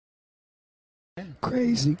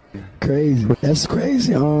Crazy. That's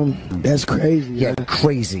crazy. That's crazy. Yeah,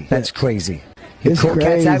 crazy. That's crazy. It's Cat's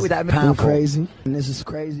crazy. out with that I'm powerful. crazy. And this is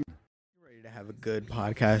crazy. Ready to have a good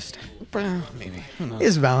podcast. Maybe.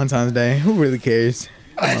 It's Valentine's Day. Who really cares?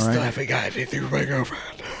 I All still right. haven't got anything with my girlfriend.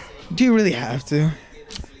 Do you really have to?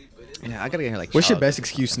 Yeah, I gotta get her like. What's your chocolate. best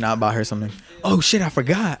excuse to not buy her something? Oh shit, I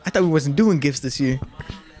forgot. I thought we wasn't doing gifts this year.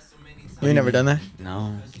 You ain't never done that?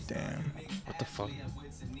 No. Damn. What the fuck?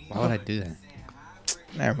 Why would I do that?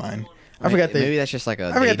 Never mind. I forgot that. Maybe that's just like a.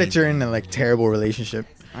 I forgot that dating you're in a like terrible relationship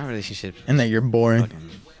My relationship. and that you're boring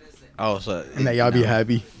Oh, so. and that y'all be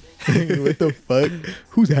happy. What the fuck?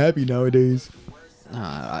 Who's happy nowadays?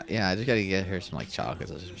 Yeah, I just gotta get her some like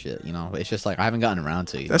chocolates or some shit. You know, it's just like I haven't gotten around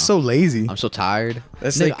to. That's so lazy. I'm so tired.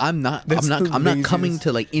 That's Nigga, like- I'm not that's the coming laziest.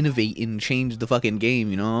 to like innovate and change the fucking game.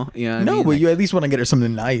 You know. You know what I No, mean? but Like, you at least want to get her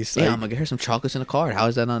something nice. Yeah, Like I'm gonna get her some chocolates in a card. How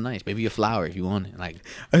is that not nice? Maybe a flower if you want it. Like,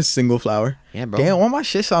 a single flower. yeah, bro. Damn, why my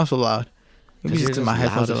shit sounds so loud? Maybe 'Cause just you're 'cause my just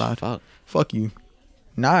headphones are loud loud. as fuck. Fuck you.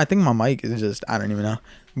 Nah, I think my mic is just, I don't even know.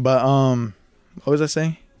 But what was I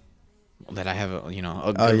saying? That I have a good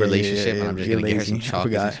Oh, yeah, relationship, yeah, and I'm just you're gonna get her some lazy. I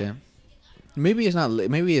chocolates and forgot. shit. Maybe it's not.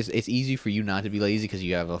 Maybe it's easy for you not to be lazy because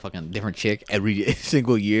you have a fucking different chick every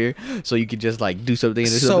single year, so you could just like do something.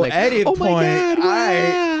 And So like, edit oh point. my god,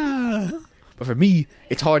 Alright. wow." But for me,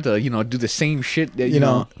 it's hard to do the same shit that you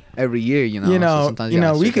know every year. So sometimes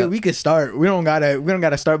gotta switch up. we could start. We don't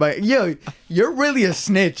gotta start by you're really a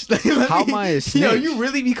snitch. How am I a snitch? You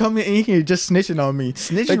really be coming in here just snitching on me.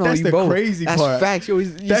 Snitching like, on that's you, the bro. crazy That's part. facts. You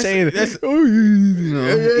saying that's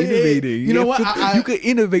innovating. You know what? You could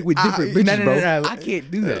innovate with different bitches, no, bro. no. I can't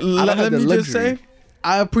do that. I Let don't have the me just luxury. say,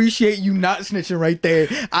 I appreciate you not snitching right there.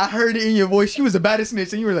 I heard it in your voice. You was about to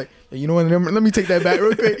snitch, and you were like, you know what? Let me take that back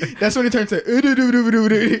real quick. That's when it turns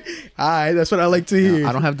to. All right, that's what I like to hear.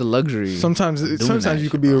 I don't have the luxury. Sometimes of doing that you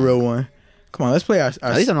shit, could be a bro. real one. Come on, let's play our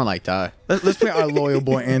At least I'm not like Ty. let's play our loyal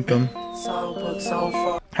boy anthem.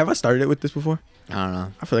 Have I started it with this before? I don't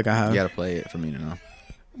know. I feel like I have. You gotta play it for me to know.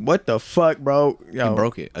 What the fuck, bro? Yo, You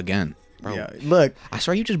broke it again, bro. Yeah, look, I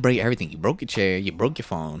swear you just break everything. You broke your chair. You broke your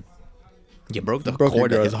phone. You broke the Broke your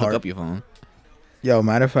cord that girl's hook heart. up your phone. yo.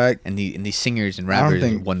 Matter of fact, And these singers and I don't rappers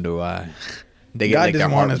think- wonder why they get God like their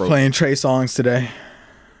doesn't want heart us broke. playing Trey songs today.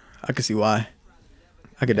 I could see why.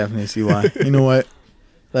 I could definitely see why. You know what?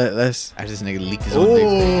 Let's. As this nigga leaked his own dick.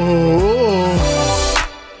 Oh,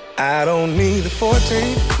 I don't need the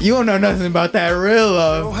 14. you don't know nothing about that real Know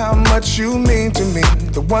love. how much you mean to me.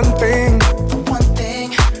 The one thing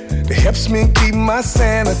that helps me keep my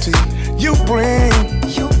sanity. You bring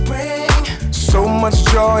so much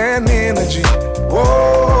joy and energy.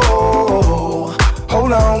 Whoa,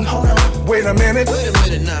 hold on, wait a minute.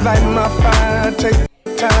 Light my fire, take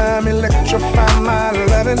time, electrify my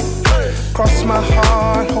loving. Cross my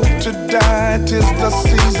heart, hope to die. 'Tis the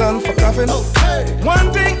season for cuffing.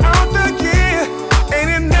 One day out the year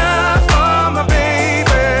ain't enough for my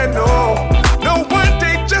baby. No, one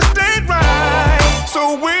day just ain't right.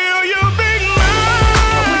 So will you be mine?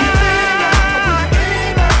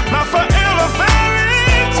 My forever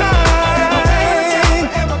Valentine.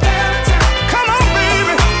 Come on,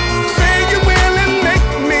 baby, say you will and make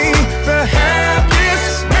me the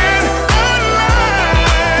happiest man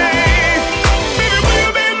alive. Baby, will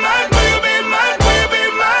you be mine? Will you be mine? Will you be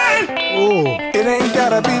mine? Ooh, It ain't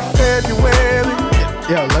gotta be February.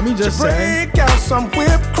 yo, let me just say. Break out some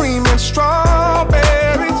whipped cream and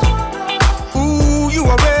strawberries. Ooh, you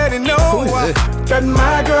already know that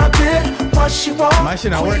my girl did what she wanted. My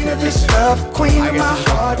shit not Queen working. of this love, queen of my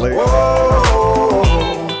heart. Whoa,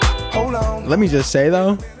 hold on. Let me just say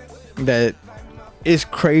though that it's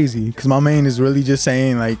crazy because my man is really just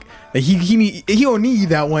saying like that he don't need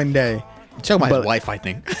that one day. Talking about But- his wife, I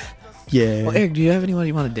think. Yeah. Well, Eric, do you have anyone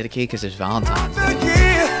you want to dedicate? Because it's Valentine's Day. The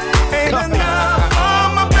year ain't enough for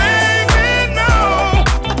my baby, no.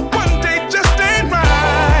 One day just ain't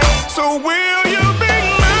right. So will you be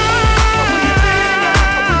mine?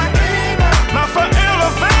 My forever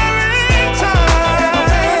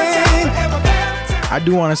Valentine. I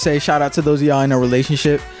do want to say shout out to those of y'all in a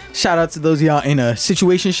relationship. Shout out to those of y'all in a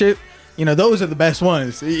situationship. You know, those are the best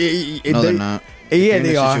ones. No, they're not. Yeah, If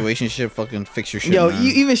they you're in are. a situationship, fucking fix your shit. Yo, man.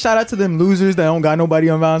 you even shout out to them losers that don't got nobody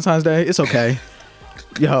on Valentine's Day. It's okay.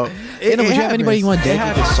 Yo, Hey, no, but you have anybody you want to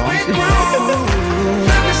dedicate this song to? Let me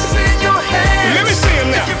see your hands. Let me see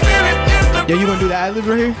them now. If you feel it in the Yo, you gonna do the ad lib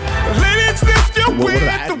right here? Ladies, lift your What with the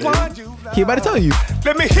the ad-lib? one you love. He about to tell you.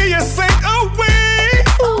 Let me hear you sing away.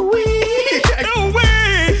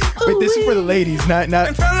 Away. But this is for the ladies, not.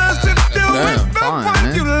 And fellas, if you Damn, with the fine, one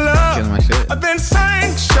man. you love, Killing my shit. then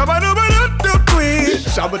sing shabba-dubba-doo-doo-dee.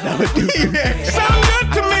 Shabba-dabba-doo. Sound good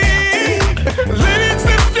to me.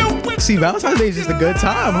 See, Valentine's Day is just a good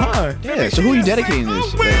time, huh? Yeah. So who are you dedicating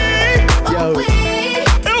this? Yo,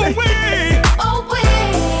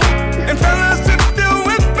 And fellas, if you're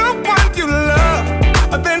with the one you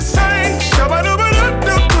love, then sing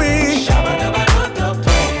shabba-dubba-dub-dub-dee.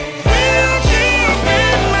 Will you be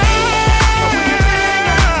mine?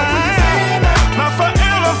 My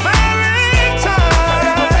forever Valentine.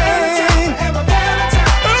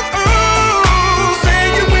 Ooh, say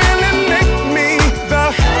you will and make me the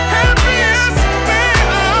happiest man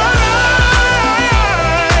alive.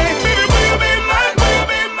 Baby, will you be mine? Will you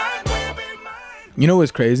be mine? Will you be mine? you know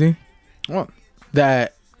what's crazy? What?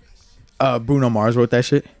 That Bruno Mars wrote that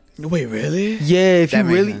shit. Wait, really? Yeah, if That you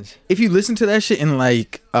makes really, sense. if you listen to that shit in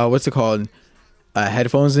like, what's it called,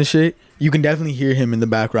 headphones and shit, you can definitely hear him in the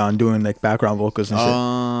background doing like background vocals and shit.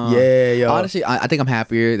 Yeah, yo. Honestly, I think I'm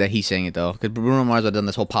happier that he's saying it though, because Bruno Mars had done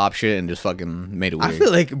this whole pop shit and just fucking made it weird. I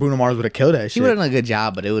feel like Bruno Mars would have killed that he shit. would have done a good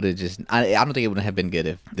job, but it would have just. I don't think it would have been good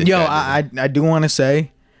if. This Yo, guy did it. I do want to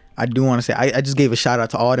say, I just gave a shout out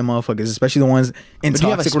to all them motherfuckers, especially the ones in But do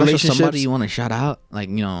you have a toxic special relationships. somebody you want to shout out? Like,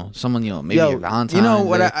 someone, maybe your Valentine. you know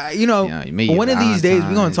what? maybe One of these days we're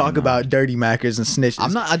gonna Valentine's, talk about dirty mackers and snitches.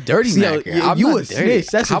 I'm not a dirty See, yo, macker. you- I'm you not a dirty. snitch.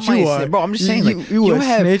 That's How what am I you a are. snitch? Bro, I'm just saying, You- like, you a don't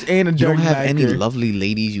have, snitch and a you don't dirty have any macker. lovely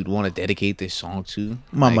ladies you'd want to dedicate this song to?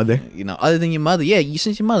 My Like, mother. Other than your mother. Yeah, you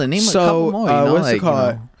since your mother. Name a So, couple more. what's it like,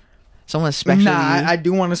 called? Someone special. Nah, to you. I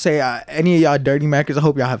do want to say any of y'all dirty mackers, I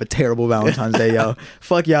hope y'all have a terrible Valentine's Day, yo.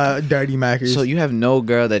 Fuck y'all dirty mackers. So you have no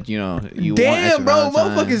girl that you want as your Damn, bro,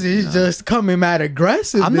 Valentine? motherfuckers is No. just coming mad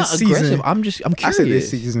aggressive. I'm this not season. aggressive. I'm I curious. said this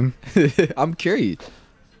season. I'm curious.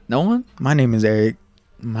 No one? My name is Eric,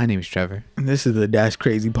 My name is Trevor. and this is the Dash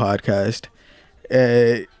Crazy podcast.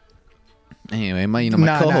 Anyway, my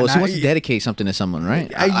Nah, co-host, nah, he wants nah. to dedicate something to someone,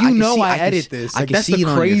 right? I edit this. Like, can that's see the it on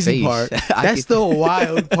your crazy face. part. I That's can- the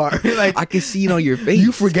wild part. Like, I can see it on your face.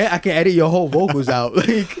 you forget I can edit your whole vocals out.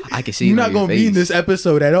 Like, I can see you're it on not your gonna be in face. this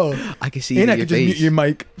episode at all. I can see it And I on your can just mute face. your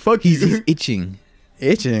mic. Fuck He's you. itching.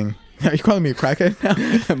 Itching. Are you calling me a crackhead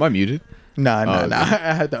now? Am I muted? Nah. okay.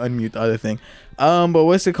 I had to unmute the other thing. But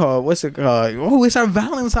what's it called? Oh, it's our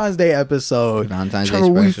Valentine's Day episode. Valentine's Day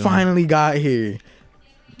Trevor, we special. finally got here.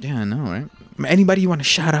 Yeah, I know, right? Anybody you want to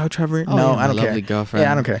shout out, Trevor? Oh, no, yeah, I my don't care. lovely girlfriend.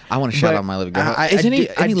 Yeah, I don't care. I wanna shout But out my lovely girlfriend. I Is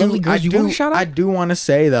any lovely girls you wanna shout out? I do want to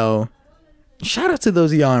say though, shout out to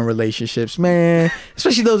those of y'all in relationships, man.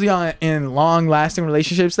 Especially those of y'all in long-lasting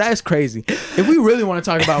relationships. That's crazy. If we really want to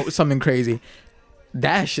talk about something crazy,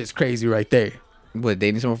 that shit's crazy right there. What,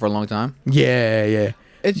 dating someone for a long time? Yeah.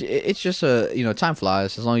 It's just time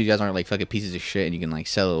flies. As long as you guys aren't like fucking pieces of shit and you can like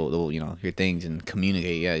settle your things and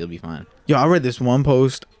communicate, yeah, you'll be fine. Yo, I read this one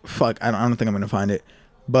post. Fuck, I don't think I'm gonna find it,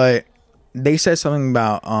 but they said something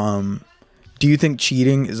about do you think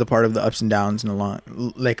cheating is a part of the ups and downs in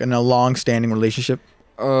a long-standing relationship?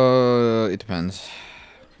 It depends.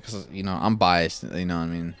 Cause I'm biased. You know what I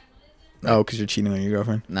mean? Oh, because you're cheating on your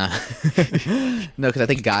girlfriend. Nah. No, because I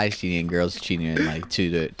think guys cheating and girls cheating are like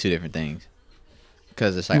two different things.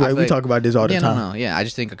 Because it's like, I feel we like- talk about this all the time. No. Yeah, I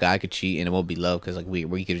just think a guy could cheat and it won't be love because like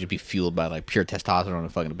we could just be fueled by like pure testosterone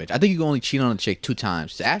and fucking a bitch. I think you can only cheat on a chick 2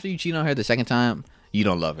 times. So after you cheat on her the second time, you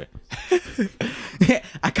don't love her. Yeah,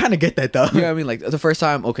 I kind of get that though. You know what I mean? Like the first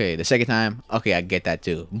time, okay. The second time, okay, I get that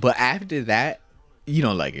too. But after that, you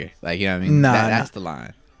don't like her. Like, you know what I mean? Nah, That's the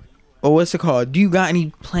line. Or what's it called? Do you got any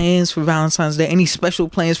plans for Valentine's Day? Any special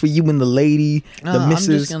plans for you and the lady, the I'm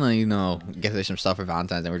missus? just gonna, get her some stuff for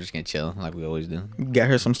Valentine's and we're just gonna chill like we always do. Get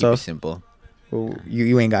her some Keep it stuff. simple. Oh,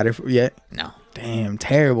 you ain't got it yet. No. Damn,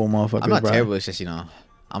 terrible motherfucker. I'm not bro. terrible. It's just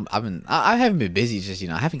I haven't been busy. It's just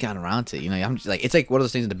I haven't gotten around to it. I'm just like, it's like one of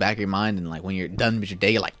those things in the back of your mind, and like when you're done with your day,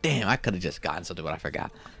 you're like, damn, I could have just gotten something, but I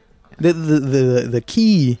forgot. The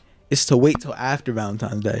key is to wait till after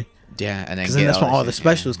Valentine's Day, Yeah, and then because then that's when all the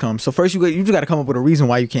specials come. So first you just got to come up with a reason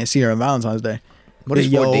why you can't see her on Valentine's Day. What is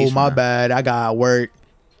 4 days from my now? bad, I got work.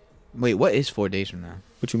 Wait, what is 4 days from now?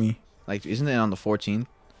 What you mean? Like, isn't it on the 14th?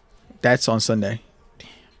 That's on Sunday. Damn,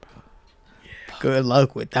 bro. Yeah, good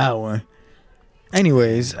luck with that one.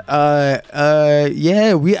 Anyways, yeah,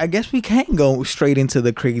 I guess we can go straight into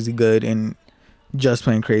the crazy good and just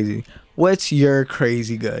plain crazy. What's your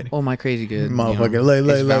crazy good? Oh, my crazy good, Motherfucker, look,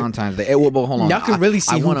 it's Valentine's Day. Well, hold on. Y'all can really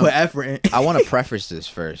see who put effort in. I want to preface this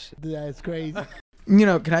first. That's crazy.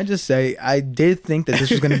 Can I just say, I did think that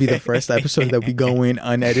this was going to be the first episode that we go in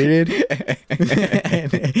unedited.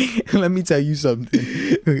 And let me tell you something.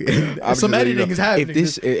 Some editing is happening.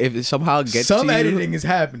 If it somehow gets Some to you, editing is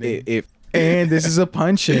happening. if And this is a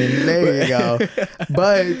punch-in. There you go.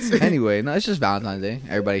 But anyway, no, it's just Valentine's Day.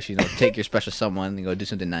 Everybody should take your special someone and go do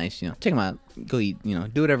something nice. Take them out, go eat.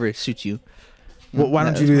 Do whatever suits you. why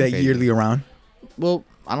don't you do that yearly around? Well,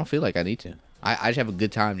 I don't feel like I need to. I just have a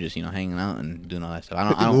good time just hanging out and doing all that stuff.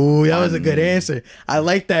 I don't. Ooh, that was a good answer. I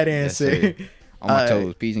like that Yes, answer. sir. On my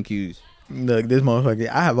toes, P's and Q's. Look, this motherfucker.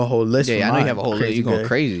 I have a whole list. Yeah, for I know mine. you have a whole list. You're going good.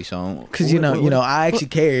 crazy, so Cause I actually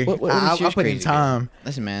care. I is yours put in crazy, time.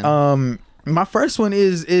 Listen, man. My first one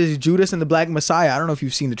is Judas and the Black Messiah. I don't know if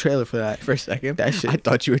you've seen the trailer for that. For a second, that shit. I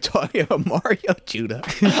thought you were talking about Mario Judah.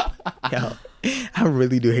 Yo, I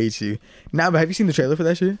really do hate you. Nah, but have you seen the trailer for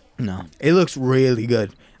that shit? No. It looks really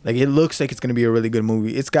good. Like it looks like it's gonna be a really good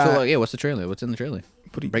movie. It's got. So, what's the trailer? What's in the trailer?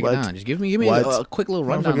 Break what? it down. Just give me What? a quick little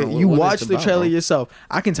rundown. Motherfucker, on you what watch it's the about, trailer bro. yourself.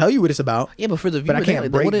 I can tell you what it's about. Yeah, but for the But I viewer,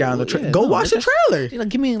 can't break down the trailer. Go watch the trailer.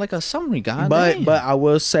 Give me like a summary, guy. But I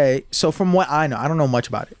will say, so from what I know, I don't know much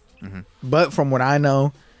about it. Mm-hmm. But from what I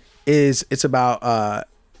know, it's about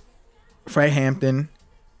Fred Hampton,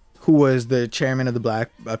 who was the chairman of the Black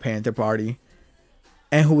Panther Party,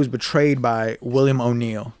 and who was betrayed by William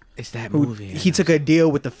O'Neill. it's that Who, movie. he took a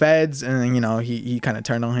deal with the feds, and then he kind of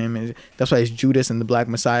turned on him, and that's why it's Judas and the Black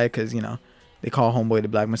Messiah, because they call homeboy the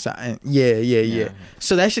Black Messiah. And yeah.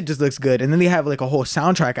 So that shit just looks good, and then they have like a whole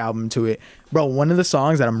soundtrack album to it, bro. One of the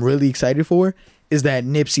songs that I'm really excited for is that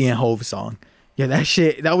Nipsey and Hov song. Yeah, that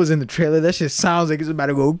shit that was in the trailer. That shit sounds like it's about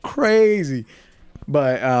to go crazy.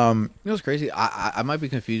 But You know what's crazy? I might be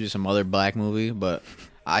confused with some other black movie, but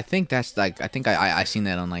I think that's like I seen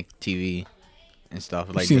that on like TV and stuff.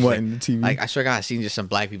 Like seen just, what like, in the TV? Like I swear to God, I seen just some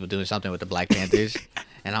black people doing something with the Black Panthers,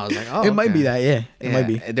 and I was like, oh, it might okay. be that. Yeah, it might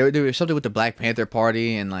be. There was something with the Black Panther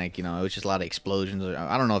Party, and like it was just a lot of explosions.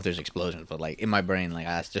 I don't know if there's explosions, but like in my brain, like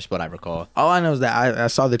that's just what I recall. All I know is that I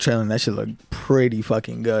saw the trailer and that shit looked pretty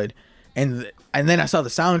fucking good. And then I saw the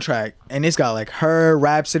soundtrack and it's got like her,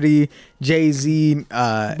 Rhapsody, Jay-Z.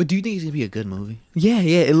 But do you think it's gonna be a good movie? Yeah,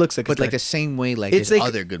 it looks like. But it's like the same way, like it's there's like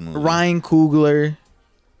other good movies. Ryan Coogler.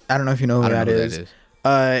 I don't know if you know who I don't that know who is.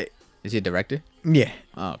 that is. Is he a director? Yeah.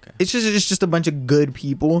 Oh, okay. It's just a bunch of good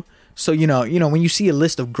people. So when you see a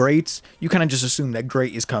list of greats, you kind of just assume that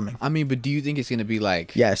great is coming. I mean, but do you think it's gonna be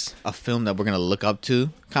like Yes. a film that we're gonna look up to?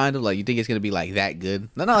 Kind of like you think it's gonna be like that good?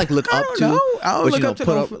 Not like look I up don't to. know. I don't but, look up to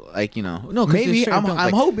put no up fi- like no. 'Cause Maybe. there's certain I'm films,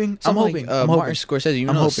 like, hoping. I'm something hoping. Like, I'm Martin hoping. Scorsese,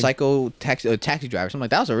 I'm hoping. Psycho Taxi Driver, something like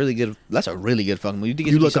that. Was a really good. That's a really good fucking movie. You think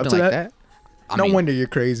it's You gonna be look up something to like that? that? I No mean, wonder you're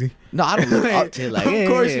crazy. No, I don't look up to it. Like, of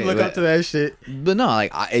course you look but, up to that shit. But no,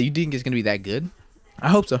 like you think it's gonna be that good? I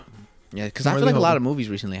hope so. Yeah, because I'm I feel really like a lot hoping. of movies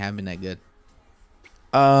recently haven't been that good.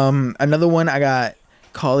 Another one I got.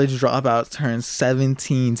 College Dropout turned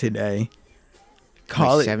 17 today.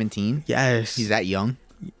 Like 17. Yes. He's that young,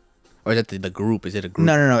 or is that the group? Is it a group?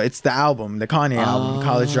 No. It's the album, the Kanye album,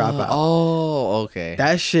 College Dropout. Oh, okay.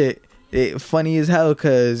 That shit, funny as hell.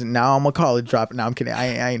 Cause now I'm a college dropout. No, I'm kidding.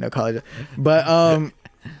 I ain't no college. But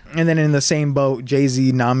and then in the same boat,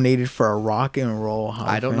 Jay-Z nominated for a Rock and Roll Hall of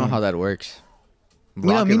I don't know Fame. how that works.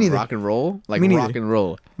 know, me neither. Rock and roll, like Me neither. rock and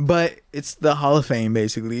roll. But it's the Hall of Fame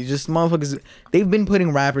basically. Just motherfuckers. They've been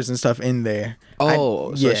putting rappers and stuff in there.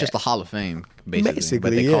 So it's just the Hall of Fame, basically.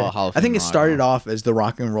 But they call it Hall of Fame. I think it Rock and started Roll. off as the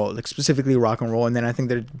Rock and Roll, like specifically Rock and Roll, and then I think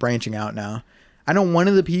they're branching out now. I know one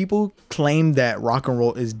of the people claimed that Rock and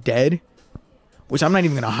Roll is dead, which I'm not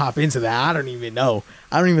even gonna hop into that. I don't even know.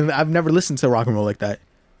 I've never listened to Rock and Roll like that,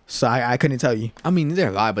 so I couldn't tell you. I mean, neither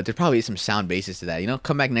have I, but there probably is some sound basis to that.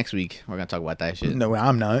 Come back next week. We're gonna talk about that shit. No,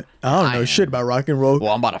 I'm not. I don't I know am. shit about Rock and Roll.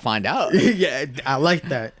 Well, I'm about to find out. Yeah, I like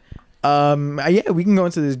that. Yeah, we can go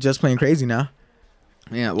into this Just Plain Crazy now.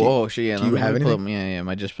 Yeah. Whoa, shit. Yeah. do you have pull anything? up- Yeah.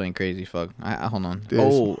 My Just Plain Crazy. Fuck. I hold on. This.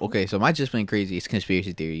 Oh, okay. So my Just Plain Crazy is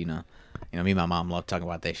conspiracy theory. Me and my mom love talking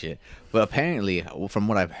about that shit. But apparently, from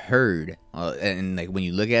what I've heard, and like when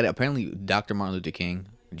you look at it, apparently Dr. Martin Luther King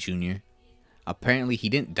Jr. Apparently he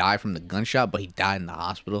didn't die from the gunshot, but he died in the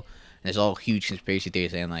hospital. And there's all huge conspiracy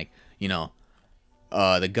theories saying like,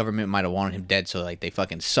 the government might have wanted him dead, so like they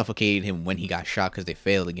fucking suffocated him when he got shot because they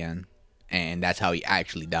failed again, and that's how he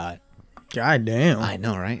actually died. God damn. I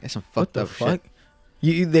know, right? That's some What fucked the up fuck? shit.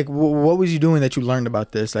 You like what was you doing that you learned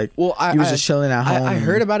about this? Like, Well, you was just chilling at home. I and-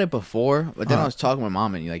 heard about it before, but then I Huh. was talking with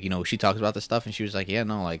mom, and she talks about this stuff, and she was like, "Yeah,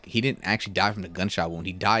 no, like he didn't actually die from the gunshot wound.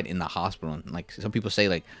 He died in the hospital. And like some people say,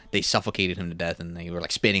 like they suffocated him to death, and they were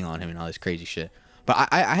like spitting on him and all this crazy shit." But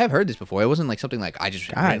I have heard this before. It wasn't like something like I just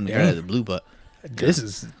God randomly heard damn. out of the blue. But This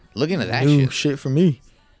is look into that new shit. shit for me.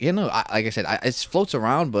 Yeah, no, like I said, it floats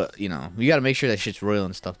around, but you got to make sure that shit's real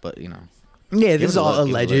and stuff. But Yeah, Give this is it a all look, give it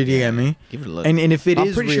a alleged. look, You yeah. get me? give it a look. And if it I'm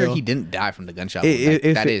is pretty real, sure he didn't die from the gunshot. if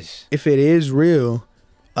If it is real,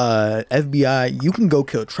 FBI, you can go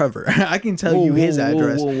kill Trevor. I can tell you his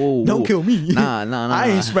address. Don't kill me. Nah. I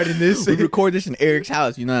ain't spreading this. We record this in Eric's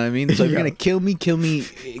house. You know what I mean? So if you're Yeah. gonna kill me.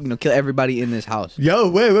 Kill everybody in this house. Yo,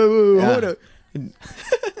 wait, Yeah. hold up.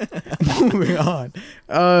 Moving on.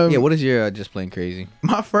 Yeah, what is your just plain crazy?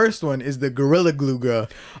 My first one is the Gorilla Glue girl.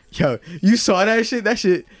 Yo, you saw that shit? That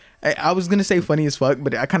shit. I was gonna say funny as fuck,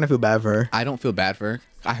 but I kind of feel bad for her. I don't feel bad for her.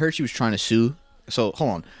 I heard she was trying to sue. So hold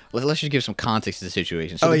on, let's just give some context to the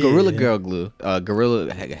situation. So the Gorilla Girl glue,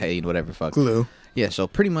 Gorilla, hey, whatever, fuck Glue. Yeah, so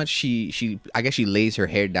pretty much she I guess she lays her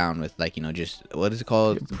hair down with like, you know, just what is it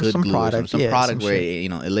called? Good some glue product, or some yeah, product some where shit. you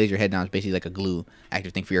know, it lays your head down. It's basically like a glue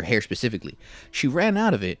active thing for your hair specifically. She ran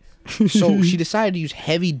out of it. So she decided to use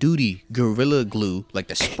heavy duty Gorilla Glue, like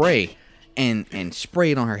the spray, and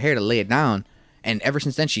spray it on her hair to lay it down. And ever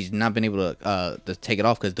since then she's not been able to take it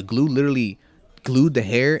off because the glue literally glued the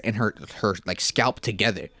hair and her like scalp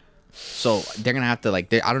together. So they're gonna have to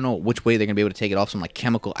like, I don't know which way they're gonna be able to take it off, some like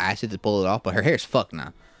chemical acid to pull it off, but her hair's fucked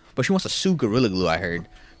now. But she wants to sue Gorilla Glue, I heard,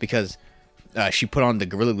 because she put on the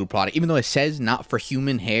Gorilla Glue product, even though it says not for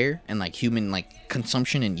human hair and like human like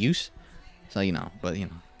consumption and use. So you know, but you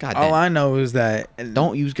know, god damn. All I know is that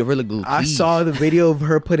Don't use Gorilla Glue, please. I saw the video of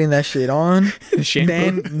her putting that shit on. Shampoo.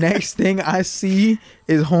 Then next thing I see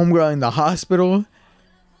is homegirl in the hospital.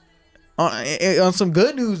 On some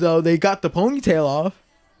good news though, they got the ponytail off.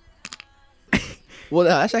 Well,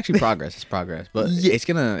 that's actually progress. It's progress, but Yeah. it's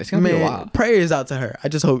gonna be a while. Prayers out to her. I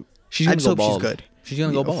just hope She's I gonna just go hope bald. she's good. She's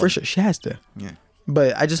gonna go bald for sure. She has to. Yeah.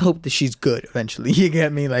 But I just hope that she's good eventually. You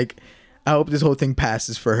get me? Like, I hope this whole thing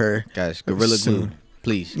passes for her. Guys, Gorilla soon. Glue,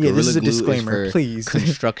 please. Yeah, this is a Glue disclaimer, for please.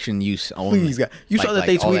 Construction use only. Please, God. You saw that Like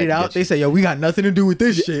they all tweeted out. good They shit. said, "Yo, we got nothing to do with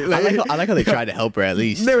this shit." I like how they tried to help her at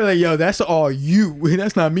least. They were like, "Yo, that's all you.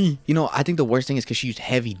 That's not me." You know, I think the worst thing is because she used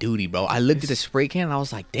heavy duty, bro. I looked at the spray can and I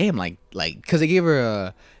was like, damn, like, because they gave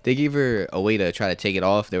her a way to try to take it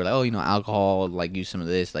off. They were like, oh, you know, alcohol, like use some of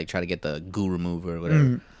this, like try to get the goo remover or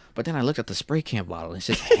whatever. But then I looked at the spray can bottle and it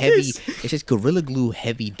says heavy. It says Gorilla Glue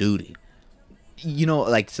heavy duty. You know,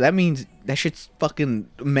 like, so that means that shit's fucking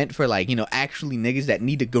meant for like, you know, actually niggas that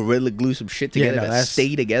need to Gorilla Glue some shit Yeah, together no, to that's-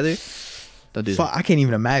 stay together. Don't do Fuck, that. I can't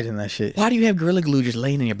even imagine that shit. Why do you have Gorilla Glue just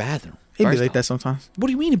laying in your bathroom? It'd be First like off. that sometimes. What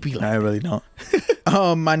do you mean it'd be like I really don't.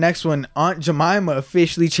 My next one, Aunt Jemima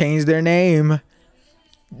officially changed their name.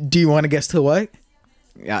 Do you want to guess to what?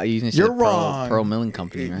 Yeah, You're wrong. Pearl Milling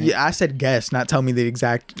Company, right? Yeah, I said guess, not tell me the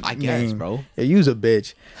exact I guess, name. bro. Yeah, you's a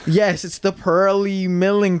bitch. Yes, it's the Pearly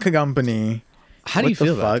Milling Company. How do you What the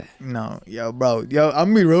feel about that? No, yo, bro, yo, I'm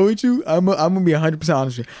gonna be real with you. I'm gonna be 100%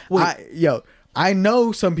 honest with you. I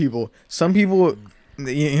know some people,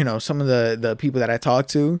 you know, some of the people that I talk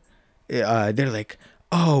to, they're like,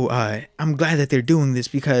 oh, I'm glad that they're doing this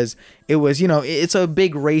because it was, you know, it's a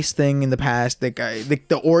big race thing in the past, like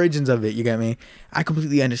the origins of it. You get me? I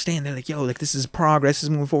completely understand. They're like, yo, like this is progress, this is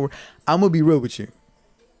moving forward. I'm gonna be real with you,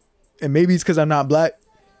 and maybe it's because I'm not black.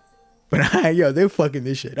 But they're fucking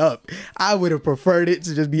this shit up. I would have preferred it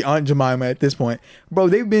to just be Aunt Jemima at this point. Bro,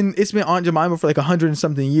 it's been Aunt Jemima for like 100 and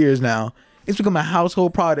something years now. It's become a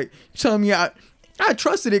household product. You're telling me I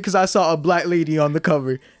trusted it because I saw a black lady on the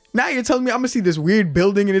cover. Now you're telling me I'm gonna see this weird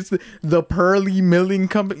building and it's the Pearly Milling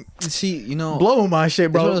Company. See, you know, Blowing my shit,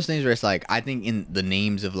 it's one bro. of those things where it's like, I think in the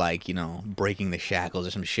names of like, you know, breaking the shackles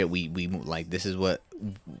or some shit, we like, this is what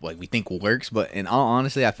like we think works. But in all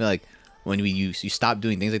honesty, I feel like when you stop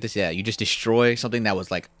doing things like this, yeah, you just destroy something that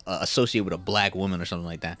was like associated with a black woman or something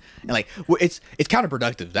like that, and like it's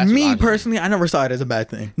counterproductive. That's what Me I'm saying. personally, I never saw it as a bad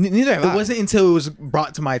thing. Neither have It I. wasn't until it was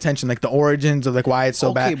brought to my attention, like the origins of like why it's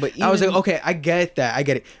so Okay, bad. but I was like, even- okay, I get that, I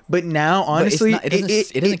get it. But now, it's honestly, not- it doesn't-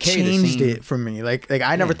 it it doesn't carry the changed same- it for me. Like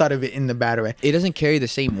I never thought of it in the bad way. It doesn't carry the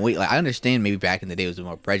same weight. Like I understand maybe back in the day it was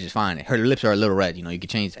more prejudice. Fine, her lips are a little red. You know, you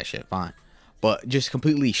could change that shit. Fine. But just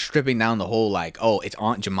completely stripping down the whole like, oh, it's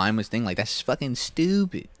Aunt Jemima's thing. Like that's fucking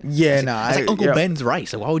stupid. Yeah, That's like Uncle Ben's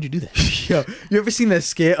rice. Like why would you do that? Yo, you ever seen that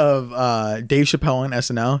skit of Dave Chappelle on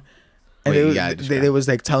SNL? And Wait, they, you gotta describe. they was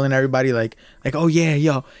like telling everybody like, oh yeah,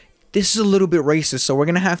 yo, this is a little bit racist, so we're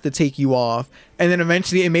gonna have to take you off. And then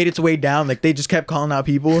eventually it made its way down. Like they just kept calling out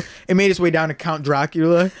people. It made its way down to Count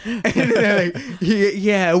Dracula. And they're like,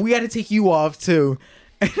 yeah, we got to take you off too.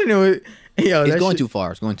 And it was, yo, It's that going shit- too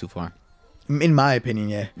far. It's going too far. in my opinion,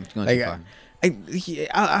 yeah. It's going Like, too far.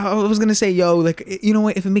 I was gonna say, yo, like, you know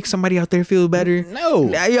what? If it makes somebody out there feel better, No.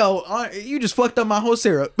 yo, you just fucked up my whole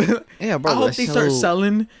syrup. Yeah, bro, I hope that's they start so-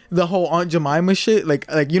 selling the whole Aunt Jemima shit. Like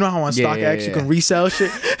you know how on Yeah, StockX you yeah. can resell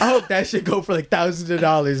shit. I hope that shit go for like thousands of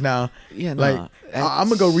dollars now. Yeah, like nah, I'm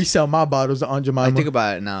gonna go resell my bottles of Aunt Jemima. Like think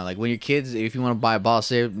about it now. Like when your kids, if you want to buy a bottle of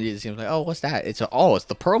syrup, it seems like, oh, what's that? It's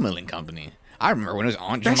the Pearl Milling Company. I remember when it was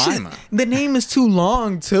Aunt that shit, Jemima. the name is too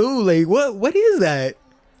long too. Like what is that?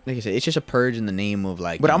 like I said, it's just a purge in the name of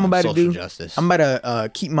like. What I'm about to social do, justice. I'm about to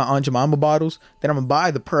keep my Aunt Jemima bottles. Then I'm gonna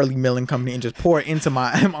buy the Pearly Milling Company and just pour it into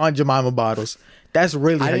my Aunt Jemima bottles. That's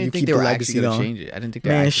really I how didn't you think keep they the were legacy actually gonna going. change it. I didn't think they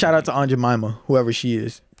were Man, actually shout out gonna to Aunt Jemima, whoever she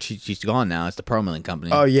is. she's gone now. It's the Pearl Milling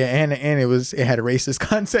Company. Oh yeah, and it had a racist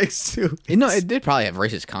context too. No, it did probably have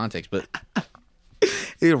racist context, but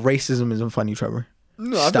Racism isn't funny, Trevor.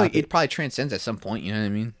 no, I Stop feel like it. it probably transcends at some point. You know what I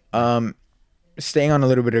mean? Staying on a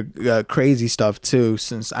little bit of crazy stuff too,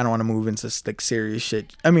 since I don't want to move into like serious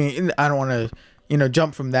shit. I mean, I don't want to,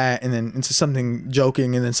 jump from that and then into something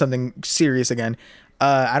joking and then something serious again.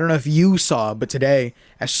 I don't know if you saw, but today,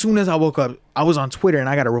 as soon as I woke up, I was on Twitter and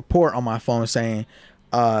I got a report on my phone saying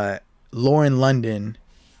Lauren London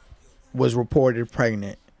was reported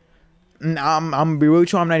pregnant. And I'm gonna be real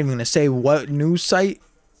with you. I'm not even gonna say what news site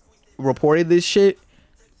reported this shit.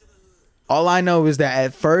 All I know is that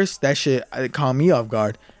at first that shit it caught me off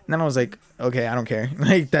guard, and then I was like, okay, I don't care.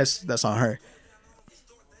 Like that's on her.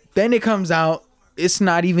 Then it comes out it's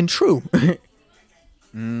not even true.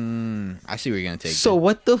 I see where you're gonna take. So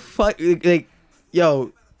what the fuck? Like,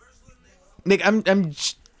 yo, like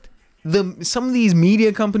some of these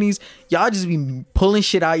media companies, y'all just be pulling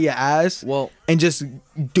shit out your ass, Well- and just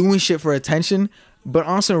doing shit for attention. But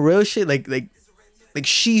on some real shit, like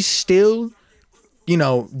she's still,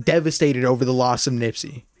 devastated over the loss of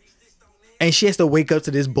Nipsey, and she has to wake up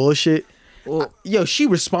to this bullshit. Well- Yo, she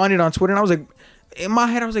responded on Twitter, and I was like, in my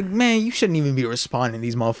head, I was like, man, you shouldn't even be responding to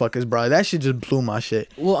these motherfuckers, bro. That shit just blew my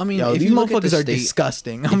shit. Well, I mean, yo, if these you look at the motherfuckers are state-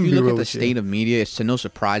 disgusting. If I'm you gonna be look real at the with you. state of media, it's to no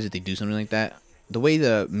surprise that they do something like that. The way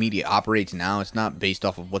the media operates now, it's not based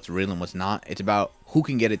off of what's real and what's not. It's about who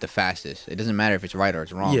can get it the fastest. It doesn't matter if it's right or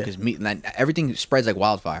it's wrong Yeah. because everything spreads like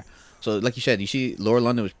wildfire. So, like you said, you see Laura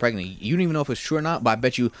London was pregnant. You don't even know if it's true or not, but I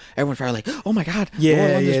bet you everyone's probably like, "Oh my god, Laura Yeah,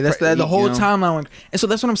 London's yeah, that's pregnant," the whole you know? timeline went, and so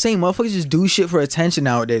that's what I'm saying. Motherfuckers just do shit for attention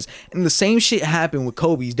nowadays, and the same shit happened with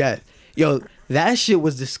Kobe's death. Yo, that shit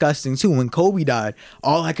was disgusting too. When Kobe died,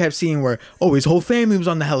 all I kept seeing were, oh, his whole family was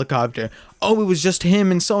on the helicopter. Oh, it was just him,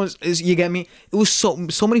 and so you get me. It was so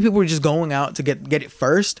many people were just going out to get it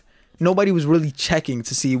first. Nobody was really checking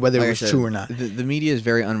to see whether Like it I was said, true or not. The media is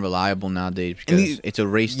very unreliable nowadays because these- it's a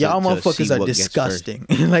race. Y'all to see motherfuckers are what gets first. disgusting.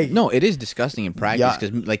 Like, No, it is disgusting in practice Yeah.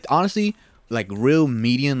 because, like, honestly, like real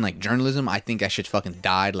media and like journalism, I think that shit's fucking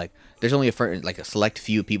died. Like, there's only a select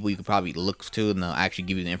few people you could probably look to, and they'll actually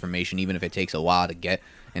give you the information, even if it takes a while to get,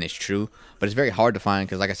 and it's true. But it's very hard to find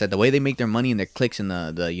because, like I said, the way they make their money and their clicks and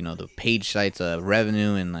the page sites,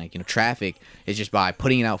 revenue and traffic is just by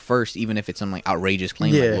putting it out first, even if it's some like outrageous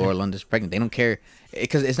claim Yeah. like Laura London's pregnant. They don't care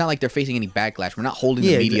because it's not like they're facing any backlash. We're not holding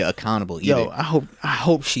Yeah, the media accountable either. yo, I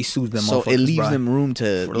hope she sues them. So motherfuckers, it leaves bro. them room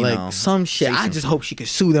to For you like know, some shit. say I some just shit. hope she could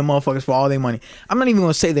sue them motherfuckers for all their money. I'm not even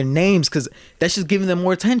gonna say their names because that's just giving them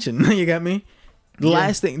more attention. You got me? The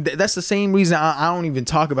last thing, that's the same reason I don't even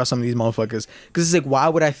talk about some of these motherfuckers because it's like, why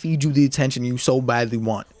would I feed you the attention you so badly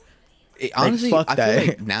want? Honestly, fuck I feel that.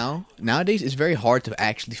 like nowadays it's very hard to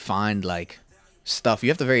actually find like stuff. You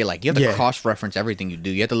have to Yeah. cross reference everything you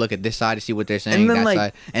do. You have to look at this side to see what they're saying, And then, that like-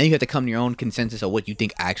 side, and you have to come to your own consensus of what you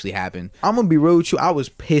think actually happened. I'm gonna be real with you. I was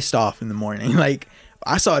pissed off in the morning. Like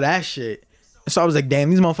I saw that shit, so I was like,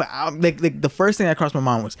 damn, these motherfuckers. Like the first thing that crossed my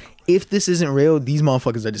mind was, if this isn't real, these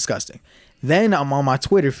motherfuckers are disgusting. Then I'm on my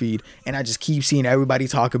Twitter feed and I just keep seeing everybody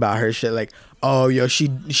talk about her shit. Like, oh, yo, she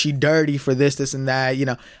dirty for this, and that.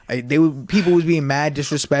 People was being mad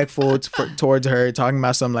disrespectful towards her, talking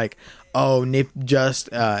about some like, oh, Nip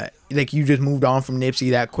just like you just moved on from Nipsey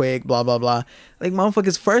that quick, blah blah blah. Like,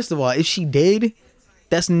 motherfuckers. First of all, if she did,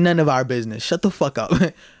 that's none of our business. Shut the fuck up.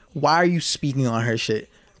 Why are you speaking on her shit?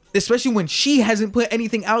 Especially when she hasn't put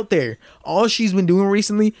anything out there. All she's been doing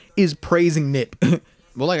recently is praising Nip.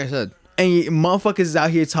 Well, like I said, And motherfuckers is out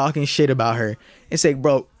here talking shit about her. It's like,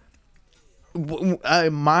 bro,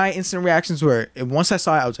 my instant reactions were, once I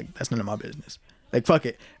saw it, I was like, that's none of my business. Like, fuck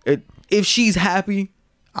it. If she's happy,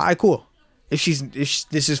 all right, cool. If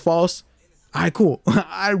this is false, all right, cool.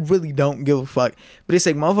 I really don't give a fuck. But it's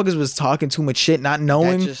like motherfuckers was talking too much shit, not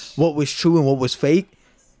knowing what was true and what was fake.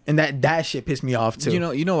 And that shit pissed me off too.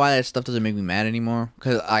 you know why that stuff doesn't make me mad anymore?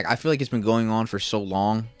 Because I feel like it's been going on for so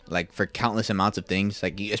long, like for countless amounts of things.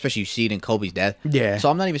 Like especially you see it in Kobe's death. Yeah. So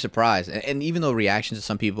I'm not even surprised. And even though reactions to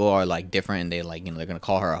some people are like different, and they like they're gonna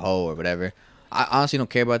call her a hoe or whatever. I honestly don't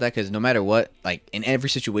care about that because no matter what, like in every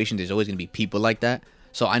situation, there's always gonna be people like that.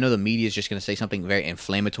 So I know the media is just gonna say something very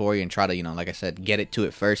inflammatory and try to, like I said, get it to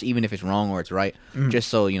it first, even if it's wrong or it's right, just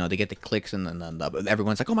so they get the clicks and then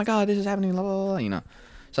everyone's like, oh my god, this is happening, blah blah blah,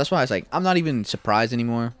 So that's why it's like I'm not even surprised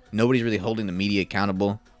anymore. Nobody's really holding the media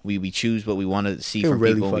accountable. We choose what we want to see from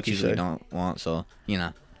really people. We fucking choose what we should. don't want. So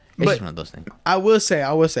It's just one of those things. I will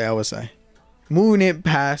say, moving it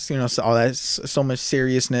past, so all that so much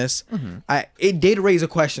seriousness, it did raise a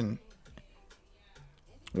question.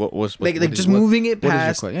 What was Like just moving it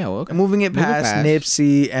past, okay. moving it past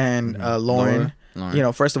Nipsey and Lauren.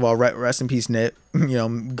 Lauren. First of all, rest in peace, Nip.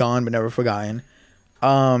 Gone but never forgotten.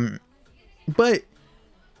 But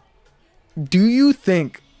do you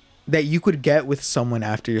think that you could get with someone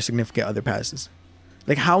after your significant other passes?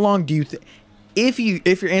 Like, how long do you think? If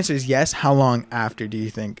your answer is yes, how long after do you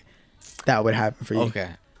think that would happen for you?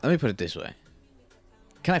 Okay, let me put it this way.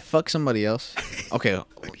 Can I fuck somebody else? Okay, let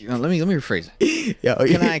me rephrase it. Yeah.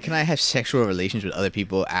 Can I have sexual relations with other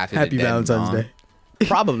people after Happy they're dead and Valentine's gone? Day.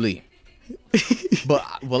 Probably.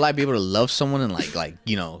 But will I be able to love someone and like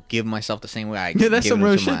give myself the same way I Yeah, that's give some it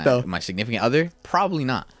real to shit, my, though. my significant other? Probably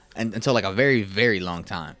not. And until like a very, very long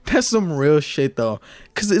time. That's some real shit though,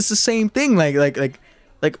 because it's the same thing. Like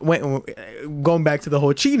when going back to the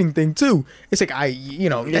whole cheating thing too. It's like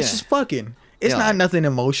that's just fucking. It's not nothing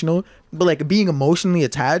emotional, but like being emotionally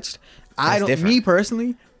attached. Me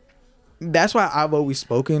personally, that's why I've always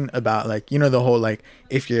spoken about like the whole like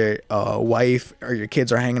if your wife or your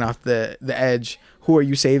kids are hanging off the edge, who are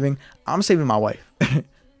you saving? I'm saving my wife.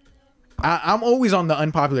 I'm always on the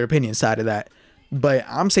unpopular opinion side of that, but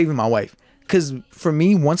I'm saving my wife because for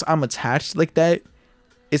me, once I'm attached like that,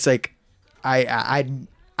 it's like I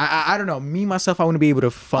don't know. Me myself, I wouldn't be able to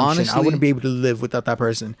function. Honestly, I wouldn't be able to live without that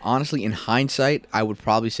person. Honestly, in hindsight, I would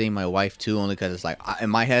probably say my wife too, only because it's like in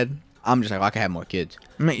my head, I'm just like I could have more kids.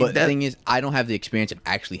 But the thing is, I don't have the experience of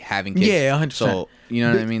actually having kids. Yeah, 100%. So you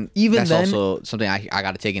know what I mean. Even that's then, also something I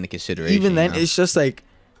got to take into consideration. Even then, it's just like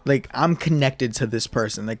I'm connected to this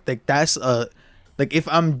person. Like that's like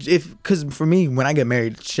because for me, when I get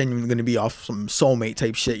married, it's genuinely gonna be off some soulmate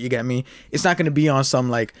type shit. You get me? It's not gonna be on some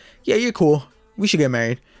like, yeah, you're cool, we should get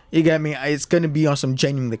married. You get me? It's gonna be on some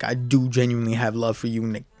genuine, like I do genuinely have love for you,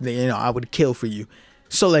 and I would kill for you.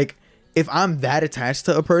 So like, if I'm that attached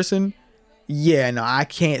to a person, yeah, no, I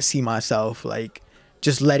can't see myself like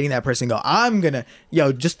just letting that person go. I'm gonna,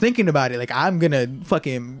 just thinking about it, like I'm gonna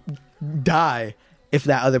fucking die if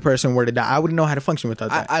that other person were to die. I wouldn't know how to function without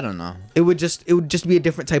that. I don't know. It would just be a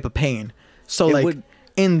different type of pain. So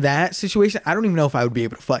in that situation, I don't even know if I would be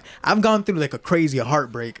able to fuck. I've gone through like a crazy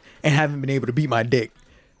heartbreak and haven't been able to beat my dick.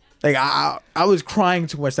 Like I was crying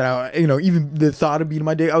too much that even the thought of beating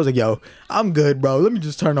my dick, I was like, yo, I'm good, bro. Let me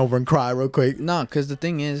just turn over and cry real quick. No, because the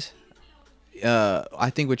thing is,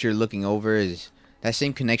 I think what you're looking over is that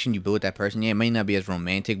same connection you build with that person. Yeah, it may not be as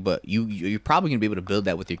romantic, but you're probably gonna be able to build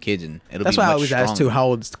that with your kids, and it'll That's be why I much always ask too, how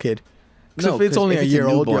old is the kid? No, if it's only a year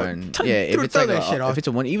old, newborn, if it's like if it's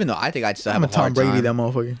a one, even though I think I'd still have I'm a a Tom hard Brady, time. that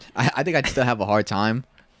motherfucker. I think I'd still have a hard time,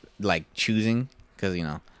 like choosing, because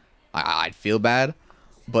I'd feel bad,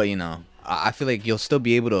 but I feel like you'll still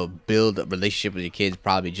be able to build a relationship with your kids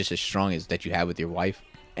probably just as strong as that you have with your wife,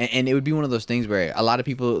 and it would be one of those things where a lot of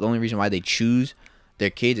people, the only reason why they choose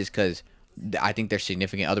their kids is because I think their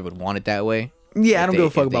significant other would want it that way. Yeah, I don't give a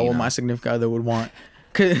fuck about what my significant other would want.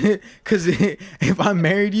 Cause if I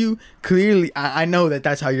married you, clearly I know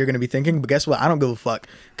that's how you're gonna be thinking. But guess what? I don't give a fuck.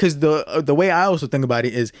 Cause the way I also think about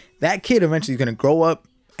it is that kid eventually is gonna grow up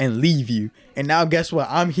and leave you. And now guess what?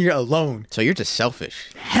 I'm here alone. So you're just selfish.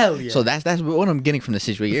 Hell yeah. So that's what I'm getting from the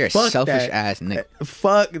situation. You're a selfish ass nigga.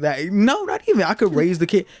 Fuck that. No, not even. I could raise the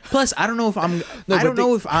kid. Plus, I don't know if I don't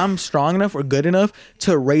know if I'm strong enough or good enough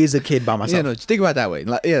to raise a kid by myself. Yeah, no, just think about it that way.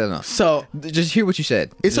 Yeah, no. So just hear what you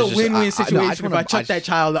said. It's a win-win situation if I chuck that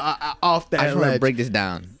child off that I just want to ledge. break this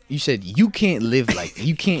down. You said you can't live like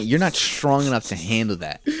you're not strong enough to handle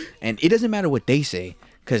that, and it doesn't matter what they say,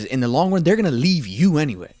 because in the long run they're gonna leave you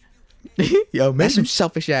anyway. Yo, man, That's some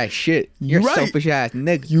selfish ass shit. You're right. selfish ass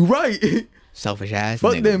nigga. You right. Selfish ass.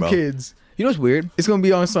 Fuck nigga, them bro. kids. You know what's weird? It's gonna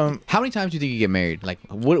be on some. How many times do you think you get married? Like,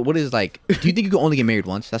 what is like? Do you think you can only get married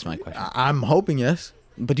once? That's my question. I'm hoping yes.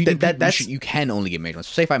 But do you think you can only get married once?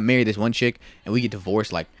 So say if I marry this one chick and we get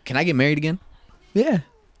divorced, like, can I get married again? Yeah.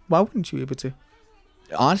 Why wouldn't you be able to?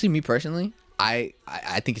 Honestly, me personally, I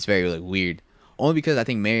think it's very like weird. Only because I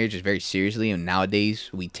think marriage is very seriously, and nowadays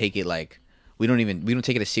we take it like we don't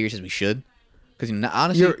take it as serious as we should. Because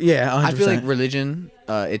honestly, 100%. I feel like religion,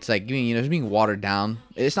 it's like it's being watered down.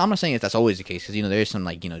 I'm not saying that's always the case, because there's some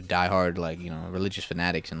like diehard like religious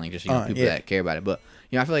fanatics and like just people that care about it. But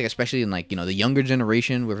I feel like especially in like the younger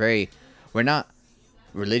generation, we're not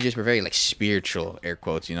religious. We're very like spiritual, air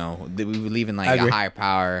quotes. We believe in like a higher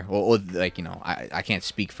power, or like I can't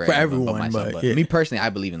speak for everyone but myself. But me personally,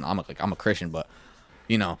 I believe in I'm a Christian, but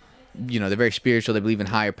they're very spiritual. They believe in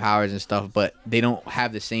higher powers and stuff, but they don't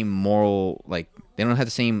have the same moral, like they don't have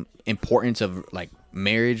the same importance of like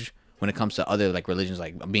marriage when it comes to other like religions,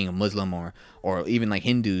 like being a Muslim or even like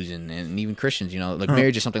Hindus and even Christians. You know, like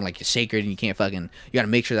marriage is something like sacred, and you can't fucking, you got to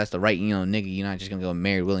make sure that's the right, you know, nigga. You're not just gonna go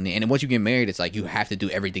married willingly. And then once you get married, it's like you have to do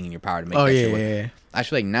everything in your power to make that shit work. Yeah. I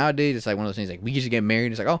feel like nowadays it's like one of those things, like we just get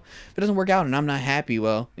married. It's like, oh, if it doesn't work out and I'm not happy,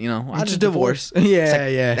 well, you know, I'll just divorce. Yeah, It's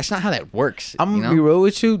like, that's not how that works. I'm you gonna know? be real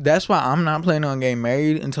with you. That's why I'm not planning on getting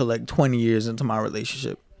married until like 20 years into my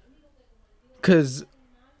relationship. Cause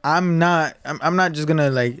I'm not just gonna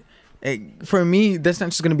like, for me, that's not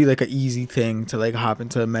just gonna be like an easy thing to like hop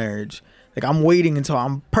into a marriage. Like I'm waiting until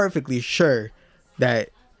I'm perfectly sure that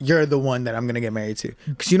you're the one that I'm gonna get married to.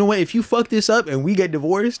 Cause you know what? If you fuck this up and we get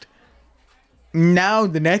divorced, now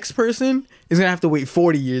the next person is gonna have to wait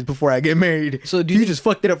 40 years before I get married. So do you you just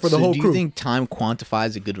fucked it up for the whole do crew? you think time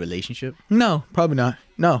quantifies a good relationship? No, probably not.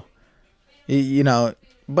 No, you know,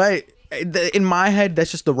 but in my head,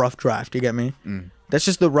 that's just the rough draft. You get me? That's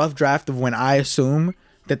just the rough draft of when I assume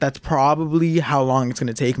that that's probably how long it's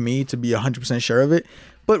gonna take me to be 100% sure of it.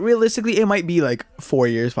 But realistically, it might be like 4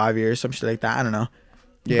 years, 5 years, some shit like that. I don't know.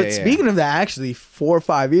 Yeah, But speaking of that, actually, 4 or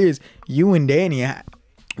 5 years, you and Danny, I'm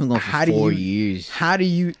going for how do 4 you- years. how do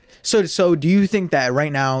you? So do you think that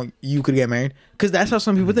right now you could get married? Because that's how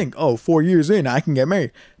some people think. Oh, 4 years in, I can get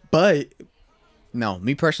married. But No,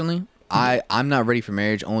 me personally, I'm not ready for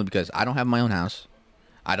marriage only because I don't have my own house.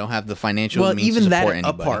 I don't have the financial means even to that support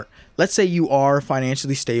anybody. apart, let's say you are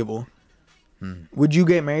financially stable. Would you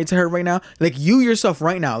get married to her right now? Like you yourself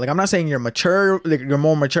right now. Like I'm not saying you're mature. Like you're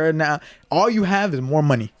more mature now. All you have is more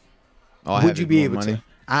money. Oh, I Would have you be more able money.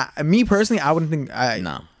 to? Me personally, I wouldn't think.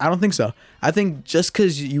 No. I don't think so. I think just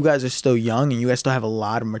because you guys are still young and you guys still have a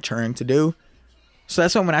lot of maturing to do. So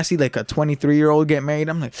that's why when I see like a 23-year-old get married,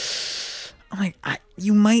 I'm like,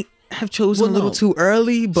 you might have chosen Well, a little no. too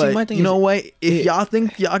early, but my thing you know is, what? If y'all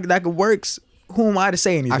think y'all that could works, who am I to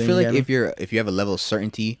say anything? I feel you like get me? if you have a level of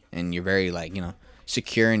certainty and you're very like, you know,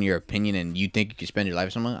 secure in your opinion and you think you can spend your life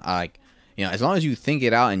with someone, like, you know, as long as you think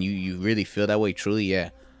it out and you really feel that way truly, yeah.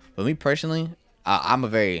 But me personally, I'm a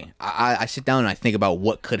very I sit down and I think about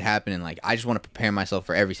what could happen, and like I just want to prepare myself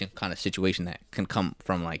for every single kind of situation that can come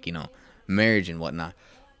from, like, you know, marriage and whatnot.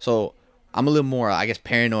 So I'm a little more, I guess,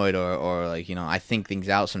 paranoid or like, you know, I think things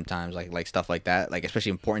out sometimes, like stuff like that, like especially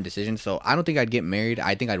important decisions. So I don't think I'd get married.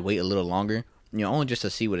 I think I'd wait a little longer, you know, only just to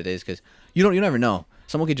see what it is, because you never know.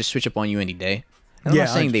 Someone could just switch up on you any day. And I'm Yeah,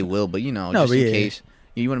 not saying they will, but you know, No, just but in yeah. case.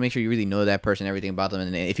 You want to make sure you really know that person, everything about them,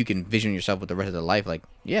 and if you can vision yourself with the rest of their life, like,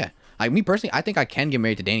 yeah. Like me personally, I think I can get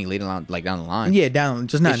married to Danny later on, like down the line. Yeah, down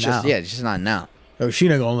just not it's now. just, yeah, it's just not now. Oh, she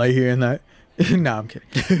not gonna like hearing that. No, I'm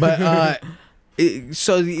kidding. But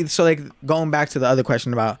so like going back to the other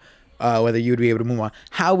question about whether you would be able to move on.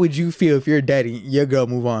 How would you feel if your daddy, your girl,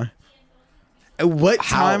 move on? What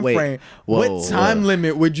time frame? What time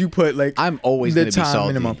limit would you put? Like I'm always the gonna be time salty.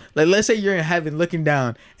 minimum. Like let's say you're in heaven looking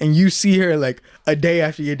down and you see her like a day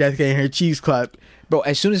after your death getting her cheeks clapped. Bro,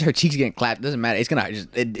 as soon as her cheeks getting clapped, it doesn't matter. It's gonna just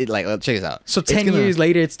it like check this out. So It's 10 gonna- years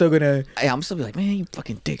later, it's still gonna Hey, I'm still be like, man, you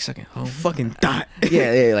fucking dick sucking hoe. fucking dot.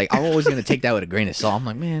 yeah, like I'm always gonna take that with a grain of salt. I'm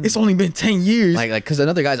like, man, It's only been 10 years. like because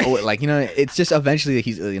another guy's always, like, you know, it's just eventually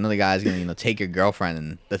he's another guy's gonna, you know, take your girlfriend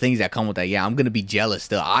and the things that come with that. Yeah, I'm gonna be jealous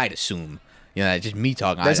still. I'd assume, you know, just me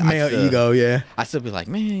talking. That's I'd male still- ego, yeah. I still be like,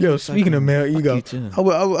 man. Yo, you speaking of fucking- male fuck ego, you too.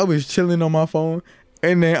 I was chilling on my phone,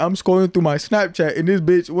 and then I'm scrolling through my Snapchat, and this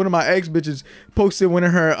bitch, one of my ex bitches, posted one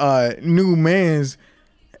of her new mans.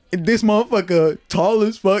 This motherfucker, tall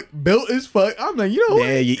as fuck, built as fuck. I'm like, you know what?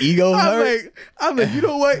 Yeah, your ego hurt. I'm like, you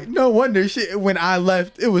know what? No wonder shit. When I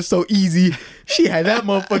left, it was so easy. She had that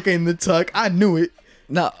motherfucker in the tuck. I knew it.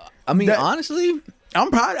 No, I mean, That- honestly, I'm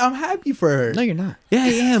proud. I'm happy for her. no, you're not. Yeah, I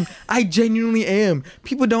am. I genuinely am.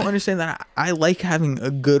 People don't understand that I like having a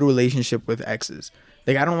good relationship with exes.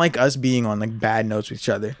 Like, I don't like us being on like bad notes with each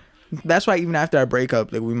other. That's why even after our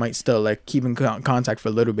breakup, like we might still like keep in contact for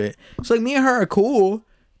a little bit. So like me and her are cool,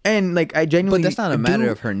 and like I genuinely. But that's not a matter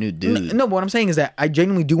of her new dude. No, what I'm saying is that I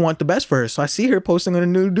genuinely do want the best for her. So I see her posting on a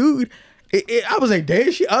new dude. I was like, damn,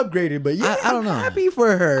 she upgraded. But yeah, I don't know. I'm happy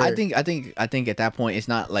for her. I think at that point it's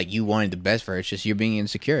not like you wanted the best for her. It's just you're being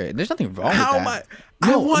insecure. There's nothing wrong How with am that.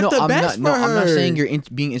 I want the best for I'm not her. saying you're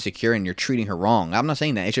being insecure and you're treating her wrong. I'm not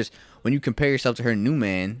saying that. It's just when you compare yourself to her new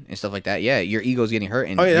man and stuff like that. Yeah, your ego's getting hurt.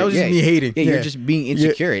 And Oh yeah, that was just me hating. Yeah, you're just being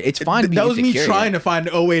insecure. It's fine to be That was insecure. me trying to find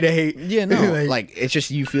a way to hate. Yeah, no, like it's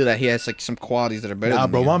just you feel that he has like some qualities that are better. Nah,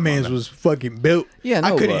 than bro, you. my man's was fucking built. Yeah,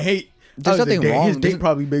 I no, couldn't but hate. there's I was like, nothing damn, wrong. His dick There's-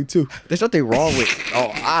 probably big too. There's nothing wrong with.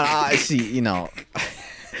 Oh, I see. You know.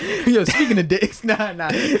 Yo, speaking of dicks, nah,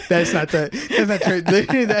 that's not the. That's not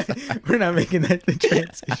that, we're not making that the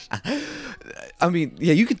transition. I mean,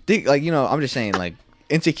 yeah, you could think like, you know. I'm just saying, like,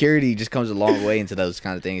 insecurity just comes a long way into those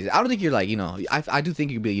kind of things. I don't think you're like, I do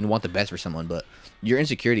think you want the best for someone, but your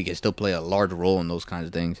insecurity can still play a large role in those kinds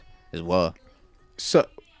of things as well. So,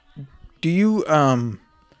 do you how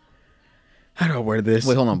do I word this?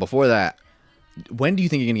 Wait, hold on. Before that, when do you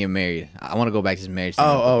think you're gonna get married? I want to go back to this marriage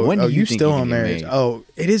thing. When do you think still you're on gonna get marriage? married? Oh,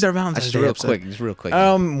 it is our Valentine's Just Day real episode. quick. Just real quick.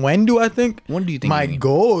 When do I think? When do you think my you're gonna-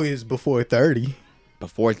 goal is before 30?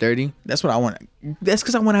 Before 30? That's what I want. That's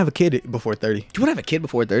because I want to have a kid before 30. Do you want to have a kid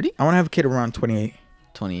before 30? I want to have a kid around 28.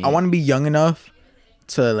 28. I want to be young enough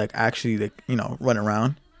to like actually like run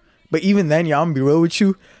around. But even then, I'm gonna be real with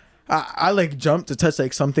you. I like jumped to touch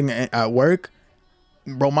like something at work.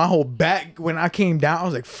 Bro, my whole back when I came down, I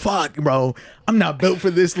was like, "Fuck, bro, I'm not built for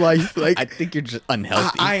this life." Like, I think you're just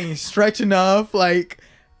unhealthy. I ain't stretch enough. Like,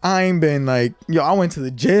 I ain't been like, I went to the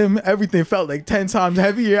gym. Everything felt like 10 times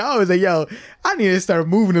heavier. I was like, I need to start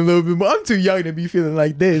moving a little bit more. I'm too young to be feeling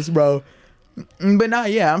like this, bro. But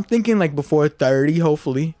I'm thinking like before 30,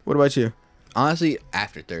 hopefully. What about you? Honestly,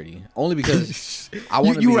 after 30. Only because I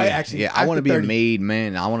want to You be right, actually. Yeah, I want to After be 30. a made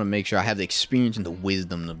man. I want to make sure I have the experience and the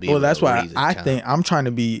wisdom to be Well, able that's to why raise a I child. think I'm trying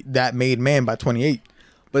to be that made man by 28.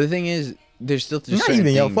 But the thing is, there's still just Not certain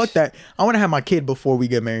even, things. fuck that. I want to have my kid before we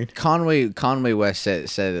get married. Conway West said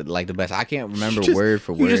it like the best. I can't remember Just- word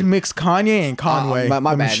for You word. just mixed Kanye and Conway. my the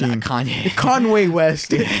bad, machine. not Kanye. Conway West.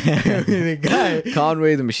 The guy.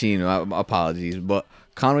 Conway the Machine. My apologies, but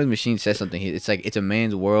Conway the Machine says something. It's like it's a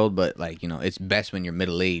man's world, but like it's best when you're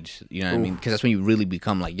middle aged. You know what I mean? Because that's when you really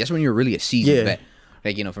become like that's when you're really a seasoned Yeah. vet.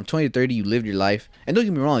 Like from 20 to 30, you lived your life, and don't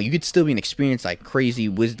get me wrong, you could still be an experienced like crazy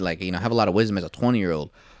wisdom, like have a lot of wisdom as a 20-year-old,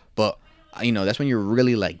 but that's when you're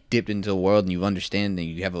really like dipped into the world and you understand and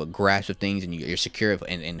you have a grasp of things and you're secure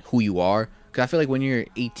in who you are. Because I feel like when you're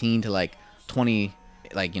 18 to like 20,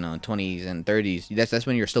 like 20s and 30s, that's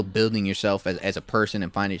when you're still building yourself as a person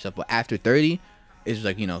and finding yourself. But after 30, it's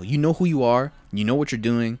like you know who you are, you know what you're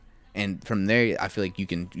doing, and from there I feel like you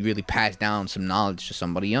can really pass down some knowledge to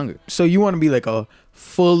somebody younger. So you want to be like a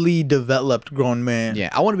fully developed grown man. Yeah,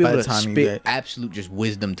 I want to be by able the to time you spit get- absolute just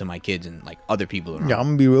wisdom to my kids and like other people around. Yeah, I'm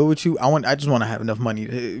gonna be real with you. I just want to have enough money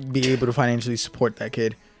to be able to financially support that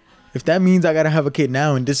kid. If that means I gotta have a kid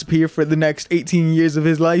now and disappear for the next 18 years of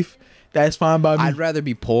his life, that's fine by me. I'd rather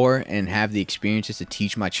be poor and have the experiences to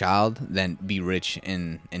teach my child than be rich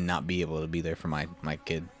and not be able to be there for my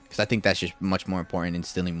kid. Because I think that's just much more important,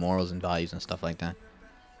 instilling morals and values and stuff like that.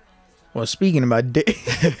 Well, speaking about dick,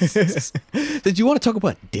 Did you want to talk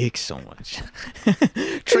about dick so much?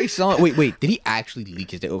 Trey Songz. Wait. Did he actually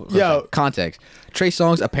leak his dick? Yo. Context. Trey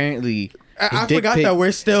Songz apparently. I dick forgot pic that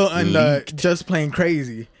we're still on leaked. just playing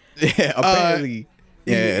crazy. Yeah, apparently.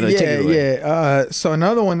 No, take it away. yeah. So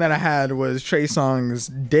another one that I had was Trey Songz's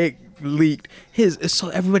dick leaked. So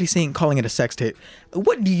everybody's calling it a sex tape.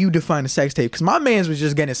 What do you define a sex tape? Because my man's was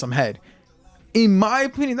just getting some head. In my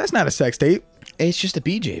opinion, that's not a sex tape. It's just a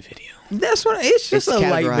BJ video. That's what it's just It's a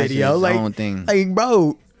light categorized as video, its like own thing. like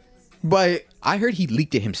bro. But I heard he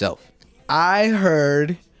leaked it himself. I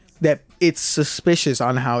heard that it's suspicious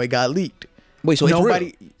on how it got leaked. Wait, so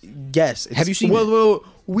Nobody. it's Yes. Have you seen it? Well,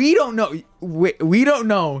 we don't know. We don't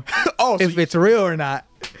know if it's real or not.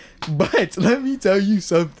 But let me tell you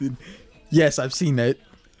something. Yes, I've seen it.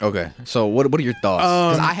 real? Okay, so what are your thoughts?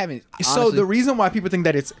 Because I haven't. So honestly, the reason why people think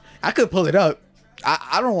that I could pull it up.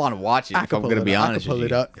 I don't want to watch it. I If could I'm pull gonna it be up. honest I could pull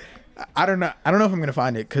with it you. up. I don't know. I don't know if I'm gonna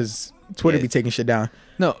find it because Twitter Yeah. be taking shit down.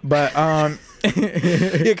 No, But yeah,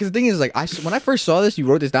 because the thing is, like, when I first saw this, you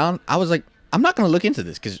wrote this down. I was like, I'm not gonna look into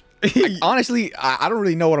this because honestly, I don't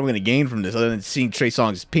really know what I'm gonna gain from this other than seeing Trey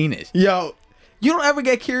Songz's penis. yo, you don't ever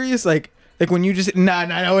get curious like when you just nah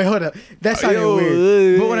wait, hold up. That sounded Yo,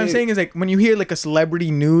 weird. But what I'm saying is like when you hear like a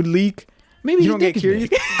celebrity nude leak, Maybe you his don't get dick is curious.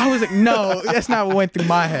 big. I was like, no, that's not what went through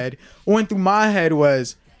my head. What went through my head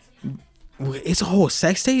was, it's a whole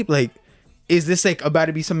sex tape. Like, is this like about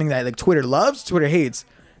to be something that like Twitter loves, Twitter hates?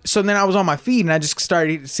 So then I was on my feed and I just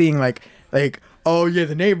started seeing like, oh yeah,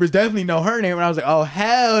 the neighbors definitely know her name, and I was like, oh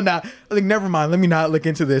hell nah. I was like, never mind, let me not look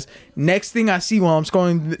into this. Next thing I see while I'm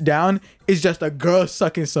scrolling down is just a girl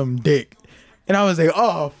sucking some dick, and I was like,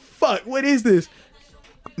 oh fuck, what is this?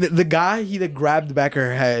 The guy, he like grabbed the back of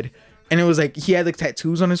her head. And it was like he had like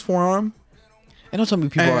tattoos on his forearm. And don't tell me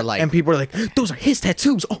people are like, and people are like, those are his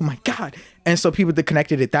tattoos. Oh my god! And so people that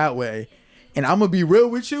connected it that way. And I'm gonna be real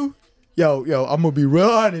with you, yo, I'm gonna be real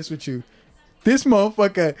honest with you. This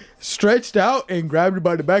motherfucker stretched out and grabbed it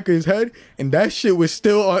by the back of his head, and that shit was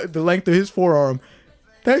still on the length of his forearm.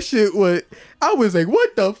 That shit was. I was like,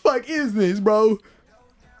 what the fuck is this, bro?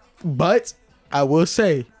 But I will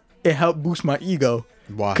say, it helped boost my ego.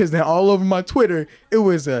 Why? Because then all over my Twitter, it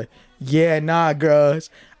was yeah, nah, girls,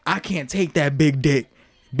 I can't take that big dick.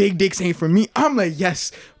 big dicks ain't for me. I'm like,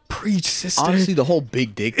 yes, preach, sister. Honestly, the whole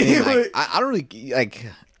big dick thing, like, I don't really like.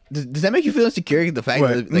 Does that make you feel insecure? The fact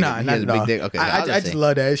that like, nah, he not has a at big all. dick. Okay, I just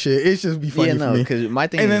love that shit. It's just be funny yeah, for no, me. because my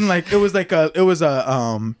thing. And is, then like it was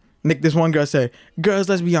a Nick, this one girl said, girls,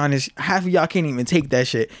 let's be honest, half of y'all can't even take that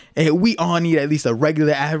shit. And we all need at least a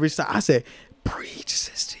regular average size. I said, preach,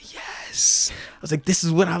 sister, yes. I was like, this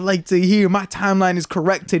is what I like to hear. My timeline is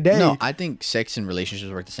correct today. No, I think sex and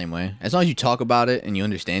relationships work the same way. As long as you talk about it and you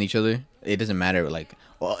understand each other, it doesn't matter. Like,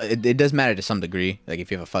 well, it does matter to some degree. Like,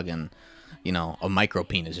 if you have a fucking, you know, a micro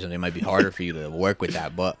penis or something, it might be harder for you to work with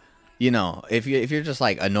that. But, you know, if you're just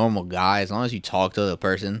like a normal guy, as long as you talk to the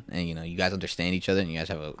person and, you know, you guys understand each other and you guys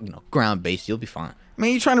have a, you know, ground base, you'll be fine. Man,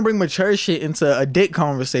 you trying to bring mature shit into a dick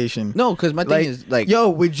conversation. No, because my thing is, like, yo,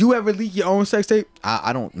 would you ever leak your own sex tape?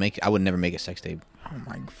 I would never make a sex tape. Oh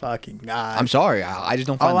my fucking god! I'm sorry, I just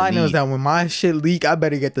don't find all the I know is need. that when my shit leak, I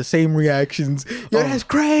better get the same reactions. Yo, that's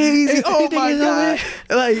crazy! Oh my god!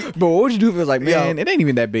 Like, but what would you do if it was like, man, yo, it ain't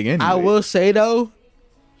even that big anyway? I will say though,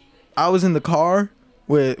 I was in the car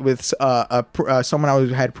with someone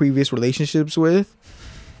I had previous relationships with,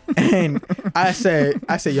 and I said,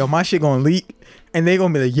 yo, my shit gonna leak, and they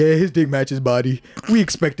gonna be like, yeah, his dick matches body. We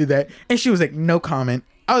expected that, and she was like, no comment.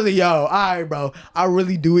 I was like, yo, all right, bro. I'll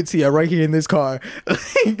really do it to you right here in this car.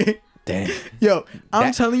 Damn. Yo,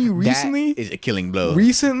 I'm telling you, recently. That is a killing blow.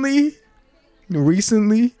 Recently,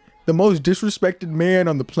 the most disrespected man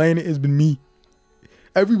on the planet has been me.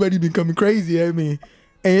 Everybody been coming crazy at me.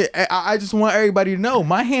 And I just want everybody to know,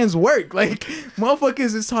 my hands work. Like,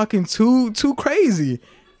 motherfuckers is talking too crazy.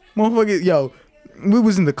 Motherfuckers, yo, we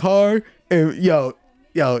was in the car, and yo,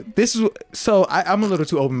 this is, so I'm a little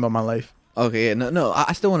too open about my life. Okay, yeah, no,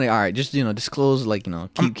 I still want to. All right, just, you know, disclose, like, you know,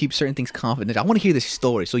 keep certain things confidential. I want to hear this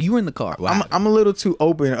story. So you were in the car. Wow. I'm a little too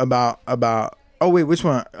open about. Oh wait, which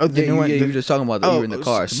one? Oh, the new one. You were just talking about that you were in the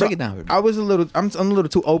car. So break it down. I'm a little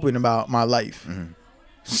too open about my life. Mm-hmm.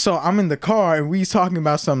 So I'm in the car and we talking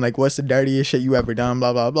about something like, what's the dirtiest shit you ever done?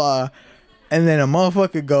 Blah blah blah. And then a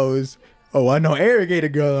motherfucker goes, oh, I know Eric ate a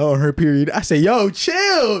girl on her period. I say, yo,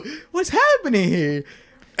 chill. What's happening here?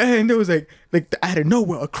 And it was like out of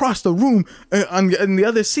nowhere, across the room, on the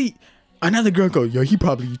other seat, another girl goes, yo, he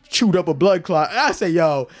probably chewed up a blood clot. And I say,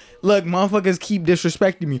 yo, look, motherfuckers keep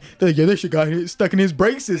disrespecting me. They're like, yo, this shit got stuck in his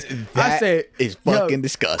braces. I said, is fucking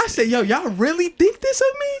disgusting. I said, yo, y'all really think this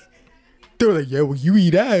of me? They were like, yeah, well, you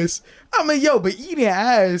eat ass. I'm like, yo, but eating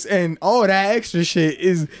ass and all that extra shit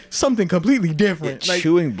is something completely different. Yeah, like,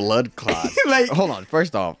 chewing blood clots. Like, hold on.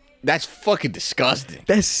 First off, that's fucking disgusting.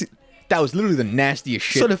 That was literally the nastiest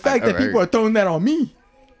shit. So the fact that people are throwing that on me,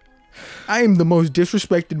 I am the most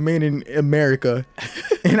disrespected man in America,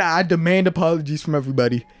 and I demand apologies from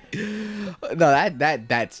everybody. No,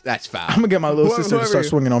 that's foul. I'm gonna get my little sister to start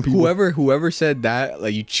swinging on people. Whoever said that,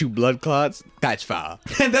 like, you chew blood clots, that's foul.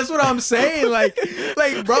 And that's what I'm saying. Like,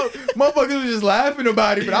 bro, motherfuckers was just laughing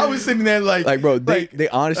about it, but I was sitting there like, bro, they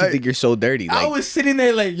honestly think you're so dirty. Like, I was sitting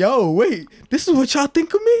there like, yo, wait, this is what y'all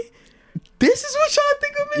think of me? This is what y'all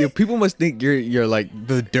think of me? Yo, people must think you're like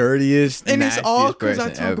the dirtiest, and it's all because I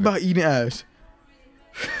talk about eating ass.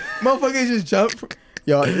 Motherfuckers just jump.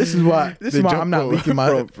 Yo, this is why I'm not leaking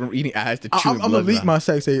my from eating ass to chewing blood. I'm gonna leak my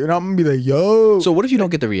sex tape, and I'm gonna be like, yo. So what if you don't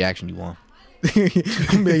get the reaction you want? I'm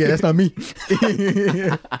gonna be like, yeah, that's not me.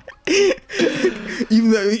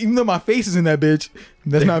 even though my face is in that bitch,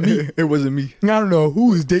 that's not me. It wasn't me. I don't know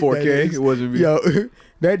whose dick 4K, that is. it wasn't me. Yo,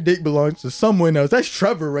 that dick belongs to someone else. That's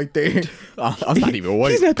Trevor right there. I'm not even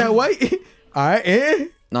white. He's not that white. All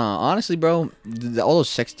right, Nah, honestly, bro, all those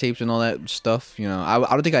sex tapes and all that stuff, you know, I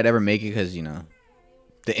don't think I'd ever make it because, you know,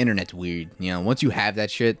 the internet's weird. You know, once you have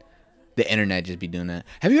that shit, the internet just be doing that.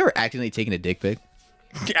 Have you ever accidentally taken a dick pic?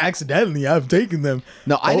 Accidentally, I've taken them.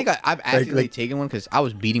 No, I think I've accidentally taken one because I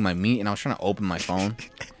was beating my meat and I was trying to open my phone.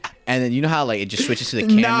 And then you know how like it just switches to the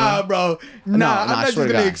camera? Nah, bro. Nah, I'm not just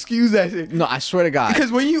gonna excuse that shit. No, I swear to God.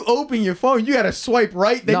 Because when you open your phone, you gotta swipe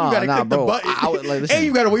right, then you gotta click the button, and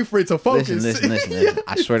you gotta wait for it to focus. Listen.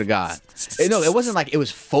 I swear to God. No, it wasn't like it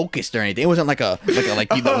was focused or anything. It wasn't like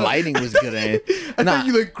the lighting was good or anything. I thought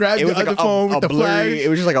you like grabbed the other phone with the blurry, flash. It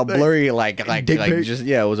was just like a blurry like pic? just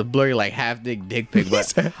it was a blurry like half dick pic.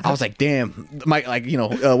 But I was like, damn, my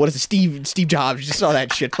what is it? Steve Jobs just saw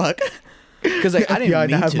that shit. Fuck. Because like I didn't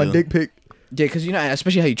mean have to. my dick pic. Yeah, because you know,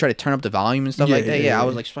 especially how you try to turn up the volume and stuff like that. Yeah, I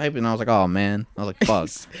was like swiping, and I was like, "Oh man," I was like, "Fuck."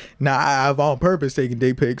 Nah, I've on purpose taken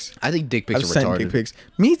dick pics. I think dick pics are retarded. Dick pics.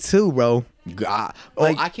 Me too, bro.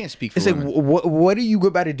 Like, I can't speak for it's women. Like, what are you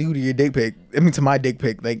about to do to your dick pic? I mean, to my dick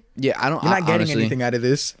pic. Like, yeah, I don't. You're not getting honestly, anything out of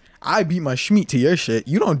this. I beat my schmeat to your shit.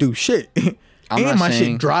 You don't do shit. I'm and not my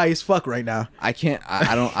saying shit dry as fuck right now. I can't.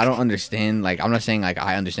 I don't understand. Like, I'm not saying like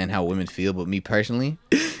I understand how women feel, but me personally,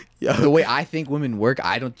 Yo. the way I think women work,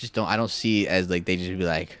 I don't see it as like they just be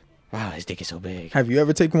like, wow, his dick is so big. Have you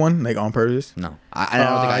ever taken one like on purpose? No, I don't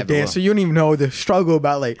think I ever damn, will. so you don't even know the struggle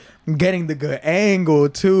about like getting the good angle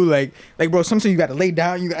too. Like bro, sometimes you gotta lay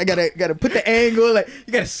down. I gotta put the angle. Like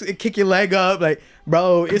you gotta kick your leg up. Like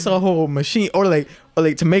bro, it's a whole machine. Or like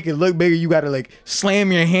to make it look bigger, you gotta like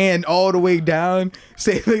slam your hand all the way down.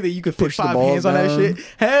 Say like that you could fit Push the 5 ball hands on that down. shit.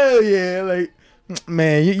 Hell yeah, like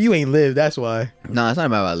man, you ain't lived. That's why. No, it's not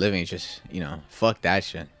about living. It's just fuck that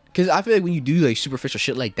shit. Because I feel like when you do like superficial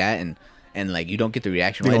shit like that and like you don't get the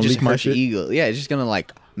reaction You right, it gonna just leak my hurts your shit? ego. Yeah, it's just gonna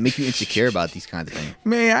like make you insecure about these kinds of things.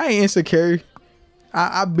 Man, I ain't insecure.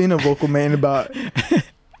 I've been a vocal man about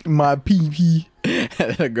my PP.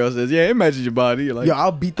 The girl says, "Yeah, imagine your body." You're like, Yo,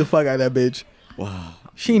 I'll beat the fuck out of that bitch. wow.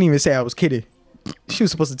 She didn't even say I was kidding. She was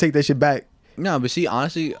supposed to take that shit back. No, but see,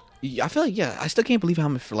 honestly, I feel like I still can't believe how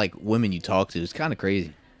much like women you talk to. It's kind of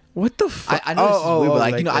crazy. What the fuck? I know this is weird,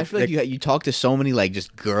 but like I feel like you talk to so many like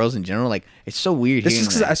just girls in general. Like it's so weird. This hearing is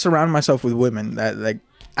because that. I surround myself with women that like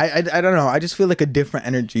I don't know. I just feel like a different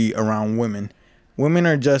energy around women. Women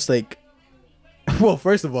are just like, well,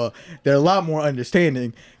 first of all, they're a lot more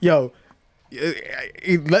understanding. Yo,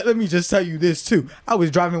 let me just tell you this too. I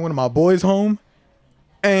was driving one of my boys home,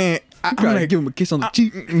 and I'm trying to like, give him a kiss on the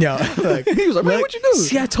cheek. yo, like, He was like, "Man, what you do?"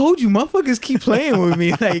 See, I told you, motherfuckers keep playing with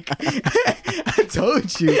me. Like, I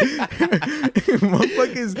told you,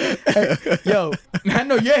 motherfuckers. Yo, I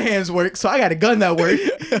know your hands work, so I got a gun that work.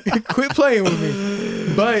 Quit playing with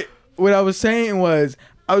me. But what I was saying was,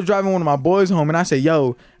 I was driving one of my boys home, and I said,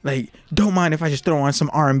 "Yo, like, don't mind if I just throw on some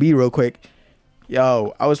R&B real quick."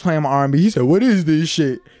 Yo, I was playing my R&B. He said, "What is this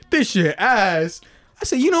shit? This shit ass." I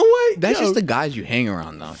said, "You know what? That's Yo, just the guys you hang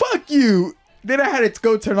around though. fuck you." Then I had to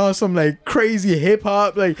go turn on some like crazy hip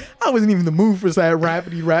hop. Like I wasn't even in the mood for that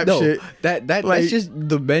rapidy rap No, shit. that Like- that's just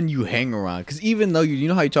the men you hang around. Because even though you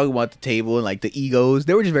know how you talk about the table and like the egos,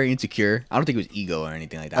 they were just very insecure. I don't think it was ego or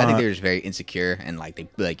anything like that. I think they were just very insecure and like they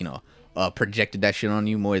like projected that shit on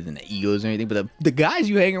you more than the egos or anything. But the guys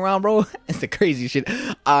you hang around, bro, it's the craziest shit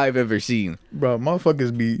I've ever seen. Bro,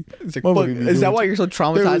 motherfuckers be. It's like, motherfuckers fuck, be is that doing- why you're so There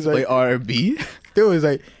traumatized was, by like- R&B? There was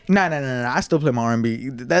like, nah. I still play my R&B.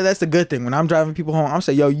 That's the good thing. When I'm driving people home, I'm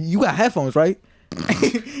saying, "Yo, you got headphones, right?"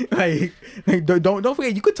 like don't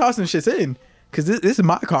forget, you could toss some shits in. Cause this is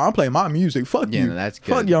my car. I'm playing my music. Fuck Yeah, you. no, that's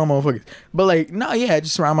good. Fuck y'all motherfuckers. But like, no, yeah, I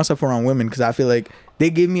just surround myself around women because I feel like they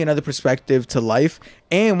give me another perspective to life.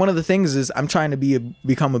 And one of the things is I'm trying to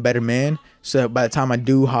become a better man. So by the time I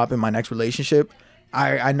do hop in my next relationship,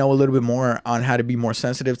 I know a little bit more on how to be more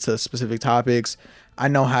sensitive to specific topics. I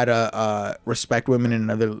know how to respect women in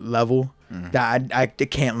another level that I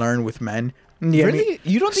can't learn with men. You know what I Really? mean?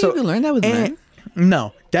 You don't think you can learn that with men?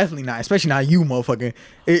 No, definitely not. Especially not you, motherfucker.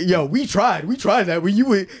 Yo, we tried that when you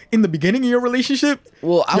were in the beginning of your relationship.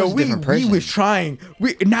 Well, I was a different person. We was trying.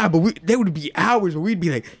 There would be hours where we'd be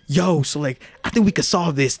like, "Yo, so like, I think we could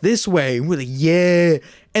solve this way." And we're like, "Yeah."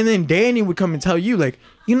 And then Danny would come and tell you, like,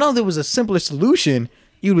 there was a simpler solution.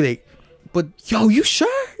 You'd be like, "But yo, you sure?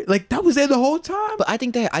 Like that was there the whole time?" But I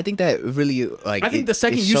think that really like. I think the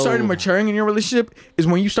second it's you so- started maturing in your relationship is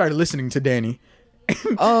when you started listening to Danny.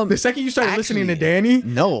 The second you started listening to actually, Danny,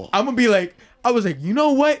 no. I'm gonna be like, I was like, you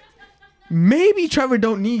know what? Maybe Trevor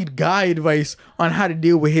don't need guy advice on how to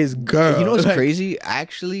deal with his girl. You know what's Like, crazy?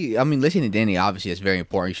 Actually, I mean, listening to Danny, obviously, that's very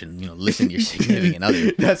important. You should, listen to your significant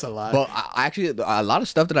other. That's a lot. But actually, a lot of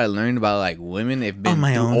stuff that I learned about like women have been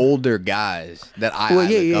my through own. older guys that I look up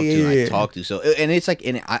to and I talk to. So, and it's like,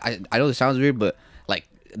 and I know this sounds weird, but like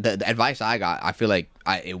the advice I got, I feel like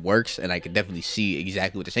it works, and I could definitely see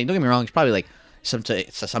exactly what they're saying. Don't get me wrong; it's probably like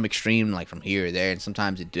some extreme, like from here or there, and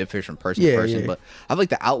sometimes it differs from person to person. Yeah. But I feel like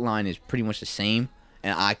the outline is pretty much the same.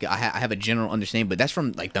 And I have a general understanding, but that's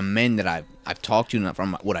from like the men that I've talked to, not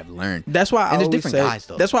from what I've learned. That's why and there's always different say, guys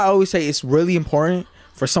though. That's why I always say it's really important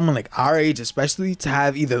for someone like our age, especially, to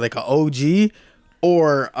have either like an OG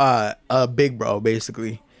or a big bro,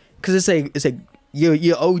 basically, because it's like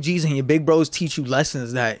your OGs and your big bros teach you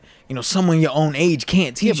lessons that someone your own age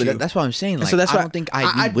can't teach yeah, but you. that's what I'm saying. Like, so that's I why don't think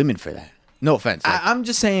I need women for that. No offense. Like, I'm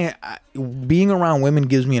just saying, being around women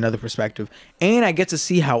gives me another perspective, and I get to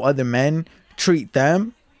see how other men treat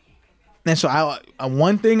them. And so,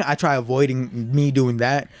 one thing I try avoiding me doing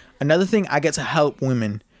that. Another thing, I get to help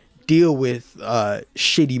women deal with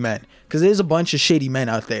shitty men, because there's a bunch of shitty men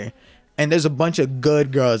out there, and there's a bunch of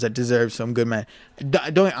good girls that deserve some good men. I'm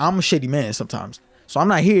a shitty man sometimes, so I'm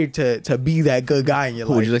not here to be that good guy in your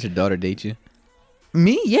life. would you let your daughter date you?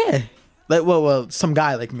 Me, yeah, like well, some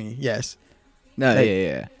guy like me, yes. No, Like,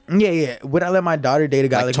 yeah. Yeah. Would I let my daughter date a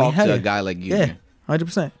guy like me? talk Hell to a yeah. guy like you. Yeah,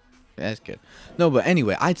 100%. That's good. No, but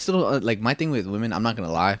anyway, I still like my thing with women. I'm not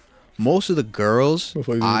gonna lie. Most of the girls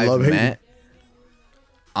Before you I've love hating. met,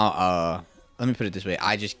 let me put it this way: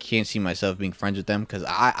 I just can't see myself being friends with them because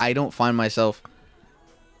I don't find myself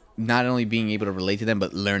not only being able to relate to them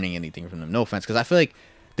but learning anything from them. No offense, because I feel like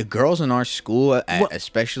the girls in our school,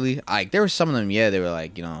 especially, like there were some of them, yeah, they were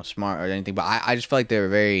like smart or anything, but I just felt like they were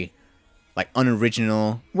very like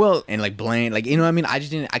unoriginal, Well, and like bland, like what I mean. I just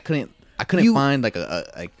didn't. I couldn't You- find like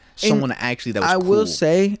a someone actually that was I cool. will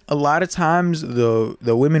say a lot of times the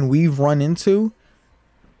women we've run into,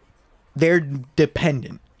 they're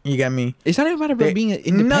dependent. You get me? It's not even about They- being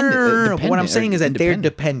independent. No. But what I'm dependent, saying or is that they're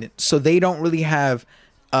independent. dependent, so they don't really have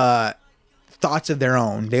thoughts of their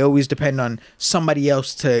own. They always depend on somebody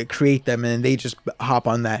else to create them, and they just hop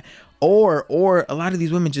on that. Or a lot of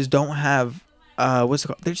these women just don't have what's it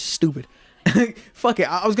called? They're just stupid. Fuck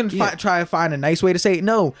it. I was gonna try to find a nice way to say it.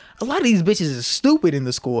 No, a lot of these bitches are stupid in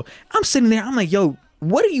the school. I'm sitting there. I'm like, yo,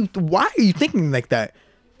 why are you thinking like that?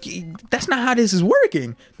 That's not how this is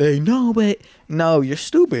working. They no, but no, you're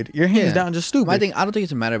stupid. You're hands down just stupid. My thing, I don't think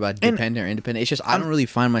it's a matter about dependent or independent. It's just I don't really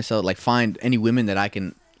find myself find any women that I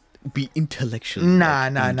can be intellectually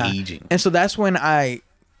engaging. And so that's when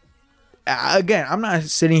again, I'm not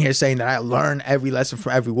sitting here saying that I learn every lesson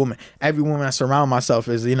from every woman. Every woman I surround myself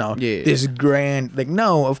is, this grand. Like,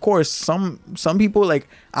 no, of course, some people, like,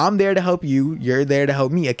 I'm there to help you. You're there to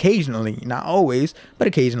help me occasionally, not always, but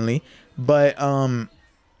occasionally. But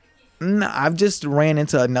I've just ran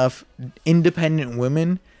into enough independent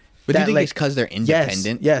women. But do you think it's because they're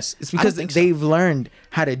independent? Yes, it's because they've learned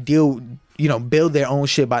how to build their own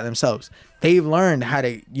shit by themselves. They've learned how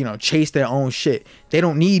to, chase their own shit. They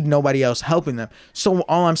don't need nobody else helping them. So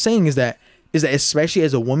all I'm saying is that especially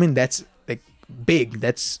as a woman, that's like big,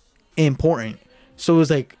 that's important. So it's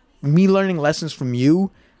like me learning lessons from you,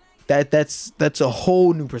 that's a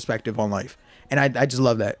whole new perspective on life. And I just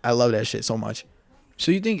love that. I love that shit so much.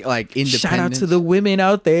 So you think like independence? Shout out to the women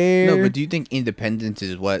out there. No, but do you think independence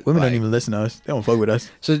is what women don't even listen to us? They don't fuck with us.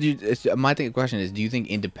 So my question is, do you think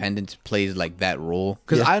independence plays like that role?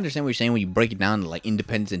 Because I understand what you're saying when you break it down to like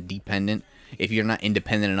independence and dependent. If you're not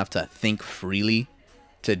independent enough to think freely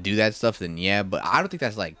to do that stuff, then yeah. But I don't think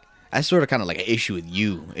that's sort of kind of like an issue with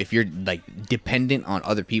you. If you're like dependent on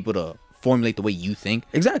other people to formulate the way you think.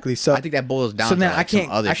 Exactly. So I think that boils down. So then to I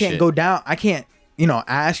can't go down. I can't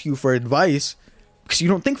ask you for advice. Because you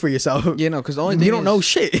don't think for yourself. Yeah, no, because the only thing you don't know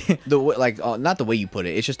shit. The way, not the way you put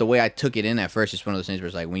it. It's just the way I took it in at first. It's one of those things where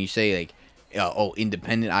it's like when you say like,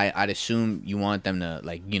 independent. I'd assume you want them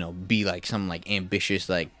to be like some like ambitious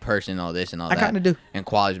like person, all this and all that. I kind of do. And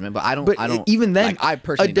qualities, but I don't. But I don't. Even then, I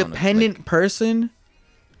personally a dependent person,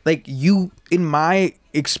 like you, in my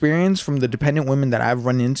experience from the dependent women that I've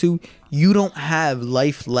run into, you don't have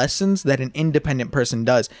life lessons that an independent person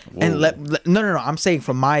does. Whoa. And no, I'm saying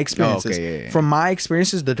from my experiences. Okay, yeah. From my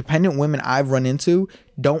experiences, the dependent women I've run into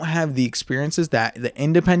don't have the experiences that the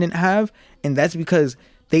independent have, and that's because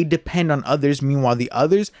they depend on others. Meanwhile, the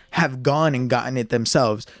others have gone and gotten it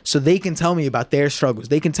themselves, so they can tell me about their struggles.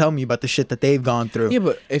 They can tell me about the shit that they've gone through. Yeah,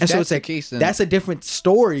 but if that's the case, then that's a different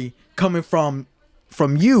story coming from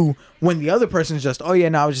you when the other person's just, oh yeah,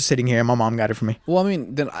 no, I was just sitting here and my mom got it for me. Well, I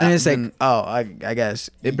mean, and it's like, oh, I guess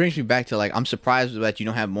it brings me back to like, I'm surprised that you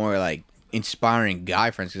don't have more like inspiring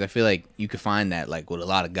guy friends, because I feel like you could find that like with a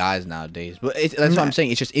lot of guys nowadays. But that's what I'm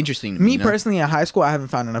saying. It's just interesting to me. Personally, in high school, I haven't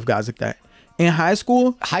found enough guys like that. In high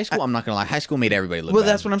school, I'm not gonna lie, high school made everybody look well, bad.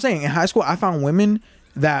 That's what I'm saying. In high school, I found women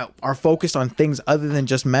that are focused on things other than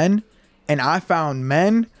just men, and I found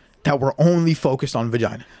men that were only focused on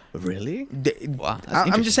vagina. Really? Wow,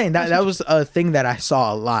 I'm just saying that was a thing that I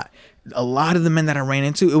saw a lot. A lot of the men that I ran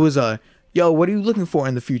into, it was yo, what are you looking for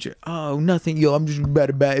in the future? Oh, nothing. Yo, I'm just about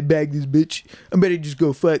to bag this bitch. I better just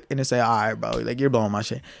go fuck. And they say, all right, bro, like you're blowing my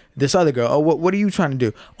shit. This other girl, oh, what are you trying to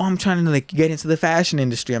do? Oh, I'm trying to like get into the fashion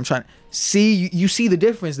industry. I'm trying. See, you see the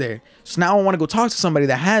difference there. So now I want to go talk to somebody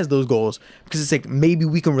that has those goals, because it's like maybe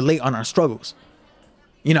we can relate on our struggles.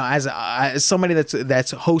 As somebody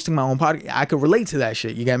that's hosting my own podcast, I could relate to that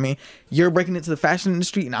shit. You get me? You're breaking into the fashion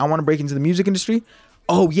industry, and I want to break into the music industry.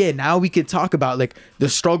 Oh yeah, now we could talk about like the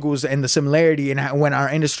struggles and the similarity and how, when our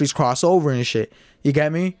industries cross over and shit. You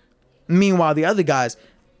get me? Meanwhile, the other guys,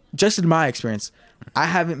 just in my experience, I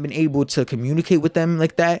haven't been able to communicate with them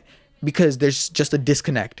like that because there's just a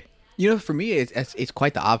disconnect. For me, it's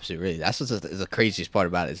quite the opposite, really. That's what's the craziest part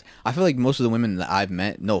about it. Is I feel like most of the women that I've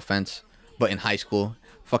met, no offense, but in high school,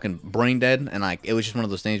 fucking brain dead, and like it was just one of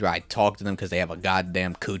those things where I talk to them because they have a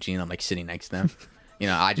goddamn coochie and I'm like sitting next to them.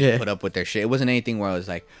 I just put up with their shit. It wasn't anything where I was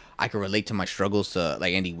like, I can relate to my struggles to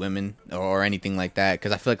like any women or anything like that,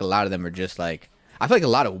 because I feel like a lot of them are just like, I feel like a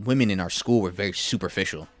lot of women in our school were very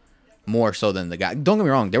superficial, more so than the guy. Don't get me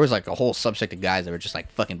wrong, there was like a whole subsect of guys that were just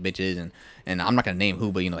like fucking bitches, and I'm not gonna name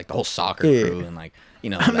who, but you know, like the whole soccer crew and like, you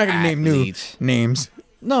know, I'm not gonna name new names.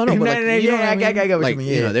 No, but like, you know what I mean? I got what like, you mean.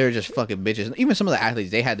 You know, they were just fucking bitches. Even some of the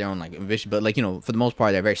athletes, they had their own like ambition, but like, you know, for the most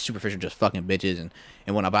part, they're very superficial, just fucking bitches and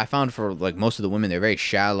whatnot. But I found for like most of the women, they're very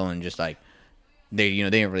shallow and just like they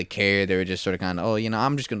didn't really care. They were just sort of kind of, oh, you know,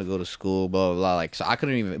 I'm just gonna go to school, blah blah blah. Like, so I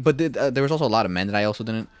couldn't even. But there was also a lot of men that I also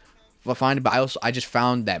didn't find. But I just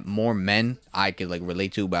found that more men I could like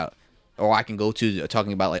relate to about, or I can go to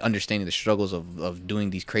talking about like understanding the struggles of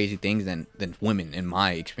doing these crazy things than women in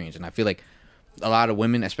my experience. And I feel like a lot of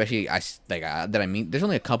women, especially that I meet, there's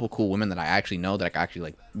only a couple cool women that I actually know that I can actually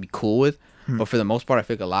like be cool with. But for the most part, I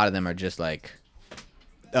feel like a lot of them are just like,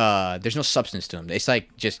 there's no substance to them. It's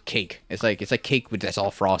like just cake. It's like cake with that's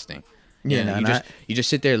all frosting. You know, you just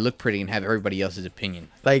sit there, look pretty, and have everybody else's opinion.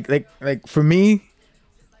 Like for me,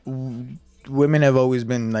 women have always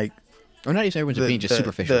been like, or not even everyone's opinion, just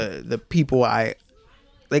superficial. The people I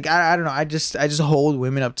don't know. I just hold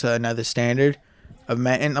women up to another standard of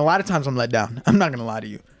men, and a lot of times I'm let down. I'm not gonna lie to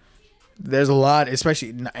you. There's a lot,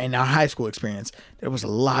 especially in our high school experience, there was a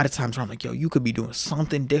lot of times where I'm like, yo, you could be doing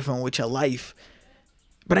something different with your life.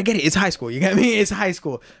 But I get it. It's high school. You get me? It's high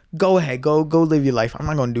school. Go ahead. Go live your life. I'm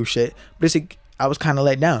not gonna do shit. But it's like, I was kind of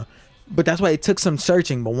let down. But that's why it took some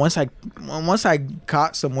searching. But once I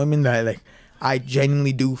caught some women that like I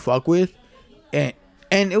genuinely do fuck with, and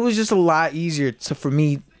it was just a lot easier for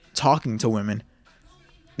me talking to women.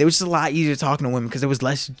 It was just a lot easier talking to women because there was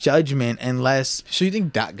less judgment and less. So you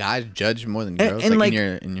think that guys judge more than girls? And like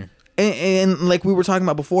in your and like we were talking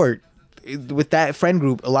about before, with that friend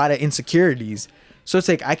group, a lot of insecurities. So it's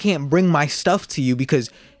like I can't bring my stuff to you because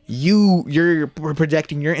you're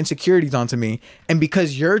projecting your insecurities onto me, and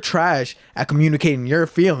because you're trash at communicating your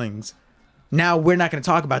feelings, now we're not going to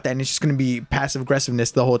talk about that, and it's just going to be passive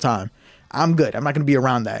aggressiveness the whole time. I'm good. I'm not going to be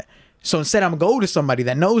around that. So instead, I'm going to go to somebody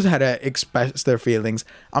that knows how to express their feelings.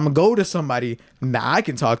 I'm going to go to somebody that I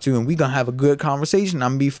can talk to, and we're going to have a good conversation.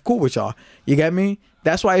 I'm going to be cool with y'all. You get me?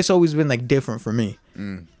 That's why it's always been, like, different for me.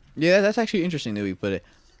 Yeah, that's actually interesting that we put it.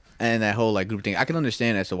 And that whole, like, group thing. I can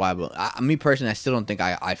understand as to why, but me personally, I still don't think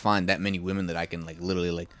I find that many women that I can, like, literally,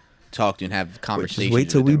 like, talk to and have conversations. Just wait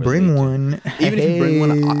till we bring one. Even if you bring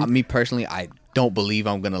one, me personally, I don't believe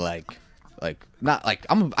I'm going to, like not like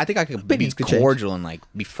I think I could be cordial and like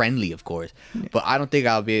be friendly, of course, but I don't think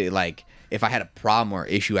I'll be like, if I had a problem or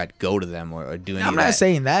issue, I'd go to them or do any. I'm not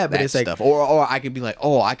saying that, but it's stuff. like, or I could be like,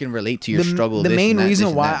 oh, I can relate to your struggle. The main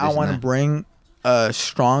reason why I want to bring a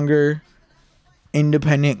stronger,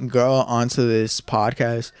 independent girl onto this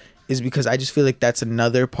podcast is because I just feel like that's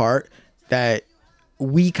another part that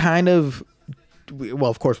we kind of, well,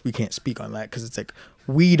 of course we can't speak on that because it's like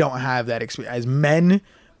we don't have that experience as men.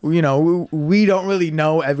 You know, we don't really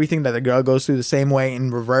know everything that a girl goes through the same way in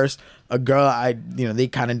reverse. A girl, they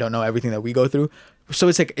kind of don't know everything that we go through. So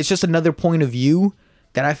it's like, it's just another point of view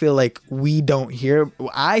that I feel like we don't hear.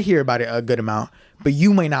 I hear about it a good amount, but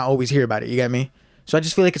you may not always hear about it. You get me? So I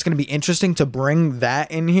just feel like it's going to be interesting to bring that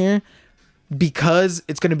in here because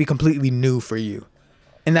it's going to be completely new for you.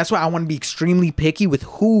 And that's why I want to be extremely picky with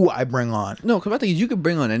who I bring on. No, because I think you could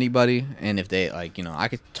bring on anybody, and if they like, I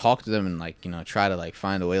could talk to them and like, try to like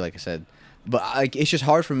find a way, like I said. But like, it's just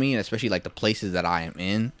hard for me, and especially like the places that I am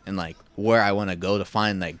in, and like where I want to go to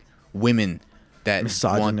find like women that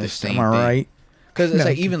want the same thing. Right? Because it's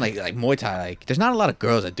like even like Muay Thai, like there's not a lot of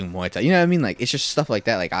girls that do Muay Thai. You know what I mean? Like it's just stuff like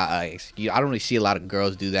that. Like I don't really see a lot of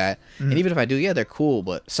girls do that. And even if I do, yeah, they're cool,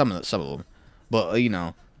 but some of them. But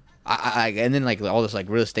I and then like all this like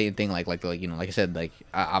real estate thing, like I said, like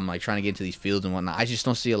I'm like trying to get into these fields and whatnot. I just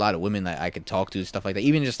don't see a lot of women that I could talk to, stuff like that.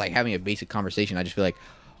 Even just like having a basic conversation, I just feel like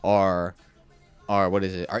our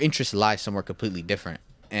interests lie somewhere completely different,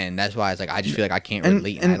 and that's why it's like I just feel like I can't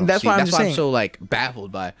relate. And that's why I'm so like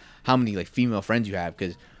baffled by how many like female friends you have,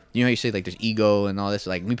 because how you say like there's ego and all this.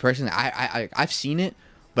 Like me personally, I've seen it,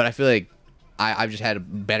 but I feel like I've just had a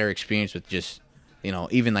better experience with just.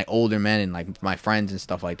 Even like older men and like my friends and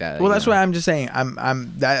stuff like that. Well, that's why I'm just saying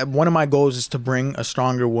I'm that one of my goals is to bring a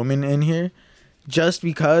stronger woman in here, just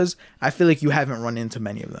because I feel like you haven't run into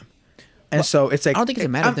many of them, and so it's like I don't think it's a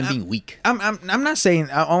matter of them being weak. I'm not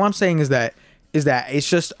saying. All I'm saying is that it's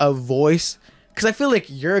just a voice, because I feel like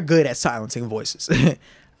you're good at silencing voices.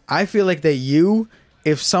 I feel like that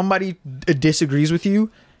if somebody disagrees with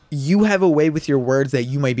you, you have a way with your words that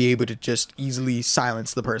you might be able to just easily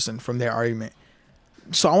silence the person from their argument.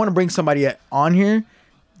 So I want to bring somebody on here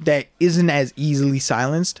that isn't as easily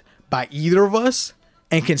silenced by either of us,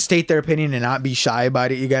 and can state their opinion and not be shy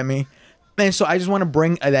about it. You get me? And so I just want to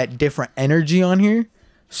bring that different energy on here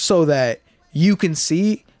so that you can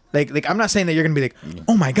see, like I'm not saying that you're going to be like,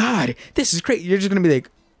 oh my God, this is great. You're just going to be like,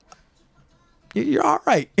 you're all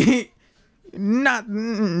right.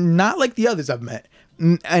 not like the others I've met.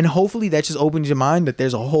 And hopefully that just opens your mind that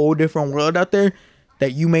there's a whole different world out there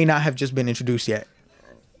that you may not have just been introduced yet.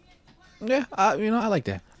 Yeah, I like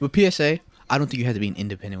that. But PSA, I don't think you have to be an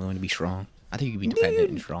independent woman to be strong. I think you can be dependent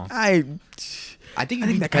and strong. I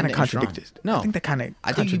think that kind of contradicts. No, I think that kind of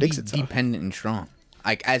I think you contradicts be itself. dependent and strong.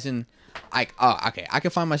 Like as in, like okay, I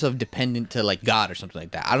can find myself dependent to like God or something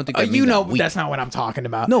like that. I don't think that means I'm weak. That's not what I'm talking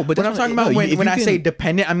about. No, but what I'm that's talking not- about no, if when you I say can-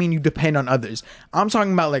 dependent, I mean you depend on others. I'm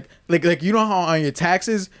talking about like you know how on your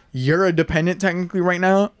taxes you're a dependent technically right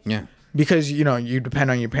now. Yeah. Because you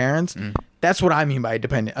depend on your parents. That's what I mean by a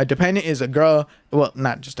dependent. A dependent is a girl, well,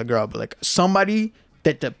 not just a girl, but like somebody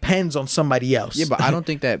that depends on somebody else. Yeah, but I don't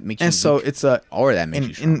think that makes you And so weak, it's a or that makes and-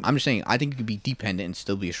 you strong. and- I'm just saying I think you could be dependent and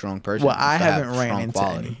still be a strong person. Well, and I still haven't have ran strong into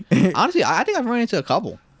quality. any. Honestly, I think I've run into a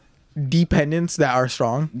couple. dependents that are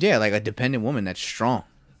strong. Yeah, like a dependent woman that's strong.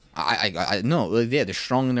 I no, like, yeah, they're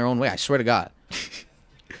strong in their own way. I swear to God.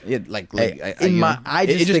 Yeah, I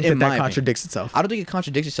just think that contradicts itself. I don't think it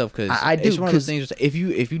contradicts itself because I do, it's one of those 'cause- things.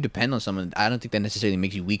 If you depend on someone, I don't think that necessarily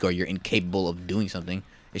makes you weak or you're incapable of doing something.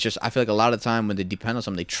 It's just I feel like a lot of the time when they depend on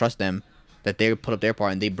someone, they trust them that they put up their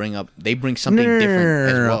part and they bring something different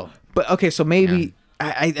as well. But okay, so maybe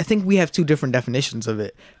I think we have two different definitions of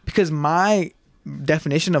it, because my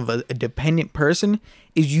definition of a dependent person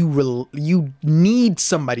is you need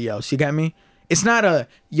somebody else. You got me? It's not a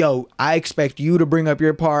I expect you to bring up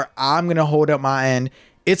your part, I'm gonna hold up my end.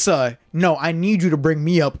 It's a no, I need you to bring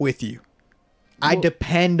me up with you. I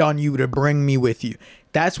depend on you to bring me with you.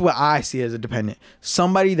 That's what I see as a dependent.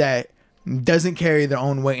 Somebody that doesn't carry their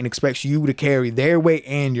own weight and expects you to carry their weight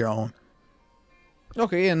and your own.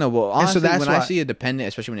 Okay, yeah, no, well, honestly, that's when why- I see a dependent,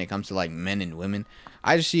 especially when it comes to like men and women,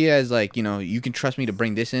 I just see it as like you can trust me to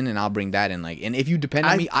bring this in, and I'll bring that in. Like, and if you depend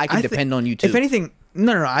on me, I can depend on you too. If anything,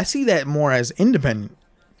 no, I see that more as independent,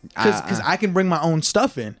 because I can bring my own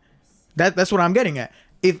stuff in. That's what I'm getting at.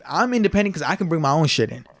 If I'm independent, because I can bring my own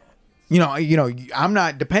shit in. I'm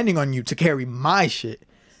not depending on you to carry my shit.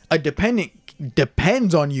 A dependent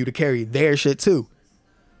depends on you to carry their shit too.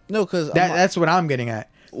 No, because That's what I'm getting at.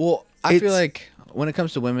 well, I feel it's- like when it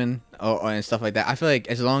comes to women or and stuff like that, I feel like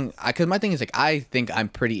because my thing is like I think I'm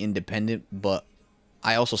pretty independent, but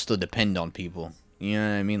I also still depend on people. You know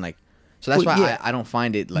what I mean? Like, so that's Well, why yeah. I don't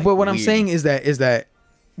find it like. But what I'm weird. saying is that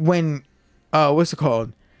when what's it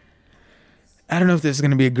called? I don't know if this is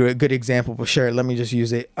gonna be a good example, but sure, let me just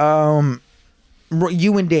use it.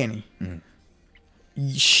 You and Danny,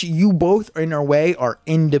 you both in a way are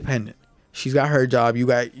independent. She's got her job. You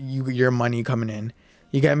got your money coming in.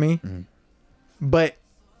 You get me? But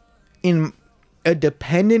in a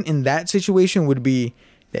dependent in that situation would be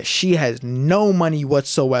that she has no money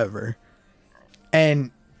whatsoever,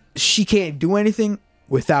 and she can't do anything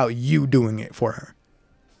without you doing it for her.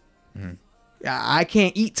 I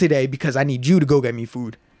can't eat today because I need you to go get me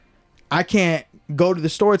food. I can't go to the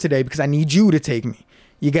store today because I need you to take me.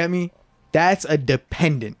 You get me? That's a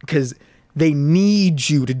dependent, because they need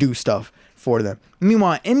you to do stuff for them.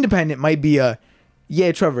 Meanwhile, independent might be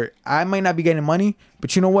yeah, Trevor, I might not be getting money,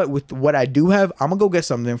 but you know what? With what I do have, I'm going to go get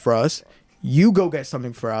something for us. You go get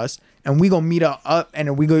something for us, and we going to meet up,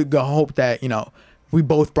 and we going to hope that, we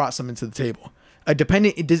both brought something to the table. A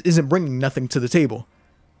dependent isn't bringing nothing to the table.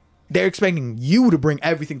 They're expecting you to bring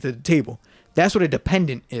everything to the table. That's what a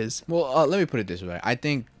dependent is. Well, let me put it this way. I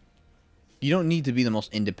think you don't need to be the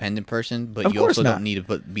most independent person, but Of you course also not. don't need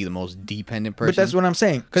to be the most dependent person. But that's what I'm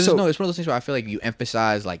saying. Because So- it's one of those things where I feel like you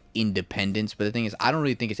emphasize like independence, but the thing is, I don't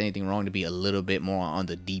really think it's anything wrong to be a little bit more on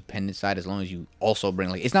the dependent side, as long as you also bring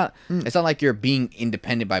it's not like you're being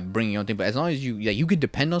independent by bringing your own thing, but as long as you could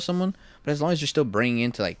depend on someone, but as long as you're still bringing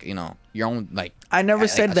into like your own like I never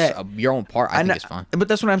said that your own part. I think it's fine. But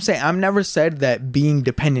that's what I'm saying. I've never said that being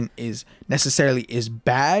dependent is necessarily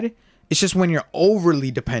bad. It's just when you're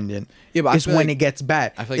overly dependent, Yeah, but I is feel when like- it gets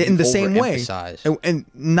bad. I feel like in you the same way, overemphasize. and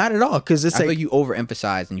not at all, because it's I feel like like you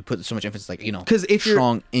overemphasize and you put so much emphasis, like 'Cause if you're-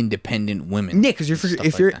 strong, independent women. yeah, because and stuff if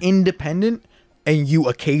like you're that. independent and you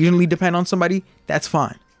occasionally depend on somebody, that's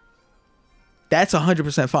fine. That's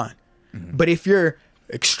 100% fine. Mm-hmm. But if you're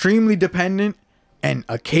extremely dependent and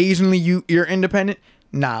occasionally you're independent,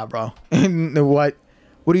 nah, bro.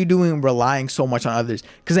 What are you doing relying so much on others?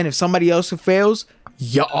 Because then if somebody else fails,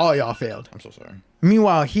 all y'all failed. I'm so sorry.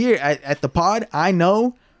 Meanwhile, here at the pod, I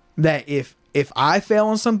know that if I fail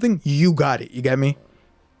on something, you got it. You get me?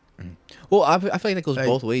 Well, I feel like that goes Like-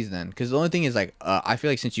 both ways then, because the only thing is like I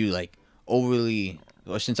feel like since you like overly,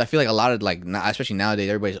 or since I feel like a lot of like especially nowadays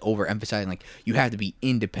everybody's overemphasizing like you have to be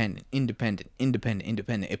independent.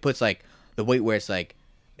 It puts like the weight where it's like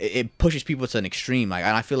it pushes people to an extreme. Like,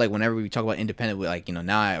 and I feel like whenever we talk about independent, we like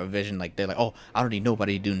now I envision like they're like, oh, I don't need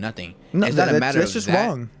nobody to do nothing. No, It's not a matter that's of just that.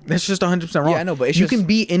 wrong. That's just 100% wrong. Yeah, I know, but it's you just- can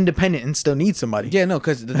be independent and still need somebody. Yeah, no,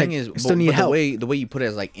 because the thing Like, is, still need but help. the way you put it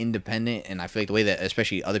as like independent, and I feel like the way that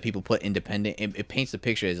especially other people put independent, it paints the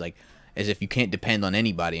picture as like as if you can't depend on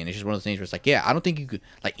anybody, and it's just one of those things where it's like, yeah, I don't think you could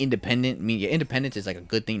like independent. I mean, yeah, independence is like a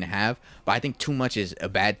good thing to have, but I think too much is a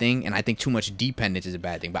bad thing, and I think too much dependence is a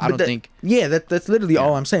bad thing. But I don't think. Yeah, that's literally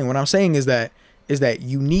all I'm saying. What I'm saying is that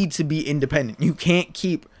you need to be independent. You can't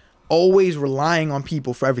keep always relying on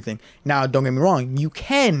people for everything. Now, don't get me wrong. You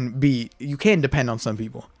can depend on some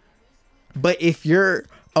people, but if you're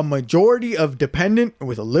a majority of dependent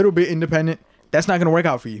with a little bit independent, that's not gonna work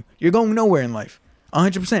out for you. You're going nowhere in life.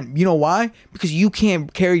 100%. You know why? Because you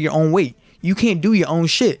can't carry your own weight. You can't do your own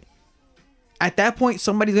shit. At that point,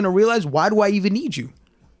 somebody's gonna realize, why do I even need you?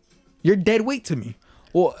 You're dead weight to me.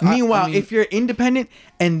 Well, Meanwhile, I mean, if you're independent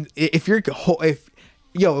and if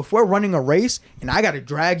we're running a race and I gotta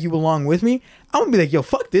drag you along with me, I'm gonna be like, yo,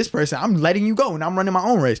 fuck this person. I'm letting you go and I'm running my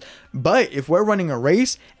own race. But if we're running a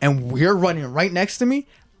race and we're running right next to me,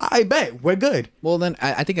 I bet we're good. well, then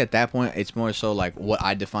I think at that point it's more so like what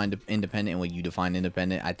I defined independent and what you define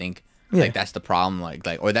independent. I think Yeah. like that's the problem. Like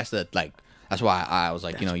or that's the like that's why I was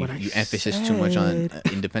like That's what I you emphasis too much on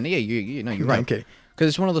independent. Yeah, you're No, right. I'm kidding. Because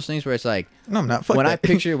it's one of those things where it's like No, I'm not. Fuck when that.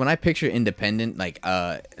 I picture independent, like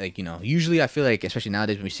usually I feel like especially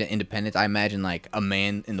nowadays when we say independence, I imagine like a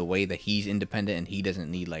man in the way that he's independent and he doesn't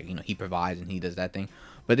need like he provides and he does that thing.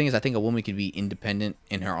 But the thing is, I think a woman could be independent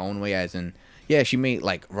in her own way, as in yeah, she may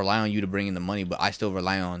like rely on you to bring in the money, but I still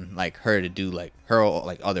rely on like her to do like her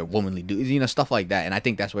like other womanly duties, stuff like that. And I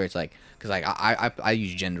think that's where it's like, because like I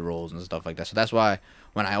use gender roles and stuff like that, so that's why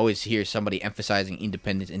when I always hear somebody emphasizing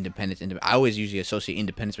independence, I always usually associate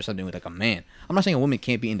independence with something with like a man. I'm not saying a woman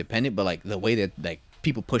can't be independent, but like the way that like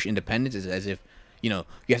people push independence is as if you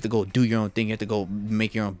have to go do your own thing, you have to go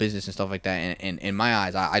make your own business and stuff like that. And in my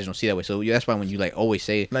eyes, I just don't see that way. So yeah, that's why when you like always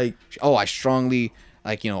say Like, oh, I strongly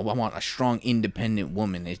like I want a strong independent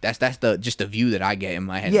woman. That's the just the view that I get in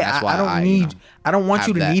my head. yeah, that's why I don't want have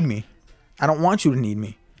you to that. need me. I don't want you to need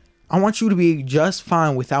me. I want you to be just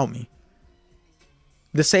fine without me.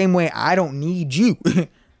 The same way I don't need you.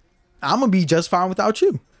 I'm gonna be just fine without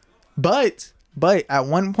you. But at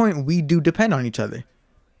one point we do depend on each other.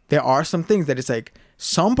 There are some things that it's like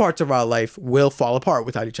some parts of our life will fall apart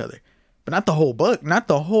without each other. But not the whole book, not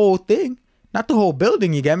the whole thing, not the whole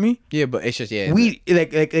building, you get me? Yeah, but it's just We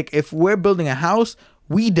like if we're building a house,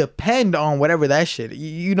 we depend on whatever that shit.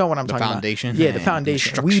 You know what I'm talking foundation about? Yeah, the and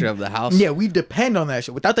foundation, the structure of the house. Yeah, we depend on that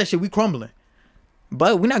shit. Without that shit, we crumbling.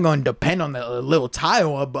 But we're not gonna depend on the little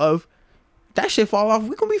tile above. That shit fall off,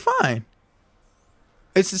 we gonna be fine.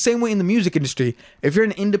 It's the same way in the music industry. If you're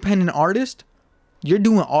an independent artist, you're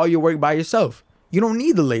doing all your work by yourself. You don't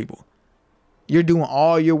need the label. You're doing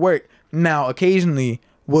all your work. Now, occasionally,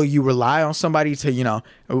 will you rely on somebody to,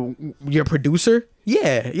 your producer?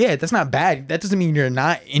 Yeah, that's not bad. That doesn't mean you're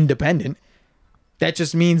not independent. That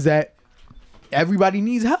just means that everybody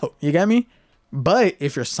needs help. You get me? But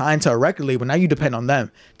if you're signed to a record label, now you depend on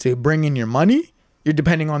them to bring in your money. You're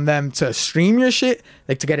depending on them to stream your shit,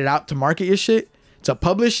 like to get it out, to market your shit, to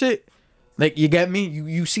publish it. Like, you get me?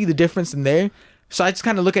 You see the difference in there? So I just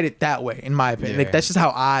kind of look at it that way, in my opinion. Yeah. Like, that's just how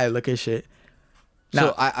I look at shit. So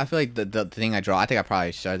Now- I feel like the thing I draw, I think I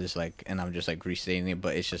probably started this like, and I'm just like restating it,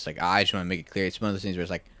 but it's just like I just want to make it clear. It's one of those things where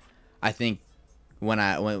it's like, I think when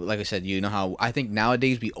like I said, how I think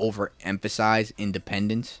nowadays we overemphasize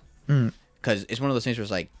independence, because it's one of those things where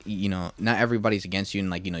it's like not everybody's against you, and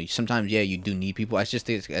like sometimes you do need people. It's just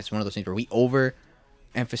it's one of those things where we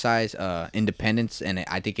emphasize independence, and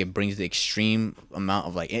I think it brings the extreme amount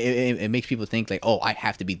of like it makes people think like, oh, I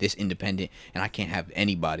have to be this independent and I can't have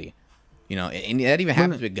anybody. And that even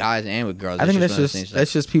happens with guys and with girls. I think It's that's one of those just things,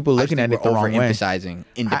 that's just people I just looking at think it the we're wrong way. overemphasizing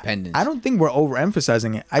independence. I don't think we're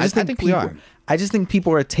overemphasizing it. I just I think think we people, are. I just think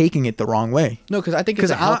people are taking it the wrong way. No, because I think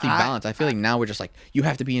it's a 'Cause healthy I- balance. I feel like now we're just like, you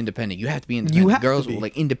have to be independent. You have to be independent. have to Girls be.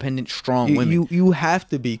 like independent, strong women. You have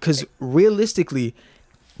to be, because realistically,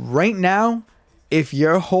 right now, if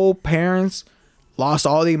your whole parents lost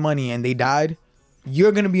all their money and they died,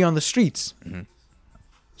 you're gonna be on the streets.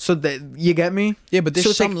 So that you get me? yeah, but there's So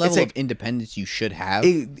it's some like- level it's like- of independence you should have.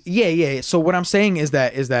 Yeah. So what I'm saying is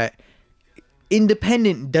that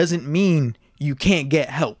independent doesn't mean you can't get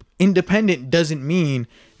help. Independent doesn't mean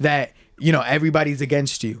that everybody's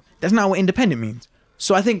against you. That's not what independent means.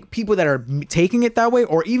 So I think people that are taking it that way,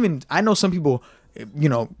 or even I know some people,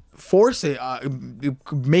 force it,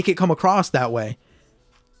 make it come across that way.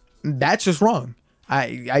 That's just wrong.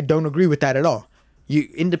 I don't agree with that at all.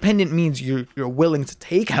 Independent means you're willing to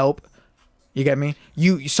take help. You get me?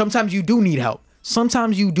 Sometimes you do need help.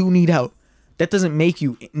 That doesn't make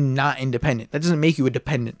you not independent. That doesn't make you a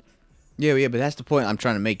dependent. Yeah, but that's the point I'm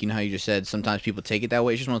trying to make. You know how you just said sometimes people take it that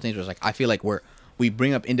way. It's just one of the things where it's like I feel like we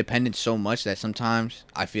bring up independence so much that sometimes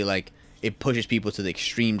I feel like it pushes people to the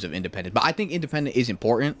extremes of independence. But I think independent is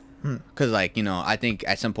important because, I think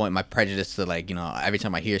at some point my prejudice to every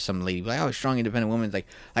time I hear some lady be like, "Oh, strong, independent woman," like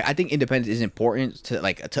I think independence is important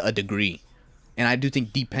to a degree. And I do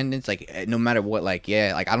think dependence, no matter what, I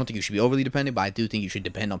don't think you should be overly dependent, but I do think you should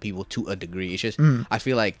depend on people to a degree. It's just, I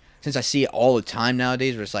feel like, since I see it all the time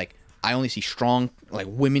nowadays, where it's like, I only see strong,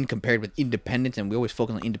 women compared with independence, and we always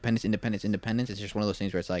focus on independence. It's just one of those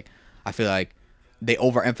things where it's like, I feel like they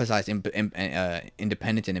overemphasize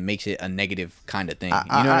independence, and it makes it a negative kind of thing.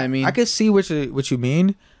 You know what I mean? I can see what you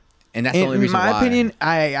mean. And that's the only reason why. In my opinion,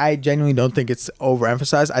 I genuinely don't think it's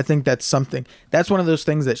overemphasized. I think that's one of those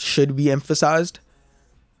things that should be emphasized.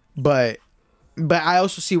 But I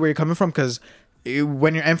also see where you're coming from, because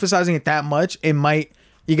when you're emphasizing it that much, it might,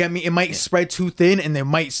 you get me? It might spread too thin, and they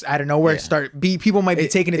might out of nowhere people might be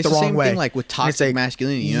taking it the wrong way. It's the same thing with toxic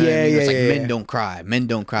masculinity. You know what I mean? It's men don't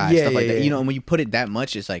cry, stuff like that. And when you put it that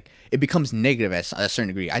much, it's like it becomes negative at a certain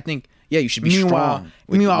degree. I think. Yeah, you should be strong.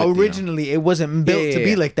 Meanwhile, originally it wasn't built to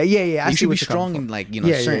be like that. Yeah. You should be strong in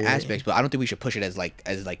certain aspects, but I don't think we should push it as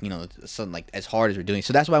something as hard as we're doing.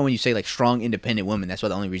 So that's why when you say strong, independent women, that's why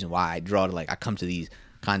the only reason why I draw to I come to these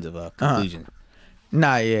kinds of conclusions.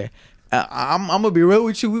 Nah, yeah. I'm gonna be real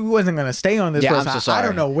with you. We wasn't gonna stay on this. Yeah, I'm so sorry. I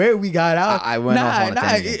don't know where we got out. I went off on a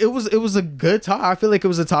tangent. It was a good talk. I feel like it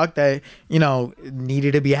was a talk that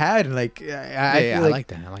needed to be had. And I like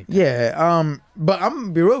that. Yeah. But I'm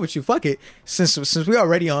gonna be real with you. Fuck it. Since we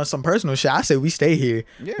already on some personal shit, I say we stay here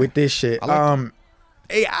with this shit.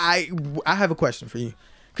 Hey, I have a question for you,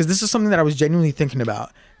 because this is something that I was genuinely thinking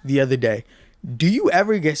about the other day. Do you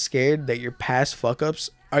ever get scared that your past fuck ups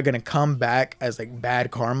are gonna come back as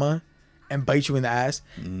bad karma and bite you in the ass?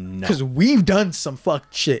 No. Because we've done some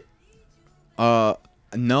fucked shit. No,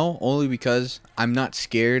 only because I'm not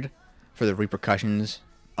scared for the repercussions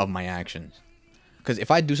of my actions. Because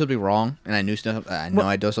if I do something wrong and I know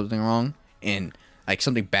I do something wrong and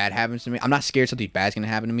something bad happens to me, I'm not scared something bad's gonna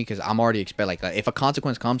happen to me, because I'm already if a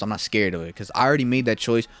consequence comes, I'm not scared of it, because I already made that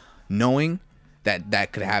choice knowing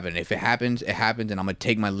that could happen. If it happens, it happens, and I'm gonna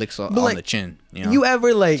take my licks on the chin. You ever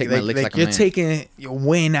you're taking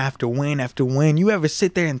win after win after win? You ever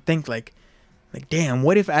sit there and think damn,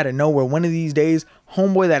 what if out of nowhere one of these days,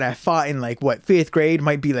 homeboy that I fought in 5th grade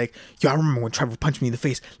might be yo, I remember when Trevor punched me in the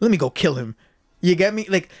face. Let me go kill him. You get me?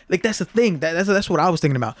 That's the thing. That's what I was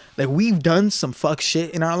thinking about. We've done some fuck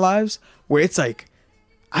shit in our lives where it's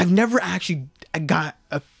I've never actually I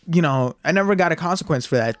never got a consequence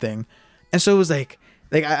for that thing. And so it was I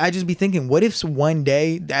just be thinking, what if one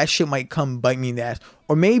day that shit might come bite me in the ass?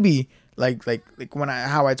 Or maybe like when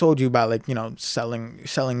how I told you about selling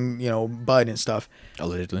bud and stuff.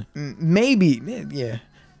 Allegedly. Maybe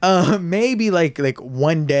maybe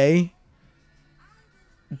one day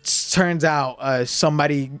turns out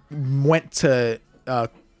somebody went to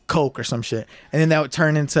coke or some shit, and then that would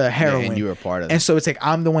turn into heroin, and you were a part of it. And so it's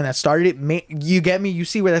I'm the one that started it. You get me? You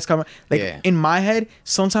see where that's coming? In my head,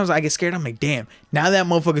 sometimes I get scared. I'm damn, now that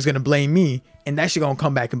motherfucker's gonna blame me, and that shit gonna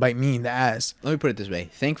come back and bite me in the ass. Let me put it this way.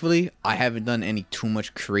 Thankfully, I haven't done any too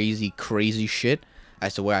much crazy shit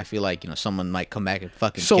as to where I feel someone might come back and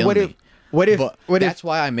fucking kill me. What if that's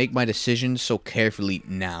why I make my decisions so carefully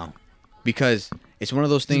now, because it's one of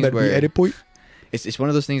those things where it's one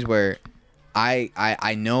of those things where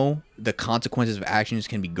I know the consequences of actions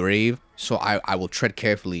can be grave, so I will tread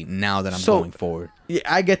carefully now that I'm going forward. Yeah,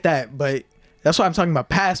 I get that, but that's why I'm talking about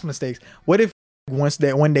past mistakes. What if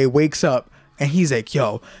one day wakes up and he's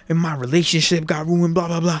yo, and my relationship got ruined, blah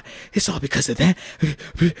blah blah. It's all because of that.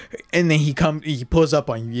 And then he pulls up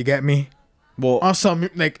on you. You get me? Well, on some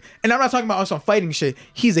and I'm not talking about on some fighting shit.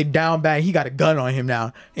 He's a down bad. He got a gun on him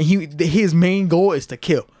now, and his main goal is to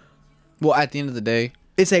kill. Well, at the end of the day,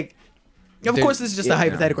 it's of course, this is just a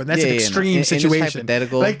hypothetical. That's an extreme situation.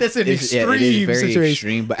 Hypothetical. That's an extreme situation.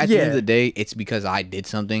 Extreme, but at the end of the day, it's because I did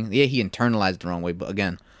something. Yeah, he internalized the wrong way, but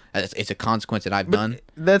again, it's a consequence that I've done.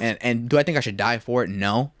 And do I think I should die for it?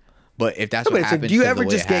 No. But if that's what happens, do you ever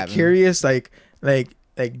just get curious,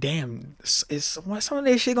 damn, is some of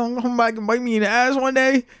that shit gonna come back and bite me in the ass one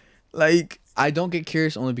day? I don't get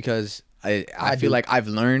curious only because I feel like I've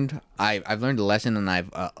learned I've learned a lesson, and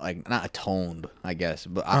I've like not atoned, I guess,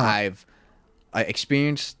 but I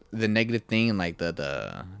experienced the negative thing and like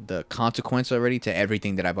the consequence already to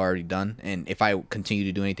everything that I've already done. And if I continue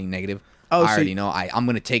to do anything negative, I already know I'm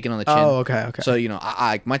gonna take it on the chin. Oh, okay. So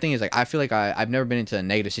I my thing is like I feel like I've never been into a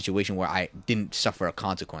negative situation where I didn't suffer a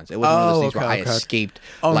consequence. It wasn't one of those things where I escaped.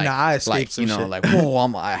 Oh, like, nah, I escaped like some shit. like whoa,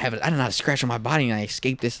 I don't know how to scratch on my body and I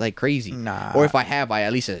escaped this like crazy. Nah. Or if I have, I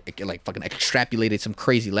at least like fucking extrapolated some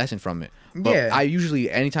crazy lesson from it. But Yeah. I usually,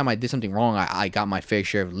 anytime I did something wrong, I got my fair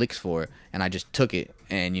share of licks for it, and I just took it,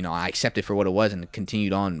 and I accepted for what it was, and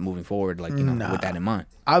continued on moving forward, like with that in mind.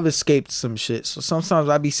 I've escaped some shit, so sometimes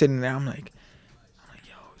I be sitting there, I'm like,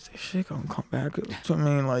 yo, is this shit gonna come back to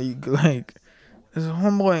me? Like, there's a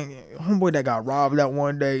homeboy that got robbed that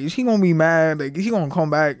one day. Is he gonna be mad? Like, is he gonna come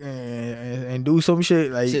back and do some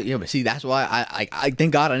shit? Like, Yeah, but see, that's why I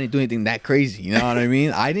thank God I didn't do anything that crazy. You know what I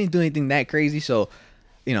mean? I didn't do anything that crazy, so.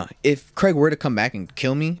 If Craig were to come back and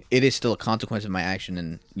kill me, it is still a consequence of my action,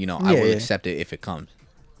 and I will accept it if it comes.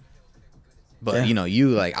 But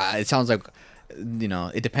it sounds like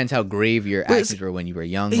it depends how grave your actions were when you were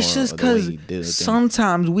young. It's just because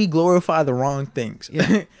sometimes we glorify the wrong things.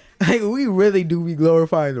 Yeah. Like, we really do be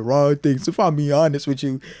glorifying the wrong things. If I'm being honest with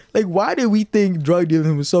you, like, why did we think drug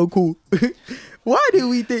dealing was so cool? Why did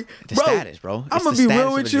we think status, bro? I'm gonna be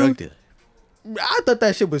real with you. I thought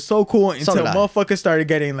that shit was so cool until motherfuckers started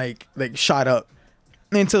getting like shot up.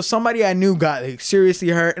 Until somebody I knew got like seriously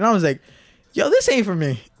hurt, and I was like, "Yo, this ain't for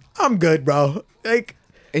me. I'm good, bro." Like,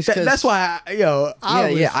 that's why I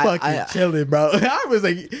was fucking chilling, bro. I was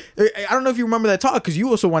like, I don't know if you remember that talk because you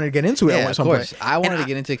also wanted to get into it. Yeah, at some point. Of course. I wanted to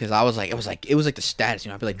get into it because I was like, it was like the status.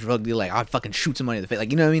 I'd be like drug dealer, like I'd fucking shoot somebody in the face, like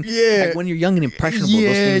what I mean? Yeah. Like when you're young and impressionable,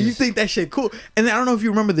 those things. You think that shit cool. And then I don't know if you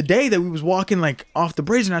remember the day that we was walking like off the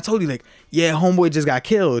bridge, and I told you like, yeah, homeboy just got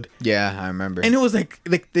killed. Yeah, I remember. And it was like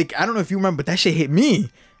I don't know if you remember, but that shit hit me,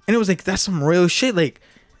 and it was like that's some real shit. Like,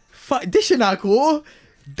 fuck, this shit not cool.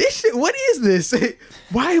 This shit, what is this?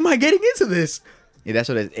 Why am I getting into this? Yeah, that's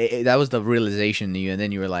what that was the realization to you, and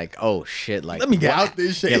then you were like, "Oh shit!" Like, let me get out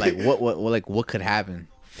this shit. Yeah, like what could happen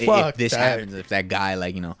if this happens? If that guy,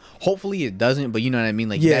 like, hopefully it doesn't, but you know what I mean?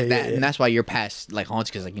 Like, and that's why you're past like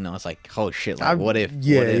haunts because like it's like, oh shit, like what if?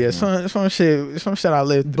 Some shit I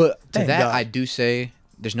lived. But to that, God. I do say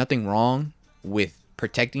there's nothing wrong with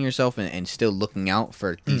protecting yourself and still looking out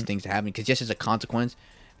for these things to happen because just as a consequence.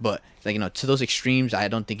 But like to those extremes, I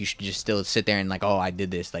don't think you should just still sit there and like, oh, I did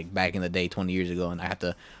this like back in the day 20 years ago, and I have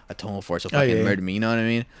to atone for it, so fucking murder me. You know what I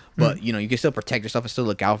mean? But you can still protect yourself and still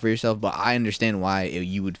look out for yourself. But I understand why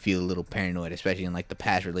you would feel a little paranoid, especially in like the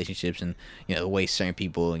past relationships and the way certain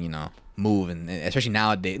people move, and especially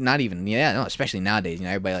nowadays. Especially nowadays.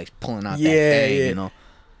 Everybody likes pulling out that thing,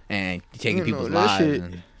 and taking people's lives.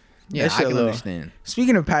 And, I can understand.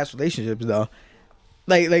 Speaking of past relationships, though.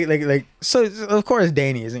 Like, so of course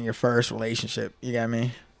Danny isn't your first relationship. You got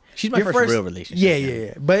me? She's my first real relationship.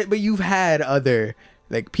 Yeah. But you've had other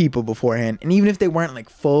like people beforehand, and even if they weren't like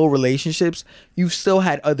full relationships, you've still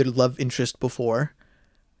had other love interests before.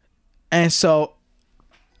 And so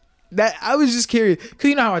that I was just curious because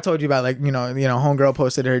you know how I told you about like homegirl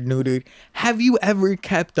posted her new dude. Have you ever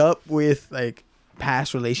kept up with like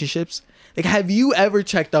past relationships? Like, have you ever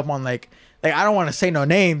checked up on like I don't want to say no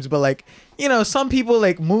names, but like, some people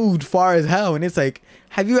like moved far as hell, and it's like,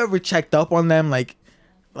 have you ever checked up on them? Like,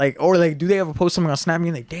 or like, do they ever post something on Snap and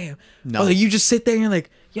you're like, damn. No. Or like, you just sit there and you're like,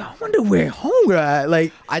 yo, I wonder where homegirl at.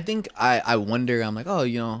 Like, I think I wonder, I'm like, oh,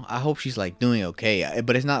 I hope she's like doing okay.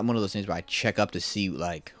 But it's not one of those things where I check up to see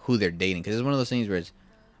like who they're dating. Cause it's one of those things where it's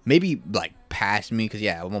maybe like past me. Cause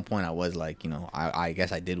at one point I was like, I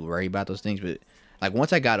guess I did worry about those things, but like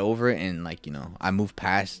once I got over it and like I moved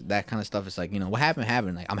past that kind of stuff, it's like what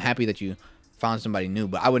happened. Like I'm happy that you found somebody new,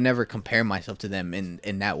 but I would never compare myself to them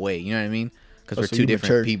in that way. You know what I mean? Because we're two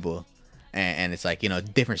different people, and it's like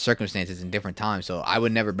different circumstances and different times. So I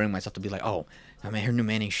would never bring myself to be like, oh, I mean, her new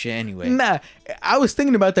man ain't shit anyway. Nah, I was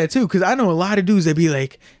thinking about that too because I know a lot of dudes that be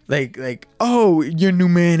like, oh, your new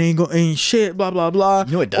man ain't shit, blah blah blah.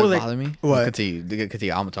 You know what does bother me? What? Continue. I'm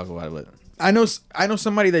gonna talk about it, but. I know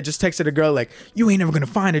somebody that just texted a girl like, you ain't never gonna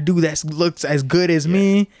find a dude that looks as good as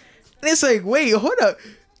me. And it's like, wait, hold up.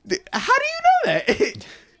 How do you know that?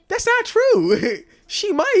 That's not true.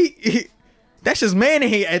 She might. That's just man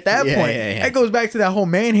hate at that point. Yeah. That goes back to that whole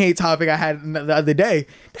man hate topic I had the other day.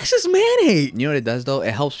 That's just man hate. You know what it does though?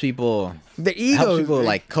 It helps people. The ego. Helps people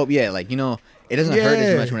like cope. Yeah, like it doesn't hurt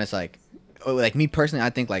as much when it's like me personally, I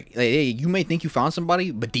think like, hey, you may think you found somebody,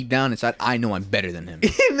 but deep down inside, I know I'm better than him.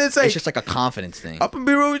 It's just like a confidence thing. I'm gonna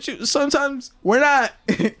be real with you. Sometimes we're not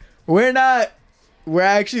we're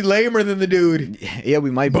actually lamer than the dude. Yeah,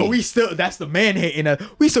 we might be. But we still, that's the man hating us.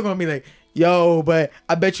 We still gonna be like, yo, but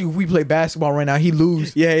I bet you if we play basketball right now, he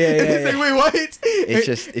lose. Yeah. It's like, wait, what?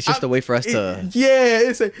 It's just a way for us to. Yeah,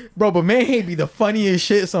 it's like, bro, but man hate be the funniest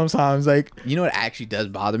shit sometimes. Like, You know what actually does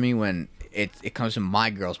bother me when it comes from my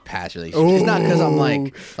girl's past relationship. It's not because I'm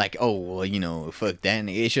like, oh, well, you know, fuck that.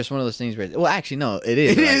 It's just one of those things where, well, actually, no, it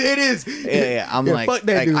is. it is. Yeah. I'm Yeah, like, fuck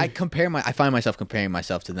that dude. I find myself comparing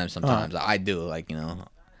myself to them sometimes. I do, like, you know.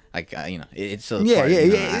 Like you know, it's so Yeah, part, yeah, you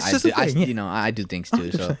know, yeah. It's I just do, a thing, yeah. you know, I do things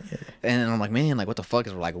too. So, and I'm like, man, like, what the fuck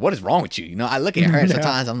is like, what is wrong with you? You know, I look at her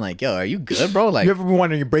sometimes. I'm like, yo, are you good, bro? Like, You ever been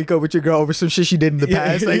wanting to break up with your girl over some shit she did in the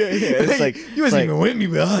past? Like, It's like you wasn't even with me,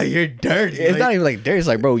 but oh, you're dirty. It's Like, not even like dirty. It's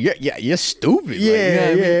like, bro, you're stupid. Yeah, like, you know what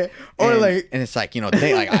I mean? yeah. Or and, like- and it's like, you know,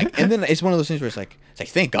 and then it's one of those things where it's like,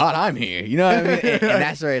 thank God I'm here. You know what I mean? And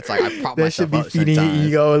that's where it's like, I prop that myself should be up feeding your sometimes.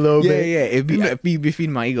 ego a little Yeah, bit. yeah. It'd be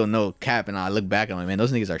feeding my ego no cap, and I look back and I'm like, man,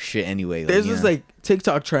 those niggas are shit anyway. Like, There's you this know? like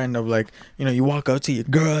TikTok trend of like, you know, you walk up to your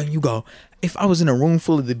girl and you go, if I was in a room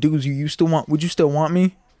full of the dudes you used to want, would you still want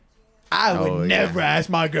me? I would Oh, never yeah. ask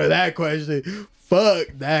my girl that question. Fuck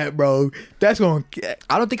that, bro. That's going to...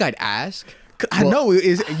 I don't think I'd ask. I know it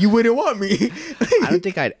is. You wouldn't want me. I don't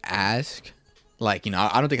think I'd ask. Like, you know,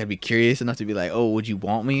 I don't think I'd be curious enough to be like, oh, would you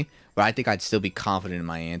want me? But I think I'd still be confident in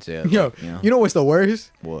my answer. Like, Yo, you know? you know what's the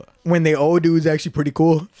worst? What? When they old dude's actually pretty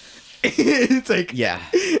cool. It's like, Yeah.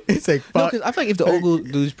 it's like, No, fuck. because I feel like if the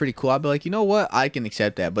old dude's pretty cool, I'd be like, you know what, I can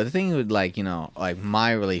accept that. But the thing with like, you know, like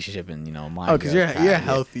my relationship and you know my Oh, because girl's you're past,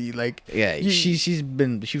 healthy. Like, Yeah, you-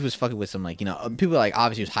 she was fucking with some like, you know, people like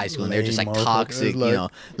obviously it was high school and they're just Lame like motherfuckers, toxic, like- you know,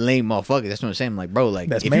 lame motherfuckers. That's what I'm saying. Like, bro, like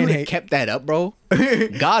That's if man you would hate. have kept that up, bro,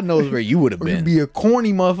 God knows where you would have you'd been. be a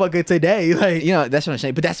corny motherfucker today. Like, You know, that's what I'm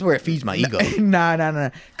saying. But that's where it feeds my ego. nah.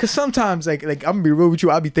 Cause sometimes like I'm gonna be real with you.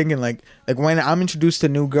 I'll be thinking like when I'm introduced to a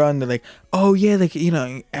new girl and they're like, oh yeah, like you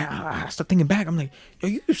know, I start thinking back. I'm like, yo,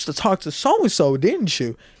 you used to talk to so and so, didn't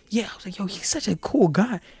you? Yeah. I was like, yo, he's such a cool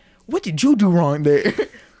guy. What did you do wrong there?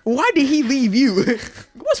 Why did he leave you?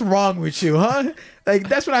 What's wrong with you, huh? Like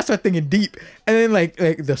that's when I start thinking deep, and then like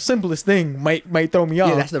the simplest thing might throw me off.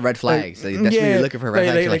 Yeah, that's the red flags. Like, Like, that's yeah, when you're looking for red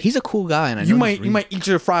flags. You're like, he's a cool guy, and I know you he's might real. eat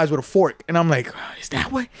your fries with a fork, and I'm like, is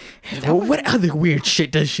that what? What other weird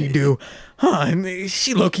shit does she do? Huh? And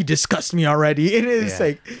she low-key disgusts me already, and it's Yeah.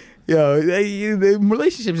 like, yo, the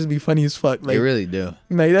relationships just be funny as fuck. Like, They really do.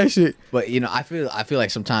 like that shit. But you know, I feel like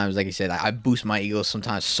sometimes, like you said, I boost my ego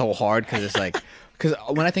sometimes so hard because it's like, because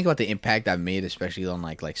when I think about the impact I've made, especially on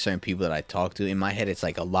like certain people that I talk to, in my head it's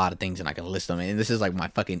like a lot of things, and I can list them. And this is like my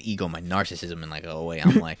fucking ego, my narcissism, in like a way.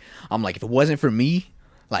 I'm like, if it wasn't for me,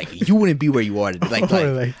 like you wouldn't be where you are today.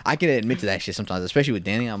 Like I can admit to that shit sometimes, especially with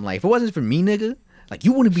Danny. I'm like, if it wasn't for me, nigga, like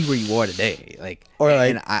you wouldn't be where you are today. Like, Or,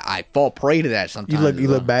 like- and I fall prey to that sometimes. You as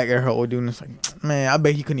well. look back at her old dude, and it's like, man, I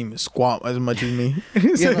bet he couldn't even squat as much as me.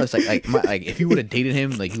 Yeah, no, it's like if you would have dated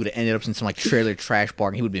him, like you would have ended up in some like trailer trash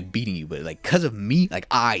park, and he would have been beating you. But like, cause of me, like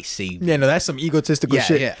I saved. Yeah, no, that's some egotistical Yeah,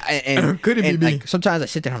 shit. yeah. And Could it be and, me? Like, sometimes I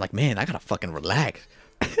sit there and I'm like, man, I gotta fucking relax.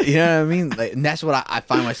 You know what I mean? Like, and that's what I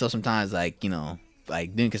find myself sometimes like, you know,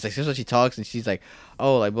 like doing, because like sometimes she talks and she's like,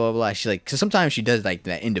 oh, like blah blah blah. She's like, because sometimes she does like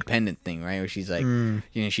that independent thing, right? Where she's like, you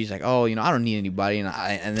know, she's like, oh, you know, I don't need anybody,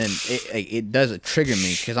 and then it does trigger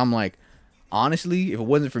me because I'm like, honestly, if it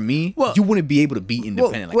wasn't for me, Well- you wouldn't be able to be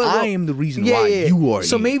independent. Like I am the reason why you are.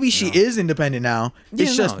 So you, maybe you she know? is independent now. Yeah,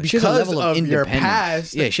 It's just no, she has a because level of of your independence.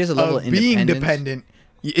 past. Yeah, she has a level of being independence. dependent.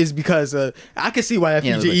 Is because I can see why that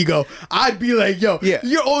Yeah, feeds your like- ego. I'd be like, yo, Yeah.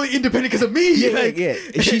 you're only independent because of me. Yeah, like, yeah.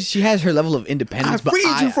 She has her level of independence. I but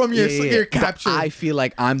freed you from your but capture. I feel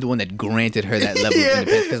like I'm the one that granted her that level Yeah, of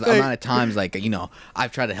independence because the like- amount of times, like, you know,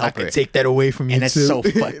 I've tried to I help her. could take that away from you and that's too. so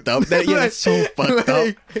fucked up. That's so fucked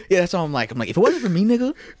up. Yeah, that's all I'm like, if it wasn't for me,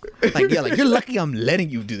 nigga, like, yeah, like you're lucky I'm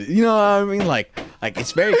letting you do this. You know what I mean? Like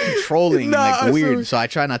it's very controlling Nah, and like weird. so- So I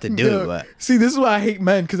try not to do No. it. But See, this is why I hate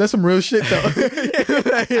men, because that's some real shit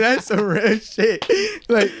though. Like, that's some real shit.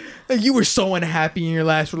 Like you were so unhappy in your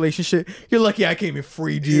last relationship. You're lucky I came and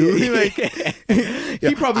freed you. Like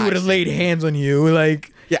he probably would have laid hands on you.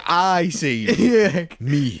 Like yeah, I see. yeah,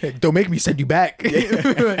 Me. don't make me send you back.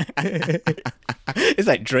 It's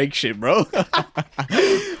like Drake shit, bro.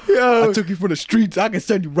 Yo, I took you from the streets. I can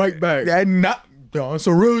send you right back. that not. Yo, it's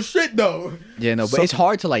some real shit though. Yeah, no, but So- it's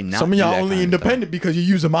hard to like not. Some of do y'all that only kind of stuff. independent because you're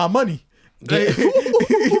using my money.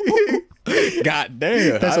 God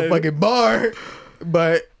damn. That's a fucking bar.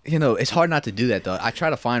 But You know, it's hard not to do that though. I try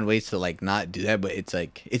to find ways to like not do that, but it's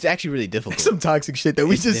like it's actually really difficult. Some toxic shit that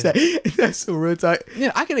we just said. That's some real toxic.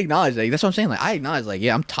 Yeah, I can acknowledge that. That's what I'm saying. Like I acknowledge, like,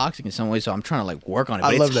 yeah, I'm toxic in some way, so I'm trying to like work on it.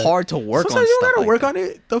 But it's hard to work Sometimes on. you stuff gotta like work that. on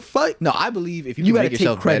it. The fuck. No, I believe if you You can gotta make take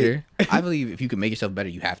yourself credit. better, I believe if you can make yourself better,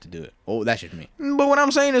 you have to do it. Oh, that's just me. But what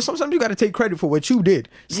I'm saying is sometimes you gotta take credit for what you did.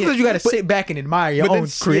 Sometimes you gotta sit back and admire your own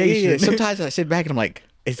creation. Sometimes I sit back and I'm like,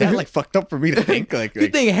 is that like fucked up for me to think? Like, you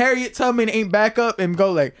think Harriet Tubman ain't back up and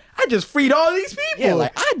go like, I just freed all these people? Yeah,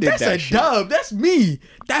 like, I did That's that a shit. dub. That's me.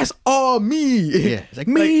 That's all me. Yeah, it's like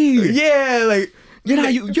me. Yeah, like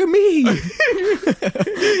you're me.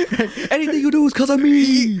 Anything you do is cause of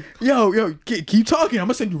me. Yo, keep talking. I'm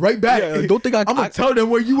gonna send you right back. Yeah, don't think I'm gonna tell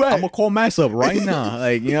them where you at. I'm gonna call Mass up right now.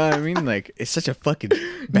 Like, you know what I mean? Like, it's such a fucking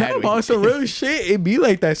bad. No, on some real shit, it be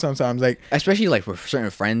like that sometimes. Like, especially like with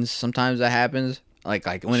certain friends, sometimes that happens. Like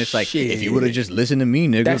when it's like, Shit. if you would have just listened to me,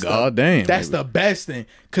 nigga, god damn. That's the best thing.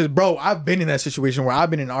 Cause bro, I've been in that situation where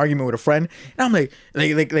I've been in an argument with a friend, and I'm like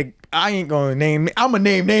I ain't gonna name. I'm gonna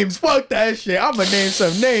name names. Fuck that shit. I'm gonna name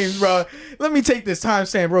some names, bro. Let me take this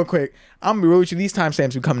timestamp real quick. I'm gonna be real with you. These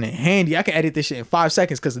timestamps be coming in handy. I can edit this shit in 5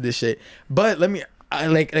 seconds because of this shit. But let me,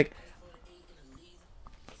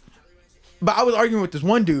 But I was arguing with this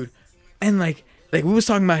one dude, and like we was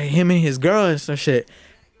talking about him and his girl and some shit,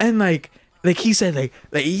 and like he said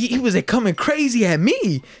like he was like coming crazy at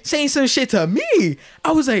me, saying some shit to me.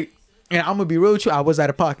 I was like, and I'm gonna be real with you, I was out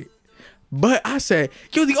of pocket. But I said,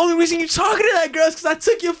 yo, the only reason you talking to that girl is because I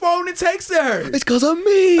took your phone and texted her. It's because of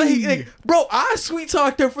me. Like, bro, I sweet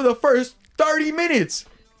talked her for the first 30 minutes.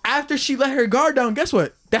 After she let her guard down, guess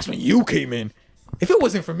what? That's when you came in. If it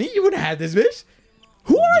wasn't for me, you wouldn't have this bitch.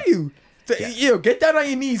 Who are you? Yo, get down on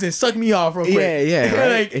your knees and suck me off real quick. Yeah, right?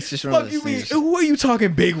 Like, It's just one of fuck those you mean? things. Who are you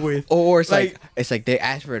talking big with? Or it's like they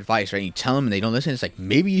ask for advice, right? You tell them and they don't listen. It's like,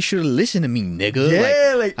 maybe you should have listened to me, nigga.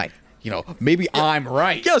 Yeah, like you know, maybe I'm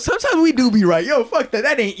right. Yo, sometimes we do be right. Yo, fuck that.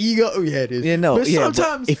 That ain't ego. Oh, yeah, it is. Yeah, no. But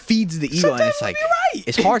sometimes it feeds the ego, and sometimes it's we like be right.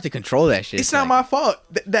 it's hard to control that shit. It's not my fault.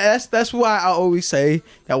 That's why I always say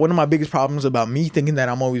that one of my biggest problems about me thinking that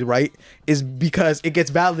I'm always right is because it gets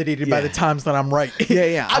validated by Yeah. the times that I'm right.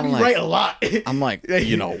 Yeah. I I'm be like- right a lot. I'm like,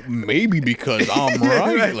 you know, maybe because I'm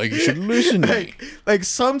right. Right. Like, you should listen to me. like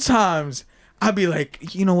sometimes I'd be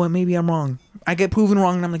like, you know what, maybe I'm wrong. I get proven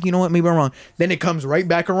wrong, and I'm like, you know what, maybe I'm wrong. Then it comes right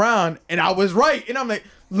back around, and I was right. And I'm like,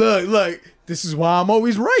 look, this is why I'm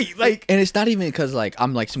always right. Like, And it's not even because like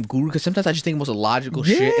I'm like some guru. Because sometimes I just think most illogical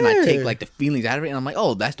shit, and I Yeah. take like the feelings out of it, and I'm like,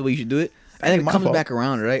 oh, that's the way you should do it. And then ain't it my comes fault. back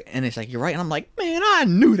around, right? And it's like, you're right. And I'm like, man, I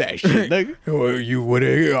knew that shit, nigga. well, you would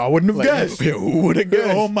have, I wouldn't have Like, guessed. yeah, who would've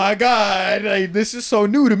guessed? Oh my God, like this is so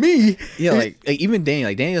new to me. Yeah, like even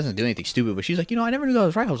Danny doesn't do anything stupid, but she's like, you know, I never knew that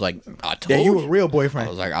was right. I was like, I told Yeah, you a you. real boyfriend. I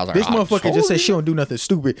was like, this I motherfucker told just said you. she don't do nothing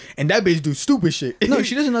stupid, and that bitch do stupid shit. No,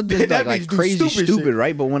 she doesn't do That like bitch do crazy stupid, shit.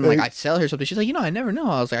 right? But when like I tell her something, she's like, you know, I never know.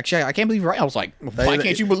 I was like, actually, I can't believe you're right. I was like, why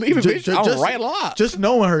can't you believe it, bitch? I'm right a lot. Just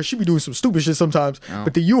knowing her, she be doing some stupid shit sometimes. Oh.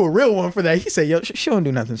 But then you a real one for that. He said, yo, she don't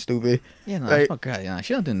do nothing stupid. Yeah, no, Like, oh god, yeah,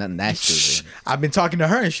 she don't do nothing that stupid. I've been talking to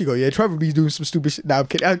her, and she go, yeah, Trevor be doing some stupid shit. Nah, I'm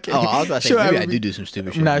kidding. I'm kidding. Oh, I was about to say, She'll maybe ever I be- do some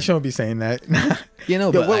stupid shit. Nah, she don't be saying that. You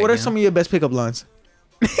know, Yo, but what like, are you some know, of your best pickup lines?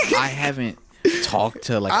 I haven't talked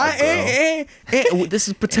to like a girl. This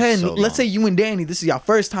is pretend. so Let's long. say you and Danny, this is your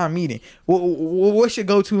first time meeting. What's your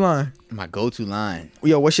go-to line? My go-to line: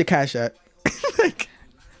 Yo, what's your cash at? Like,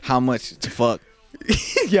 how much to fuck?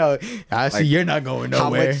 yo, I see Like, you're not going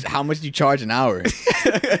nowhere. How much do you charge an hour?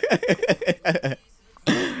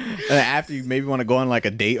 And after you maybe want to go on like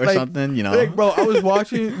a date or Like- something, you know. Like, bro, I was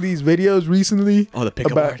watching these videos recently. Oh, the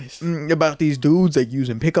pickup about, artists. about these dudes like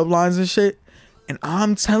using pickup lines and shit. And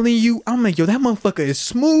I'm telling you, I'm like, yo, that motherfucker is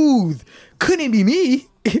smooth. Couldn't be me.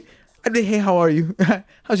 I did, hey, how are you?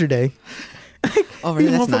 How's your day? Oh, These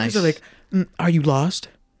really? That's motherfuckers nice. are like, are you lost?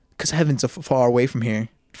 Because heaven's far away from here.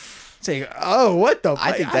 It's like, oh, what the fuck?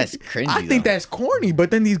 I think that's cringy, I think though. that's corny.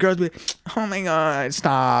 But then these girls be like, oh my God,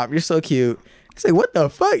 stop. You're so cute. It's like, what the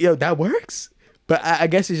fuck? Yo, that works? But I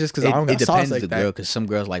guess it's just because I don't got it sauce depends like the that. girl, because some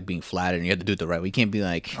girls like being flattered, and you have to do it the right way. You can't be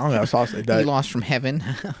like, I don't got sauce like you that. lost from heaven.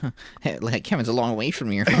 Like Kevin's a long way from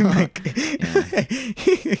here.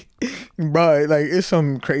 Bro, like it's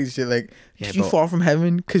some crazy shit. Like, Yeah, did you bro. fall from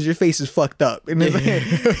heaven because your face is fucked up? And it's like,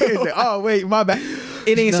 it's like, oh wait, my bad.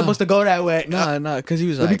 It ain't No. supposed to go that way. No, because he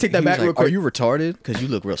was Let like, me take that he was back like, real quick. Are you retarded? Because you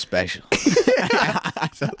look real special. I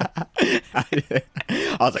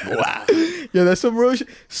was like, wow. Yeah, that's some real shit.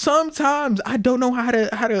 Sometimes I don't know how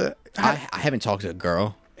to. I haven't talked to a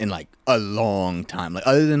girl in like a long time. Like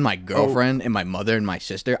other than my girlfriend and my mother and my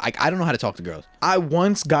sister, I don't know how to talk to girls. I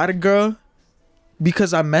once got a girl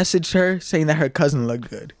because I messaged her saying that her cousin looked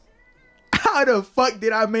good. How the fuck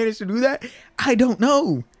did I manage to do that? I don't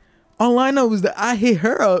know. All I know is that I hit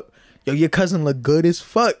her up. Yo, your cousin look good as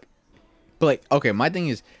fuck. But like, okay, my thing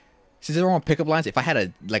is, since they're on pickup lines, if I had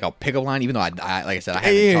a pickup line, even though I like I said, I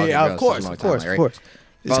haven't talked to a girl of course, in a long of course, time, like, of course.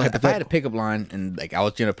 If I had a pickup line and like I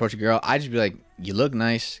was gonna approach a girl, I'd just be like, "You look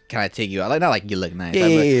nice. Can I take you out?" Like not like you look nice. Yeah, I'd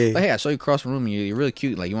be like, yeah. Like, hey, I saw you across the room. And you're really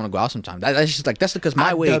cute. Like you want to go out sometime. That's just like that's because my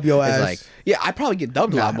I'd way dub your is ass. like, yeah, I probably get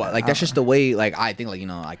dubbed a lot, but like that's just the way. Like I think like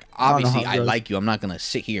like obviously I girls- like you. I'm not gonna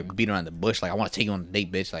sit here and beat around the bush. Like I want to take you on a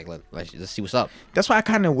date, bitch. Like let's see what's up. That's why I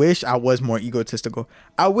kind of wish I was more egotistical.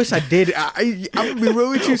 I wish I did. I'm gonna be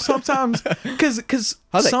real with you sometimes, because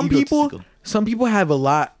How's that some people have a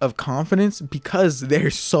lot of confidence because they're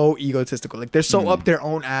so egotistical. Like they're so up their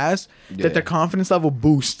own ass that their confidence level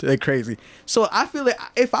boosts like crazy. So I feel like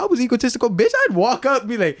if I was egotistical, bitch, I'd walk up and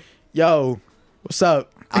be like, "Yo, what's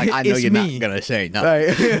up?" I know It's you're me. not gonna say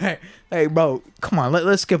nothing. Like, bro, come on,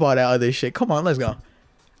 let's skip all that other shit. Come on, let's go.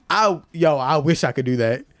 I wish I could do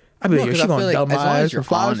that. I'd be like, yo, she gonna dub my ass for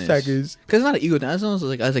 5 seconds. Because it's not an ego thing. As long as I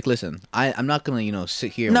was like, listen, I'm not gonna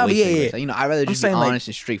sit here. And No, waste yeah, your yeah. waste. Like, I'd rather just be saying, like, honest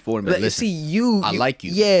and straightforward. But listen, See you, I like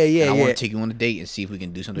you. Yeah, and I want yeah. to take you on a date and see if we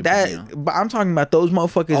can do something. But I'm talking about those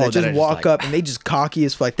motherfuckers that that just are just walk like- up and they just cocky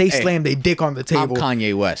as fuck. They slam their dick on the I'm table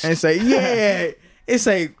Kanye West. and say, yeah. It's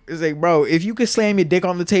like, bro, if you could slam your dick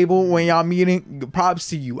on the table when y'all meeting, props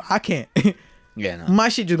to you. I can't. Yeah, no. My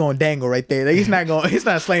shit just gonna dangle right there. Like, it's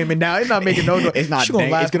not slamming down. It's not making no noise. It's not. She gonna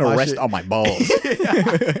laugh It's gonna at my rest shit. on my balls.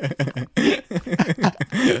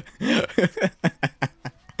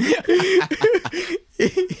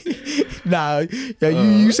 Nah, yeah,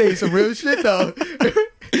 you say some real shit though.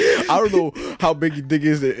 I don't know how big your dick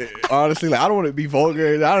is. Honestly, like I don't want to be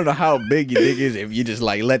vulgar. I don't know how big your dick is if you just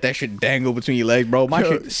like let that shit dangle between your legs, bro. My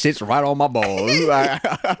shit sits right on my balls. I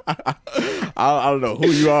don't know who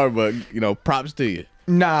you are, but props to you.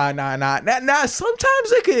 Nah.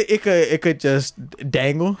 Sometimes it could just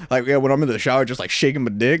dangle. Like when I'm in the shower, just like shaking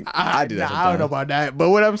my dick. I do that. Nah, I don't know about that. But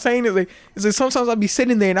what I'm saying is like sometimes I'll be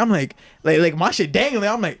sitting there and I'm like my shit dangling.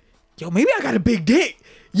 I'm like, yo, maybe I got a big dick.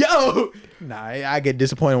 Yo. Nah, I get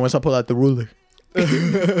disappointed once I pull out the ruler. Have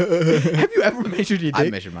you ever measured your dick? I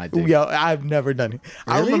measured my dick. Yo, I've never done it.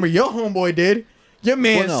 I Really? remember your homeboy did. Your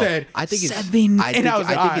man Well, no, said I think it's 7. I think, and I was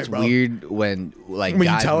like, I think "Alright, it's bro." weird when like When you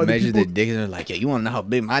guys tell other measure their people- dick and they're like, "Yo, you want to know how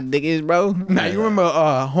big my dick is, bro?" Nah, you remember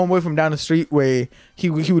homeboy from down the street where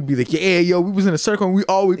he would be like, yeah, yo, we was in a circle and we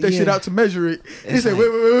all whipped that shit Yeah. out to measure it. He It's said, like-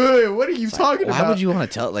 wait, what are you talking Why about? would you want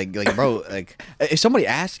to tell like bro, like if somebody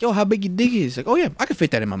asks, "Yo, how big your dick is?" Like, "Oh yeah, I can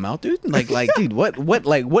fit that in my mouth, dude." Like dude, what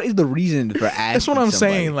is the reason for asking? That's what I'm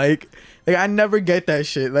somebody? saying. Like I never get that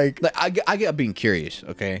shit. Like Like I get being curious,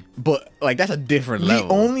 okay, but like that's a different the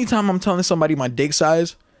level. only time I'm telling somebody my dick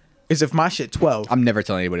size is if my shit 12. I'm never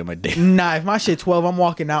telling anybody my dick. Nah, if my shit 12, I'm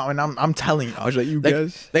walking out and I'm telling you. I was like, you Like,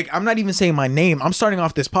 guys. like I'm not even saying my name. I'm starting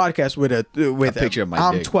off this podcast with a picture of my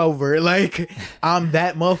I'm dick. 12er. Like I'm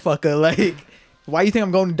that motherfucker. Like why you think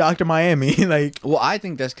I'm going to Dr. Miami? Like Well, I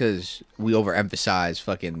think that's because we overemphasize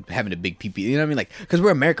fucking having a big pee. You know what I mean? Like, because we're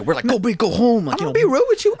America, we're like, go big, go home. Like, I'm gonna be real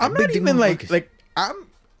with you. I'm big not dick even like motherfuckers.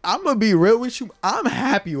 I'm gonna be real with you. I'm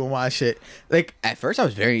happy with my shit. Like At first, I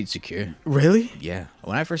was very insecure. really? Yeah,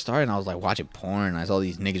 when I first started, I was like watching porn. And I saw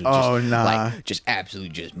these niggas with Oh, just nah. like just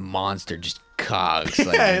absolute just monster, just cogs.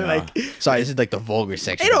 Like, Yeah, you know. like- Sorry, this is like the vulgar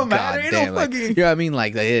section. It don't but matter, it goddamn, don't like, fucking- you know what I mean?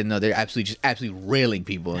 Like they didn't know they're absolutely railing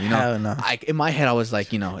people. You know, Hell no. Like in my head, I was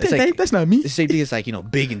like, it's like That's not me. the same thing is like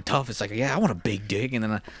big and tough. It's like yeah, I want a big dick, and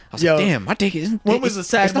then I was Yo, like, damn, my dick isn't. When was the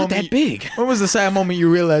sad It's not moment? that big. When was the sad moment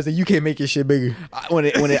you realized that you can't make your shit bigger? I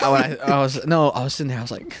was sitting there. I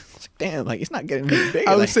was like, damn, like it's not getting any bigger.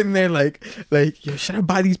 I was like, sitting there like, yo, should I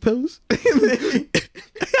buy these pills?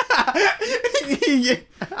 Yeah.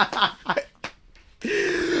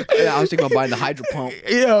 I was thinking about buying the hydro pump.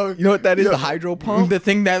 Yo, You know what that is? yo, The hydro pump. The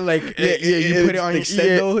thing that like, you put it on the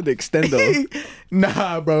extendo. The extendo.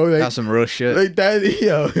 Nah, bro. Like, That's some real shit. like that,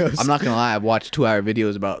 yo. I'm not gonna lie. I've watched 2-hour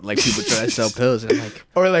videos about like people trying to sell pills, and I'm like,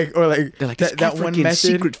 or like they're like that one method.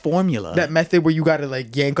 secret formula. That method where you gotta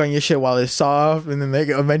like yank on your shit while it's soft, and then like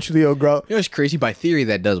eventually it'll grow. you know, it's crazy. By theory,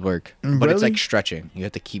 that does work, but it's Really? like stretching. You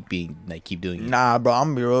have to keep doing it. Nah, bro, I'm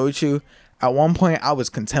gonna be real with you. At one point, I was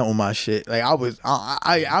content with my shit. Like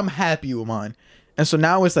I'm happy with mine, and so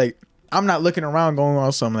now it's like I'm not looking around going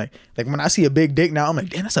on something like when I see a big dick now, I'm like,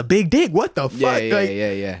 damn, that's a big dick. What the fuck?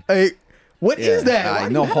 Yeah. Like, what is that? Why I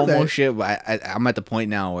do know you have homo that? shit, but I'm at the point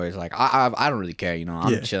now where it's like I don't really care.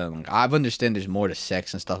 I'm Yeah. chilling. Like, I understand there's more to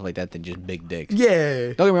sex and stuff like that than just big dicks. Yeah.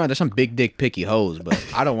 Don't get me wrong. There's some big dick picky hoes, but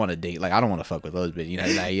I don't want to date. Like I don't want to fuck with those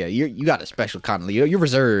bitches. Like, yeah, you got a special kind of. You're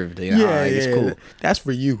reserved. Yeah, like, it's cool. That's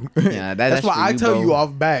for you. Yeah, that's why for I you, tell bro. you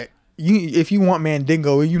off bat. if you want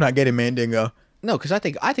Mandingo, you're not getting Mandingo. No, because I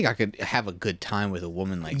think I could have a good time with a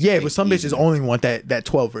woman like. Yeah, like, but some bitches only want that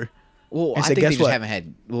 12er. Well, And I so think guess they just what? haven't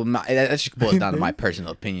had. Well, that just boils down to my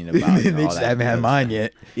personal opinion about. They all just that haven't had stuff. mine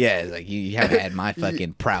yet. Yeah, it's like you haven't had my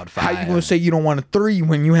fucking proud How five. you gonna say you don't want a 3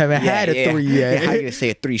 when you haven't had a 3 yet? Yeah, how you gonna say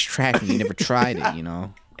a 3's trash when you never tried it? You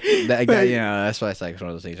know. That's why it's like one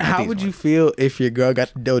of those things. I How think would it's you one- feel if your girl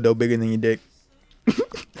got the dildo bigger than your dick?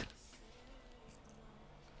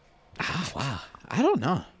 Ah, wow, I don't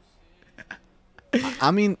know.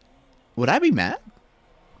 I mean, would I be mad?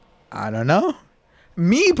 I don't know.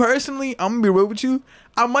 Me personally, I'm gonna be real with you.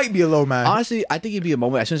 I might be a low man. Honestly, I think it'd be a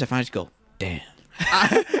moment as soon as I finally just go, damn.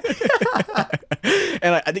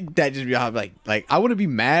 And I think that just be how I'm like I wouldn't be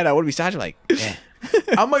mad. I wouldn't be sad. Like, damn.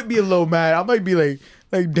 I might be a low man. I might be like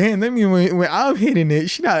damn. That mean when I'm hitting it,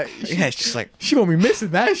 she Yeah, it's just like she gonna be missing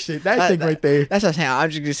that shit. That thing right there. That's what I'm saying. I'm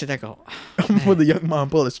just gonna sit there and go, I'm gonna pull the young mom,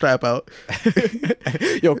 pull the strap out.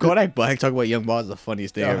 yo, Kodak Black talk about Young Boss is the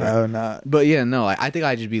funniest thing ever. Oh, nah. But yeah, no, I think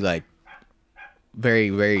I'd just be like very,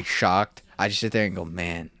 very shocked. I just sit there and go,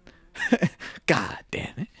 man, god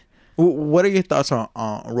damn it. What are your thoughts on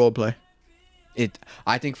role play?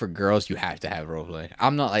 I think for girls you have to have role play.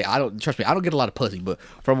 I'm not like I don't get a lot of pussy, but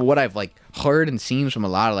from what I've like heard and seen from a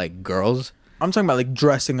lot of like girls, I'm talking about like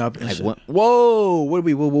dressing up and like shit. what do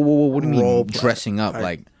you mean Role play. dressing up?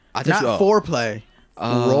 Like I thought Not you, foreplay.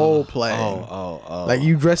 Role play. Oh. Like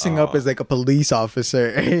you dressing up as like a police officer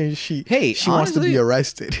and she wants to honestly, be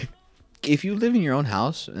arrested. if you live in your own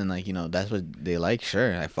house and like that's what they like,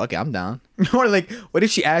 sure, like fuck it, I'm down. Or like, what if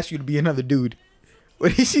she asks you to be another dude?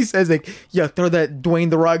 What if she says like, yo, throw that Dwayne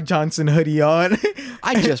The Rock Johnson hoodie on?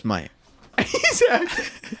 I just might.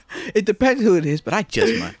 It depends who it is, but I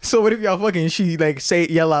just might. So what if y'all fucking she like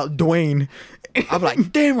yell out Dwayne? I'm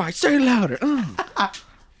like, damn right, say it louder.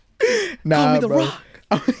 Nah, Call me The bro.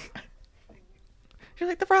 Rock. You're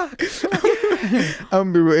like The Rock.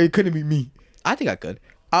 It couldn't be me. I think I could.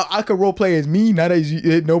 I could role play as me, not as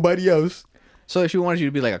nobody else. So if she wanted you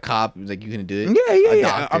to be like a cop, like you can do it. Yeah. A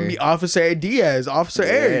I'm doctor. be Officer Diaz, Officer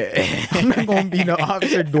Eric. I'm not gonna be no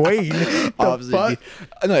Officer Dwayne. The Officer fuck?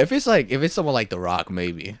 No, if it's someone like The Rock,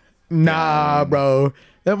 maybe. Nah, bro.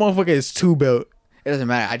 That motherfucker is too built. It doesn't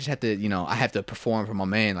matter. I just have to, I have to perform for my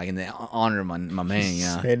man, like in the honor of my man.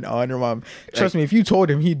 Yeah. And honor mom. Trust me, if you told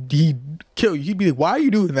him he'd kill you, he'd be like, "Why are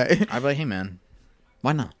you doing that?" I'd be like, hey man,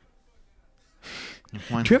 why not?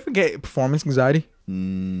 Why Do you ever get performance anxiety?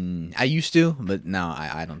 I used to, but no,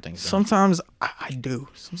 I don't think so. Sometimes I do.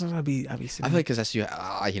 Sometimes I be sitting. I feel like because that's you.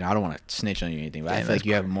 I don't want to snitch on you or anything, but I feel like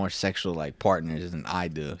you have more sexual like partners than I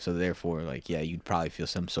do. So therefore, like you'd probably feel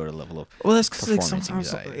some sort of level of Well, that's because like performance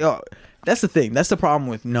sometimes, anxiety. that's the thing. That's the problem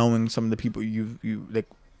with knowing some of the people you like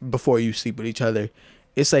before you sleep with each other.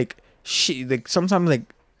 It's like shit. Like sometimes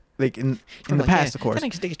like in the like, past, of course. That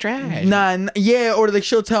nigga's dick is trash. Yeah, or like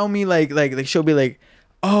she'll tell me like she'll be like,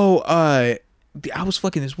 oh, I was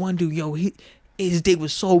fucking this one dude. Yo, his dick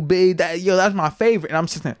was so big that that's my favorite. And I'm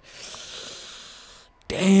sitting there,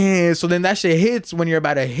 damn. So then that shit hits when you're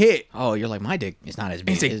about to hit. Oh, you're like my dick is not as And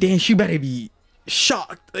big. it's like, damn, she better be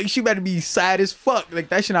shocked. Like she better be sad as fuck. Like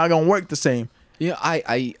that shit not gonna work the same. Yeah,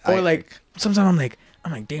 Or like sometimes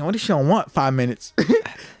I'm like, damn, what if she don't want 5 minutes?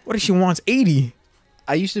 What if she wants 80?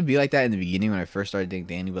 I used to be like that in the beginning when I first started dating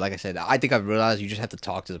Danny, but like I said, I think I've realized you just have to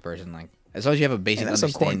talk to the person, like as long as you have a basic that's so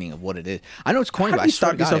corny. understanding of what it is. I know it's corny, How but do I you swear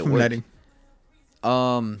stop to God, yourself it from works. letting?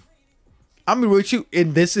 Um, I'm with you,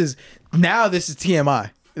 and this is TMI.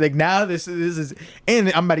 Like now this is,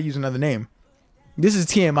 and I'm about to use another name. This is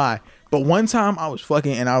TMI. But one time I was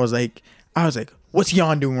fucking, and I was like, what's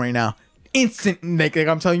Yon doing right now? Instant, like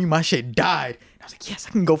I'm telling you, my shit died. I was like, yes,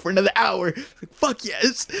 I can go for another hour. Like, fuck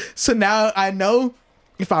yes. So now I know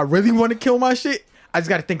if I really want to kill my shit, I just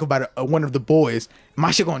got to think about one of the boys.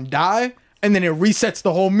 My shit gonna die, and then it resets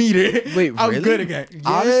the whole meter. wait, I'm really? good again.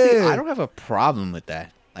 Honestly, Yeah. I don't have a problem with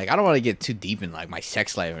that. Like, I don't want to get too deep in like my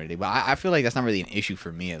sex life or anything, but I feel like that's not really an issue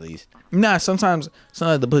for me, at least. Nah, sometimes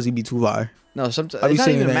the pussy be too fire. No, sometimes I be it's not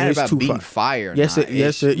saying even a that matter it's about too being fire. fire. Or Yes, not.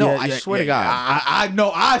 yes, No, yeah, I yeah, swear to yeah. God. I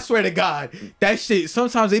know. I swear to God, that shit.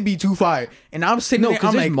 Sometimes it be too fire, and I'm sitting No, there. 'cause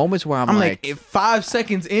I'm there's like, moments where I'm like, like- if 5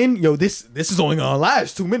 seconds in, this is only gonna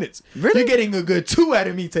last 2 minutes. Really? You're getting a good 2 out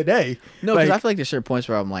of me today. No, because like, I feel like there's certain points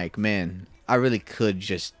where I'm like, man, I really could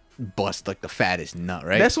just bust like the fattest nut,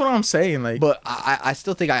 right? That's what I'm saying. Like, But I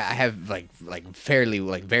still think I have like fairly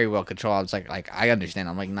like very well control. I was like I understand.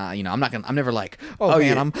 I'm like nah, you know, I'm never like oh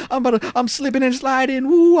man yeah. I'm slipping and sliding.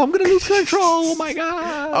 Woo, I'm gonna lose control. Oh my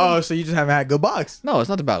god. oh, so you just haven't had good box. No, it's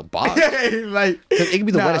not about box. Like, It can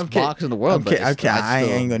be the nah, wettest I'm kidding. box in the world. But Okay, I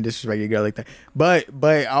ain't gonna disrespect your girl like that. But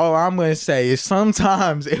all I'm gonna say is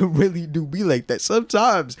sometimes it really do be like that.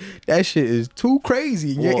 Sometimes that shit is too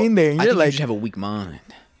crazy. And you're in there and I you're think like, you just have a weak mind.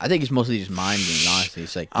 I think it's mostly just mind games, honestly.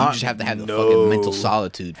 It's like you just have to have the no. fucking mental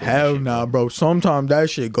solitude for that hell shit, nah, bro. Sometimes that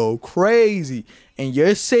shit go crazy, and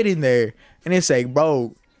you're sitting there, and it's like,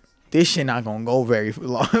 bro, this shit not gonna go very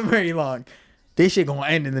long. Very long. This shit gonna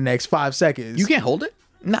end in the next 5 seconds. You can't hold it?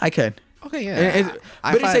 Nah, I can. Okay, yeah. And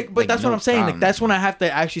I but it's find, like, but that's no what I'm saying. Like, problem. that's when I have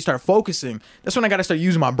to actually start focusing. That's when I gotta start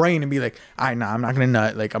using my brain and be like, all right, nah, I'm not gonna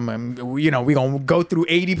nut. Like, we gonna go through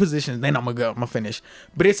 80 positions, then I'm gonna finish.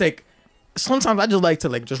 But it's like, sometimes I just like to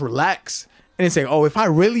like just relax. And it's like, oh, if I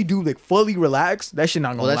really do like fully relax, that shit not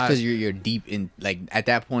gonna Well, that's last. because you're deep in like at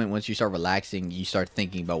that point. Once you start relaxing, you start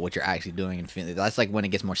thinking about what you're actually doing and feeling. That's like when it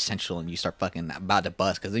gets more sensual and you start fucking about to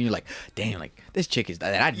bust. Because then you're like, damn, like this chick is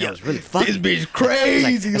that I know is really fucking. This bitch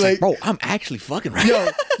crazy. It's Like, bro, I'm actually fucking right. yo,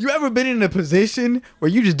 you ever been in a position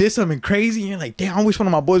where you just did something crazy and you're like, damn, I wish one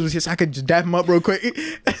of my boys was here so I could just dap him up real quick.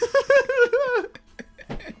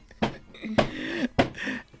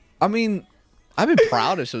 I mean, I've been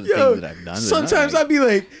proud of some of the Yo, things that I've done. sometimes I'd be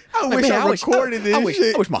like, I wish I recorded this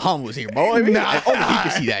shit. I wish Muhammad was here, bro. I mean, Nah. only he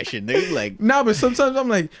could see that shit, nigga. Like, Nah, but sometimes I'm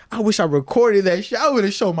like, I wish I recorded that shit. I would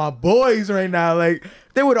have shown my boys right now. Like,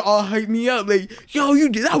 they would have all hyped me up. Like, yo,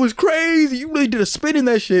 that was crazy. You really did a spin in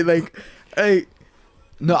that shit. Like, hey.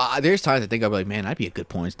 no, there's times I think I'd be like, man, I'd be a good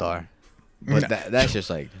porn star. But that's just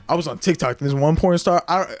like, I was on TikTok and there's one porn star.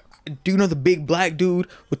 Do you know the big black dude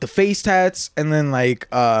with the face tats and then like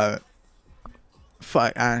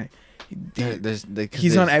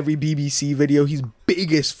he's on every BBC video. He's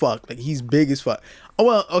big as fuck. Like he's big as fuck. Oh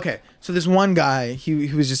well, okay. So this one guy,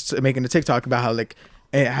 he was just making a TikTok about how like,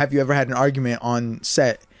 hey, have you ever had an argument on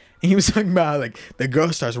set? And he was talking about how, like the girl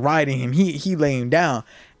starts riding him. He laying down,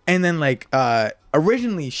 and then like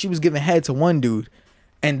originally she was giving head to one dude,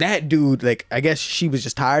 and that dude like I guess she was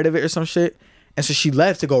just tired of it or some shit. And so she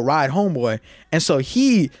left to go ride homeboy. And so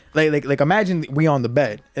he like imagine we on the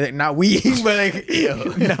bed. Like, not we, but like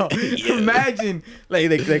no. Imagine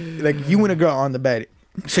like you and a girl on the bed.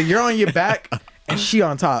 So you're on your back and she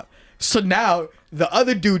on top. So now the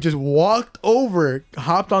other dude just walked over,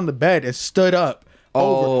 hopped on the bed and stood up.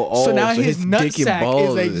 So now so his his nutsack dick and is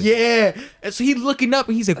balls like, is- yeah. And so he's looking up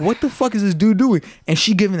and he's like, what the fuck is this dude doing? And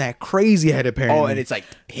she giving that crazy head apparently. oh, and it's like,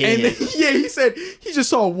 And then, yeah, he said he just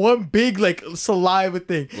saw one big like saliva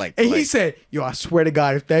thing. And he said, yo, I swear to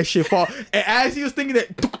God, if that shit fall. And as he was thinking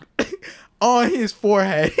that on his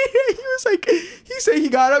forehead, he was like, he said he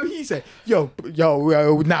got up, he said, yo,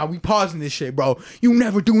 nah, we pausing this shit, bro. You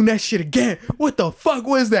never doing that shit again. What the fuck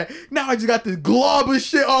was that? Now I just got this glob of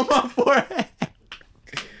shit on my forehead.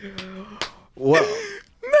 well,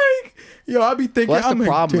 Like, yo, I be thinking. well, that's I'm the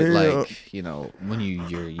problem with damn. like, you know, when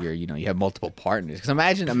you're you have multiple partners. Because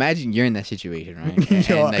imagine you're in that situation, right? And,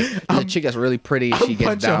 Yo, like, there's a chick that's really pretty. She I'm gets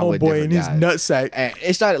punching down with homeboy in different his guys. nutsack. And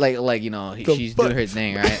it started like you know, The she's fuck? doing her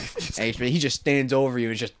thing, right? And he just stands over you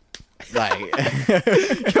and just like,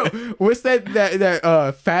 Yo, what's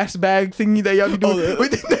that fast bag thingy that y'all be doing?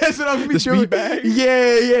 That's what I'm be the doing. speed bag?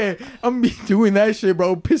 Yeah. I'm be doing that shit,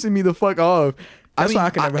 bro. Pissing me the fuck off. That's why I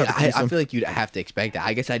can never have to kiss I him. feel like you'd have to expect that.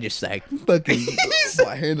 I guess I just like fucking put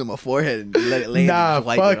my hand on my forehead and let it land. Nah, and just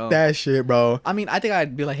wipe it fuck off. that shit, bro. I mean, I think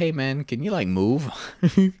I'd be like, hey man, can you like move?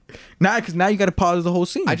 Nah, because now you got to pause the whole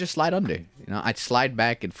scene. I just slide under. You know, I'd slide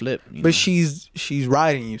back and flip. You know? But she's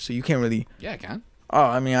riding you, so you can't really. yeah, I can. Oh,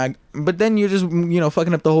 I mean, but then you're just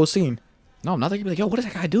fucking up the whole scene. No, I'm not thinking like, yo, what is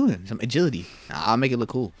that guy doing? Some agility. I'll make it look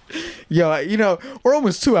cool. Yo, we're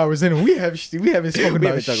almost 2 hours in and we haven't spoken We about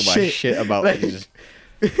haven't talked about shit about Like- just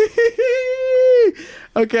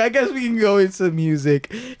Okay, I guess we can go into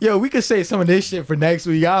music. Yo, we could say some of this shit for next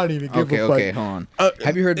week. I don't even give a fuck. Okay, hold on.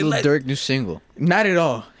 Have you heard Lil Durk new single? Not at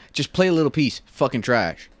all. Just play a little piece. Fucking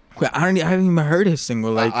trash. Wait, I haven't even heard his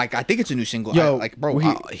single. Like, I think it's a new single. Yo, bro,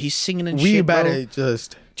 we- he's singing and we shit, bro. better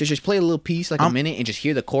just. Just play a little piece, like a minute, and just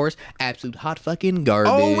hear the chorus. Absolute hot fucking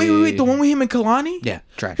garbage. Oh wait, the one with him and Kalani. Yeah,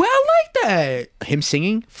 trash. Well, I like that. Him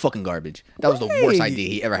singing, fucking garbage. That was the worst Wait. idea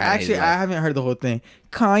he ever had. Actually, in his I life. haven't heard the whole thing.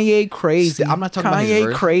 Kanye crazy. I'm not talking about his Kanye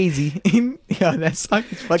verse. crazy. Yo, that song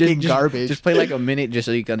is fucking garbage. Just play like a minute, just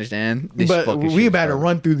so you can understand. This But fucking we shit's about to garbage.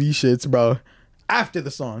 run through these shits, bro. After the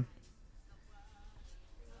song.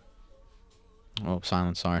 Oh,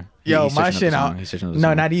 silence. Sorry. Yo, He's my searching up shit the out. song. He's searching up the No,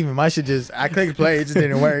 song. not even. My shit just. I clicked play. It just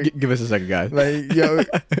didn't work. Give us a second, guys. Like, yo,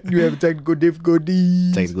 you have technical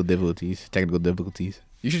difficulties. Technical difficulties.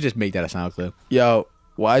 You should just make that a sound clip. Yo,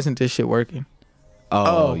 why isn't this shit working?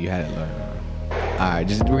 Oh, you had it. All right,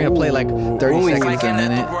 we're gonna play like 30 seconds a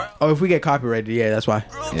minute. Oh, if we get copyrighted, yeah, that's why.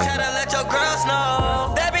 Yeah. Let your girls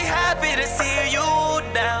know they be happy to see you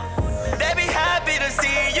down. They be happy to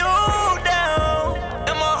see you down.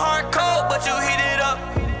 And my heart cold, but you heat it up.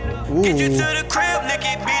 Get you to the crib,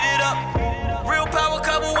 Nikki, beat it up. Real power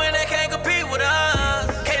couple when they can't compete with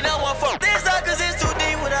us. Can't no one fuck this up 'cause it's too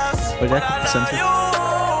deep with us. What's that? But I Censor? love you.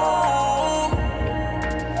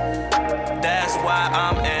 That's why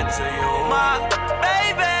I'm into you, my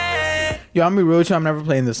baby. Yo, I'm gonna be real with you. I'm never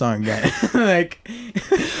playing this song again. Like,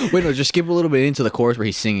 Wait, no, just skip a little bit into the chorus where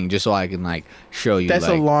he's singing, just so I can like show you. that's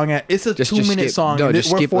like, a long. It's a just 2-minute skip- song. No, and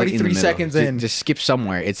just we're skip like, in the 43 middle. seconds in. Just skip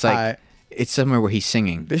somewhere. It's like Alright. it's somewhere where he's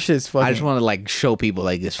singing. This shit's fucking. I just want to like show people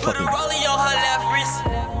like this Put a fucking. rollie on her left wrist.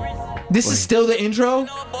 This is still the intro.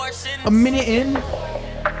 No abortion. A minute in.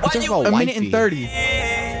 Why talking you about A minute wifey. and 30. I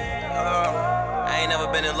ain't never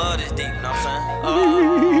been in love this deep, you know what I'm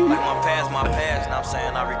saying? Like my past, you know what I'm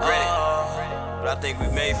saying? I regret it. But I think we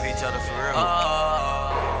made for each other for real.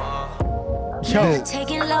 Yo,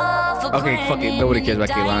 Taking love for Okay, fuck it. Nobody cares about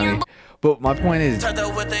Kehlani. But my point is, Turned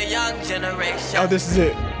up with the young generation. oh, this is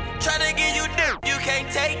it. Try to give you dip, you can't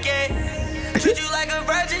take it. Treat you like a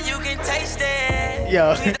virgin, you can taste it.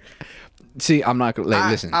 Yo, see, I'm not gonna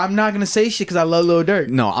like listen. I'm not gonna say shit because I love Lil Durk.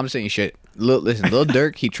 No, I'm saying shit. Listen, Lil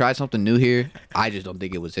Durk, he tried something new here. I just don't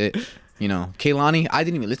think it was it. You know, Kehlani, I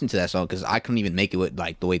didn't even listen to that song because I couldn't even make it with,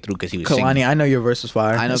 like the way through because he was singing. Kalani, I know your verse was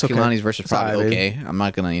fire. I know It's okay. Kehlani's verse was It's alright, probably baby. okay. I'm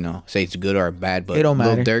not gonna, say it's good or bad, but It don't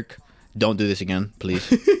Lil matter. Durk, don't do this again, please.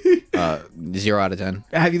 0 out of 10.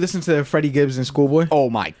 Have you listened to Freddie Gibbs and Schoolboy? Oh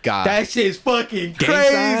my god. That shit is fucking Gang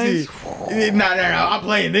crazy. No, I'm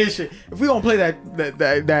playing this shit. If we gonna play that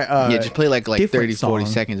yeah, just play like different 30, 40 song,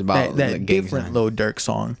 seconds about that like, gang different signs. Lil Durk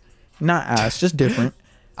song, not ass, just different.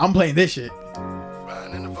 I'm playing this shit.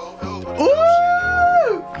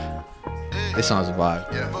 Ooh! This song's a vibe.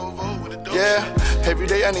 Yeah, every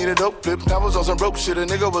day I need a dope flip. I was on some rope shit. A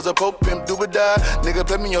nigga was a pope pimp, do or die. Nigga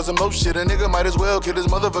play me on some more shit. A nigga might as well kill his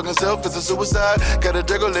motherfucking self. It's a suicide. Got a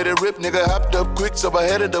Draco, let it rip. Nigga hopped up quick, so I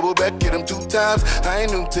had to double back, hit him 2 times. I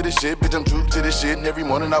ain't new to this shit, bitch. I'm true to this shit. And every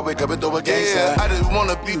morning I wake up and throw a gang sign. I just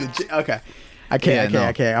wanna be legit. Okay, I can't.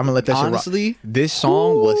 I'm gonna let that shit rock. Honestly, this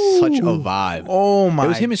song was such a vibe. Oh my! It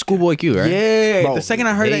was him and Schoolboy Q, right? Yeah, Bro, the second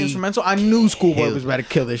I heard that they instrumental, I knew Schoolboy killed was about to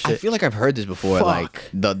kill this I shit. feel like I've heard this before. Fuck. Like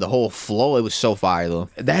the whole flow, it was so fire though.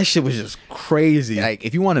 That shit was just crazy. Like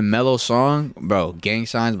if you want a mellow song, bro, Gang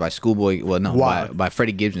Signs by Schoolboy. Well, no, Why? by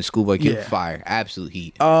Freddie Gibbs and Schoolboy Q. Yeah. Fire, absolute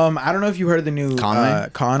heat. I don't know if you heard the new Conway?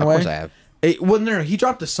 Conway. Of course I have. No, he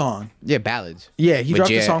dropped a song. Yeah, ballads. Yeah, he With dropped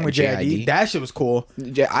J- a song with JID. JID. That shit was cool.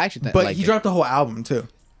 Yeah, I actually But like he it. dropped the whole album too.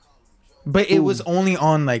 But it was only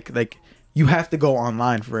on like you have to go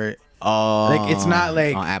online for it. Like it's not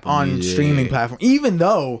like Apple on Music. streaming platform. Even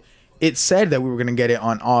though it said that we were gonna get it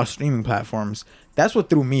on all streaming platforms. That's what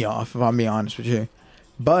threw me off, if I'm being honest with you.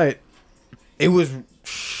 But it was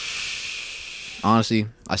Honestly,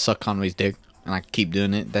 I suck Conway's dick, and I keep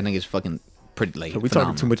doing it. That nigga's fucking pretty like. we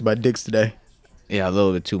talking too much about dicks today. Yeah, a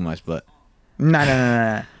little bit too much, but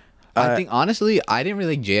Nah. I think honestly, I didn't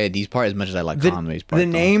really like JID's part as much as I like Conway's part. The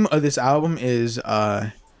though. name of this album is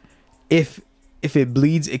if it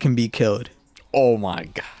bleeds, it can be killed. Oh my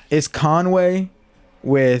god. It's Conway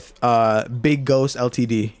with Big Ghost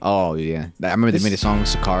Ltd. Oh yeah, I remember This- they made a song with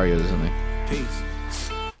Sicario or something. Peace.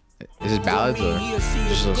 Is this ballads or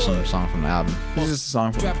just some song from the album? This is just a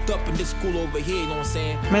song from. Wrapped up in this school over here, you know what I'm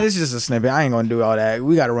saying? Man, this is just a snippet. I ain't gonna do all that.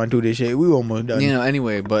 We gotta run through this shit. We almost done.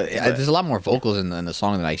 Anyway, but there's a lot more vocals in the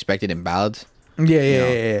song than I expected in ballads.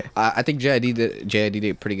 Yeah. I think JID did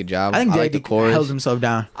a pretty good job. I think like the JID chorus. held himself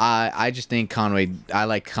down. I just think Conway. I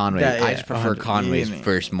like Conway. Yeah, I just prefer 100. Conway's Yeah, man.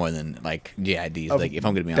 verse more than like JID's. Like if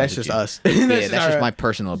I'm gonna be That's honest, just with you. us. Yeah, That's that's our- just my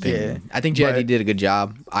personal opinion. I think JID but- did a good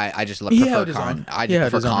job. I just He prefer held his Conway. own. I He just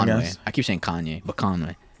held prefer his own, I Conway. guess. I keep saying Kanye, but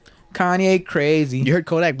Conway. Kanye crazy. You heard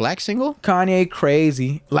Kodak Black single? Kanye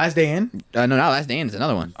crazy. Last Day In. No, not Last Day In. It's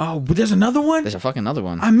another one. Oh, but there's another one. There's a fucking another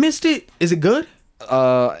one. I missed it. Is it good?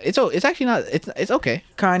 It's actually not. It's okay.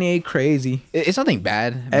 Kanye crazy. It's nothing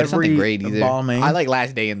bad, but it's nothing Every great either. ball man. I like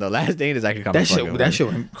Last Day In though. Last Day In is actually kind That of shit. That shit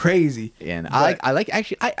went crazy. And But-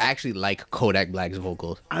 I actually like Kodak Black's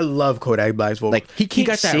vocals. I love Kodak Black's vocal. Like, he can't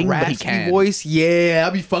got that sing, but he raspy can. voice. Yeah,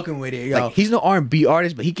 I'll be fucking with it. Yo. Like he's no R&B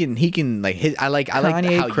artist, but he can like his. I like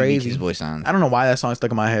Kanye how crazy. unique his voice sounds. I don't know why that song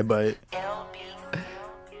stuck in my head, but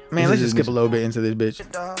man, let's just skip a little bit into this bitch.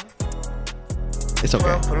 It's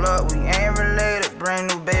okay. Pull up, we ain't related. Brand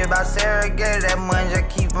new baby by Sarah Gator. That money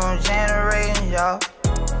just keep on generating, y'all.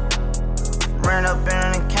 Ran up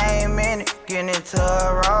in and came in it, getting into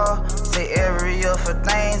a raw. Say every year for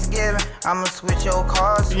Thanksgiving, I'ma switch your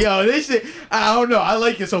cars. Yo, this shit, I don't know. I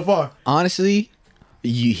like it so far. Honestly,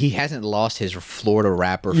 he hasn't lost his Florida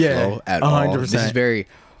rapper Yeah, flow at 100%. all. This is very,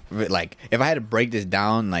 like, if I had to break this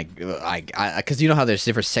down, like, because you know how there's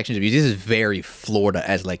different sections of music. This is very Florida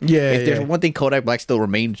as like, Yeah, if there's yeah. one thing Kodak Black still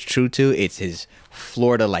remains true to, it's his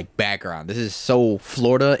Florida like background. This is so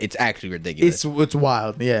Florida, it's actually ridiculous. It's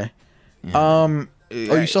wild. Yeah. Oh,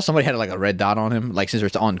 you saw somebody had like a red dot on him. Like, since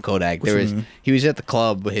it's on Kodak, he was at the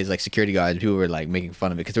club with his like security guys. People were like making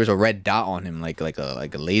fun of it because there was a red dot on him, like a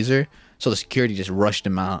laser. So the security just rushed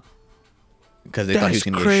him out because they thought he was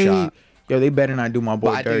gonna get shot. Yo, they better not do my boy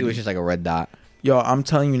But I dirty. think it was just like a red dot. Yo, I'm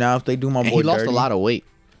telling you now, if they do my And boy he lost dirty, a lot of weight.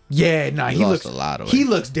 Yeah, nah, he lost looks a lot of He weight.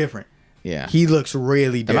 looks different. Yeah. He looks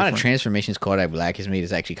really The amount different. of transformations Kodak Black has made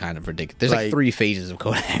is actually kind of ridiculous. There's like Like- 3 phases of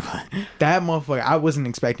Kodak Black. That motherfucker, I wasn't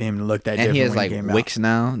expecting him to look that And different. he has when like he came out. wicks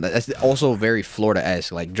now. That's also very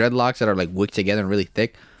Florida-esque. Like dreadlocks that are like wicked together and really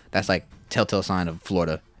thick. That's like telltale sign of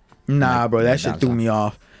Florida. Nah, like, bro, that like shit down threw south. me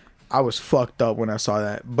off. I was fucked up when I saw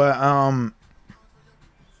that. But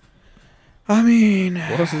I mean,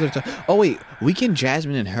 What else is there to... Oh wait, Weekend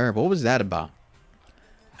Jasmine and Herb. What was that about?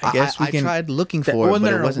 I guess I tried looking for well, it, but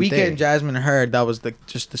no, it wasn't Weekend there. Jasmine heard that was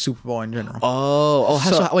just the Super Bowl in general.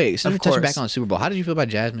 Wait. So of we're touching course. back on Super Bowl. How did you feel about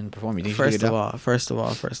Jasmine performing? Did you think she did a good job? First of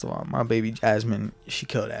all, my baby Jasmine, she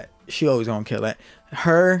killed that. She always gonna kill that.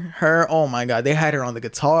 Her, oh my god, they had her on the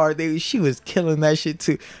guitar. She was killing that shit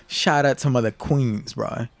too. Shout out to Mother Queens,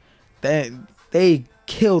 bro. They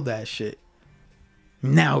killed that shit.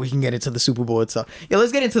 Now we can get into the Super Bowl itself. Yeah,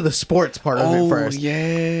 let's get into the sports part of it first.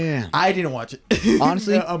 yeah. I didn't watch it.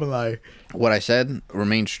 Honestly? I'm a liar. What I said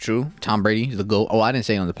remains true. Tom Brady is the GOAT. Oh, I didn't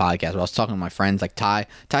say it on the podcast, but I was talking to my friends like Ty.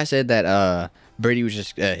 Ty said that Brady was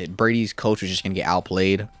just Brady's coach was just gonna get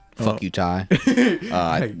outplayed. Fuck you, Ty.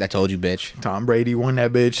 I told you, bitch. Tom Brady won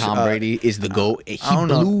that bitch. Tom Brady is the GOAT.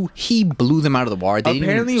 don't He blew them out of the water. They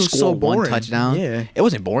Apparently, didn't it was score so one boring. touchdown. Yeah. It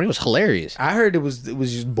wasn't boring. It was hilarious. I heard it was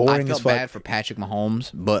just I boring as felt fuck. bad for Patrick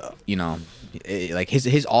Mahomes, but you know, like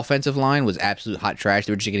his offensive line was absolute hot trash.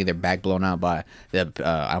 They were just getting their back blown out by the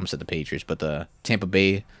I almost said the Patriots, but the Tampa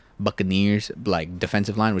Bay Buccaneers like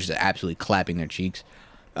defensive line, which is absolutely clapping their cheeks.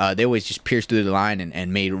 They always just pierced through the line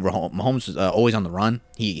and made Mahomes was always on the run.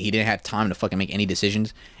 He didn't have time to fucking make any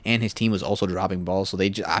decisions, and his team was also dropping balls. So I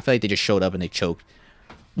feel like they just showed up and they choked.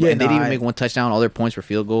 Yeah, and they no, didn't even make one touchdown. All their points were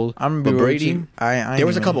field goals. I'm but gonna be real with Brady, you. I there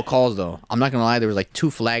was a ain't couple even- calls though. I'm not gonna lie. There was like 2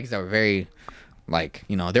 flags that were very, like,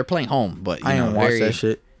 you know, they're playing home, but you I know, ain't watch very that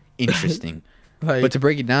shit. interesting. Like, But to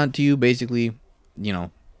break it down to you, basically, you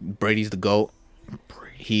know, Brady's the GOAT.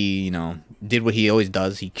 He, you know, did what he always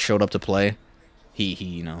does. He showed up to play. He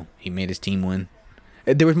you know, he made his team win.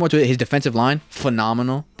 There was more to it. His defensive line,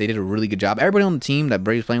 phenomenal. They did a really good job. Everybody on the team that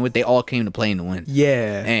Brady was playing with, they all came to play and to win.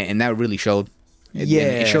 yeah, And that really showed. Yeah.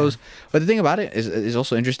 It shows. But the thing about it is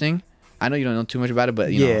also interesting. I know you don't know too much about it,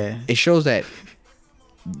 but you Yeah. know, it shows that.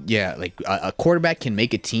 Yeah, like a quarterback can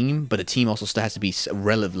make a team, but the team also still has to be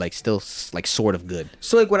relevant, like still like sort of good.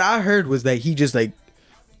 So like what I heard was that he just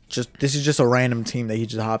this is just a random team that he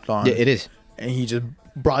just hopped on. Yeah, it is. And he just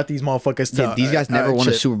brought these motherfuckers to. Yeah, these guys never won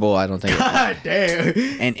a Super Bowl, I don't think. God damn.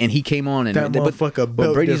 And he came on and That motherfucker but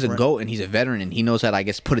built Brady's different. a GOAT and he's a veteran and he knows how to, I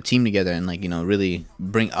guess, put a team together and, like, you know, really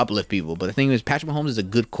uplift people. But the thing is, Patrick Mahomes is a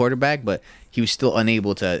good quarterback, but he was still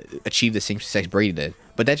unable to achieve the same success Brady did.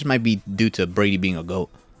 But that just might be due to Brady being a GOAT.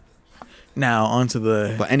 Now onto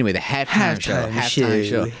the. But anyway, the halftime show. Halftime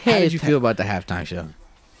show. How did you feel about the halftime show?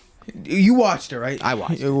 You watched it, right? I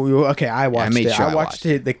watched it. Okay, I watched made it. sure I I watched watched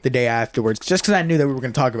it like the day afterwards, just because I knew that we were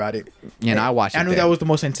going to talk about it. Yeah, and I watched it. I knew there. that was the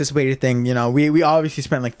most anticipated thing. You know, we obviously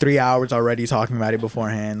spent like 3 hours already talking about it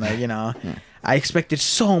beforehand. Like, you know, I expected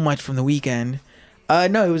so much from the weekend.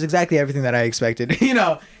 No, it was exactly everything that I expected. You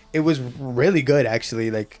know, it was really good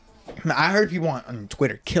actually. Like, I heard people on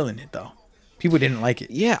Twitter killing it though. People didn't like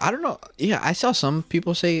it. Yeah, I don't know. Yeah, I saw some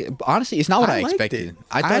people say. Honestly, it's not what I I liked expected. it.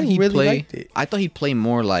 I thought I he'd really play. liked it. I thought he'd play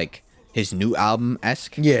more like his new album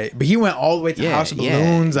esque. Yeah, but he went all the way to House of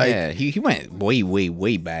Balloons. Like, yeah, he went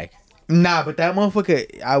way back. nah, but that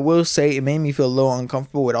motherfucker, I will say, it made me feel a little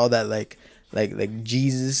uncomfortable with all that like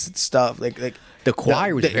Jesus stuff. Like The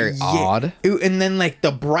choir was very odd. And then like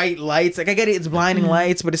the bright lights. Like I get it, it's blinding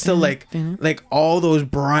lights, but it's still like all those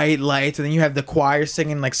bright lights, and then you have the choir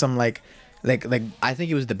singing like some Like I think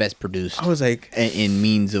it was the best produced. I was like, in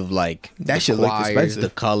means of like That the shit looked choirs, expensive. the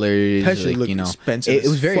colors, That shit like, looked you know, expensive it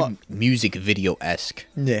was as very fuck. music video esque.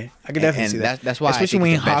 yeah, I could definitely And see that. that's why I especially think when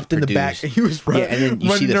he it's the best hopped in the back produced. and he was running, Yeah, and then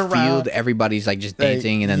you see the running around. field, everybody's like just Like,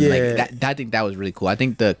 dancing, and then yeah. like that. I think that was really cool. I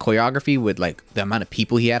think the choreography with like the amount of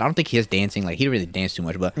people he had. I don't think he has dancing. Like he didn't really dance too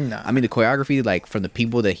much, but Nah. I mean the choreography like from the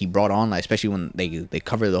people that he brought on, like especially when they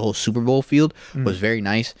covered the whole Super Bowl field, was very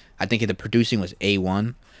nice. I think the producing was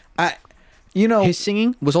A1. You know, His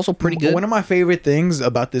singing was also pretty good. One of my favorite things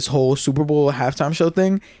about this whole Super Bowl halftime show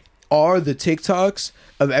thing are the TikToks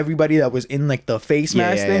of everybody that was in like the face Yeah,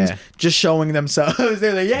 mask yeah, things, yeah. just showing themselves.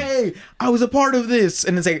 They're like, "Yay, I was a part of this,"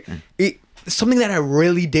 and it's like something that I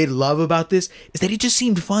really did love about this is that it just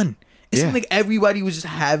seemed fun. It seemed Yeah. like everybody was just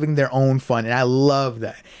having their own fun, and I love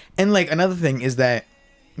that. And like another thing is that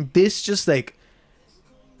this just like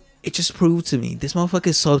it just proved to me this motherfucker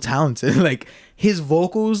is so talented. Like his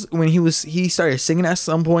vocals when he started singing at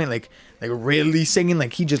some point, like really singing,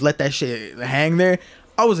 like he just let that shit hang there.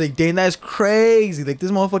 I was like, damn, that's crazy. Like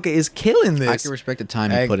this motherfucker is killing this. I can respect the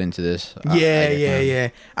time he Like, put into this. Yeah.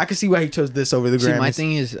 I can see why he chose this over the See, Grammys. my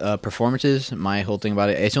thing is performances. My whole thing about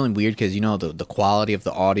it, it's only weird because you know the quality of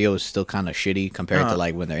the audio is still kind of shitty compared to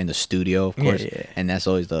like when they're in the studio, of course. yeah. And that's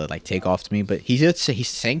always the like takeoff to me. But he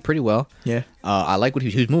sang pretty well. Yeah. I like what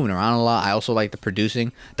he was moving around a lot. I also like the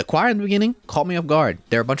producing. The choir in the beginning caught me off guard.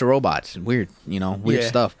 They're a bunch of robots. Weird, weird Yeah.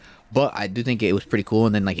 stuff. But I do think it was pretty cool.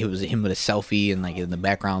 And then like it was him with a selfie and like in the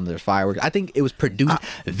background there's fireworks. I think it was produced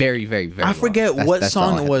very, very, very. I forget well. what That's all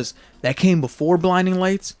song I it have. was that came before Blinding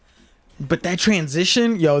Lights, but that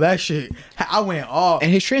transition, yo, that shit, I went off.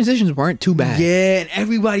 And his transitions weren't too bad. Yeah, and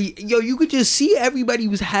everybody, you could just see everybody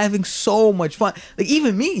was having so much fun. Like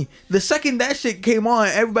even me, the second that shit came on,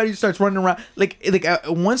 everybody starts running around. Like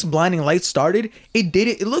once Blinding Lights started,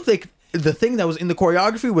 it looked like the thing that was in the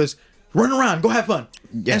choreography was run around, go have fun.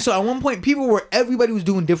 Yeah. And so at one point, everybody was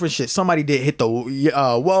doing different shit. Somebody did hit the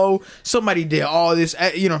whoa. Somebody did all this.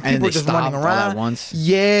 People they were just running stopped all at around once.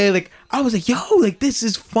 Yeah, like I was like, yo, like this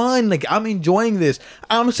is fun. Like I'm enjoying this.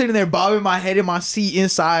 I'm sitting there bobbing my head in my seat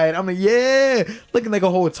inside. I'm like, yeah, looking like a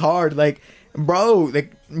whole tard. Like, bro,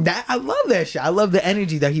 like that. I love that shit. I love the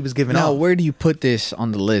energy that he was giving Now, off. where do you put this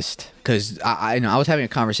on the list? Because I know I was having a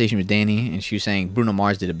conversation with Danny, and she was saying Bruno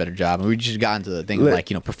Mars did a better job, and we just got into the thing of Look,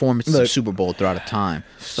 like performances look. of Super Bowl throughout the time.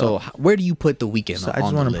 So where do you put The Weeknd So on I just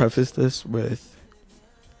the want to list? preface this with,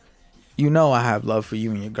 I have love for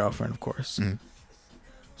you and your girlfriend, of course. Mm-hmm.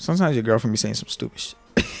 Sometimes your girlfriend be saying some stupid shit.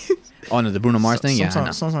 On the Bruno Mars thing, yeah, I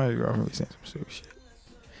know. Sometimes your girlfriend be saying some stupid shit.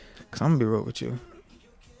 Cause I'm gonna be real with you.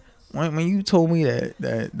 When you told me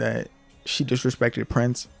that she disrespected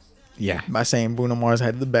Prince Yeah, by saying Bruno Mars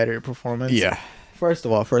had the better performance. yeah. First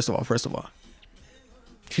of all,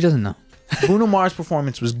 She doesn't know. Bruno Mars'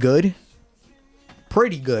 performance was good,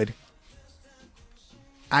 pretty good.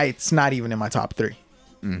 It's not even in my top 3.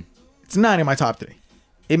 It's not in my top 3.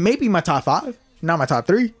 It may be my top 5, not my top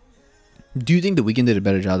 3. Do you think The Weeknd did a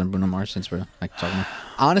better job than Bruno Mars? Since we're like talking, about?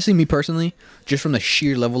 Honestly, me personally, just from the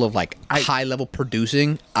sheer level of like high level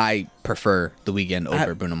producing, I prefer The Weeknd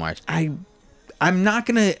over Bruno Mars. I'm not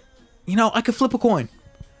gonna, I could flip a coin.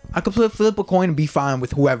 I could flip a coin and be fine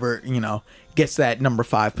with whoever gets that number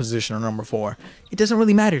 5 position or number 4. It doesn't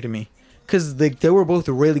really matter to me. Because they were both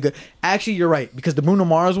really good. Actually, you're right. Because the Bruno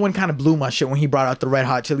Mars one kind of blew my shit when he brought out the Red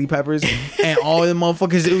Hot Chili Peppers. And all the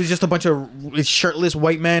motherfuckers, it was just a bunch of shirtless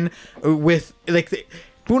white men with, like,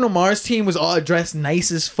 Bruno Mars team was all dressed nice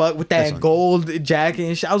as fuck with that gold jacket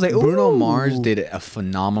and shit. I was like, ooh. Bruno Mars did a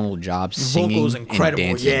phenomenal job singing Vocals incredible.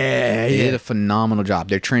 and dancing. Yeah, They yeah. did a phenomenal job.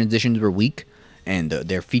 Their transitions were weak, and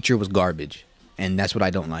their feature was garbage. And that's what I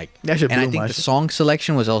don't like. That shit and I blew think my the shit. song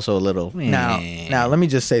selection was also a little. Now, let me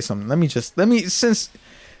just say something. Since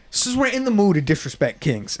we're in the mood to disrespect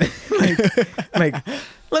kings,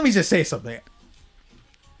 let me just say something.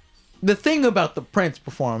 The thing about the Prince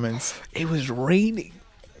performance, it was raining.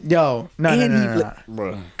 no.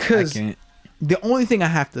 Because I can't. the only thing I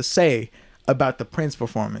have to say about the Prince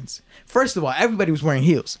performance, first of all, everybody was wearing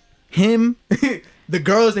heels. Him, the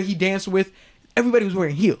girls that he danced with, everybody was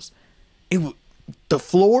wearing heels. The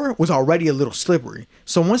floor was already a little slippery.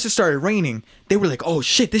 So once it started raining, they were like, oh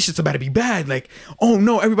shit, this shit's about to be bad. Like, oh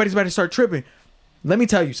no, everybody's about to start tripping. Let me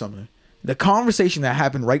tell you something. The conversation that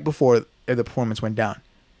happened right before the performance went down,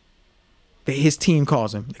 his team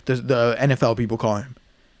calls him, like the NFL people call him.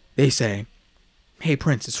 They say, hey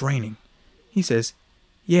Prince, it's raining. He says,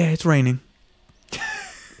 yeah, it's raining.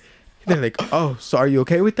 They're like, oh, so are you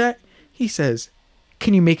okay with that? He says,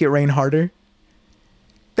 can you make it rain harder?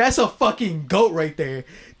 That's a fucking GOAT right there.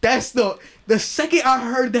 That's the second I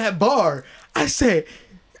heard that bar, I said,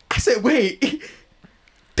 I said, wait,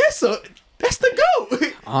 that's the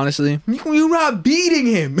GOAT. Honestly, You're not beating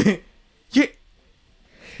him.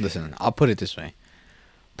 listen, I'll put it this way.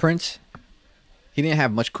 Prince, he didn't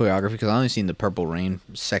have much choreography because I only seen the Purple Rain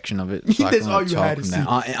section of it. So I That's can all only you talk had to from see.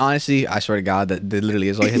 that. Honestly, I swear to God, that literally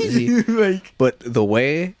is all you had to see. Like, But the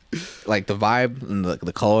way, like the vibe and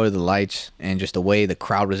the color, the lights, and just the way the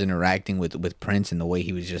crowd was interacting with Prince and the way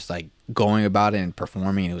he was just like going about it and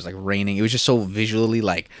performing, and it was like raining. It was just so visually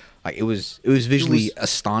like it was visually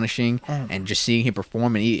astonishing, and just seeing him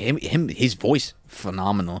perform and his voice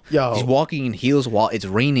phenomenal. Yo. He's walking in heels while it's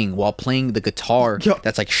raining while playing the guitar Yo.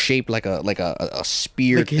 that's like shaped like a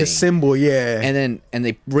spear like thing. his symbol, yeah. And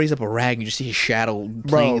they raise up a rag and you just see his shadow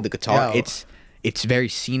playing the guitar. yo. It's very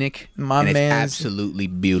scenic. My and it's man's- absolutely He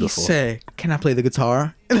beautiful. said, "Can I play the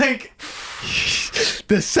guitar?" Like,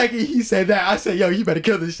 the second he said that, I said, "Yo, you better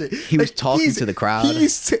kill this shit." He was Like, talking he's- to the crowd.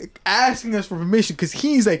 He's asking us for permission because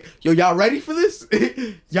he's like, "Yo, y'all ready for this?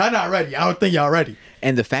 Y'all not ready. I don't think y'all ready."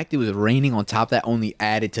 And the fact it was raining on top of that only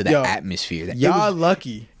added to the Yo, atmosphere. Y'all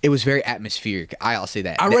lucky. It was very atmospheric. I'll say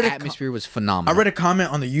that. I The read a atmosphere was phenomenal. I read a comment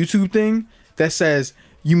on the YouTube thing that says,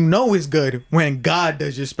 "You know it's good when God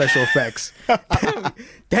does your special effects."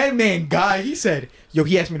 that man, God, he said, "Yo,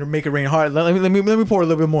 he asked me to make it rain hard. Let me pour a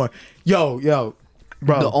little bit more." Yo,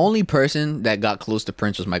 bro. The only person that got close to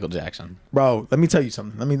Prince was Michael Jackson. Bro, let me tell you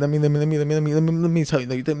something. Let me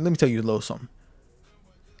tell you a little something.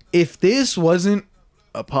 If this wasn't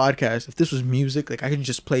a podcast, if this was music, like I could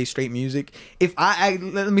just play straight music. If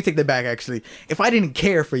let me take that back. Actually, if I didn't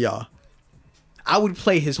care for y'all, I would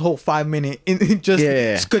play his whole 5 minute in just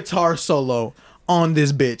Yeah. guitar solo on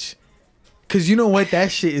this bitch. Cause you know what,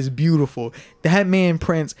 that shit is beautiful. That man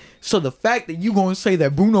Prince. So the fact that you gonna say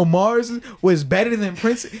that Bruno Mars was better than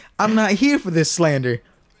Prince, I'm not here for this slander.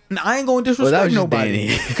 And I ain't gonna disrespect Well, that was just nobody.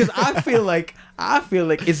 Danny. Because I feel like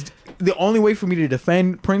it's the only way for me to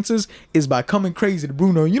defend Prince's is by coming crazy to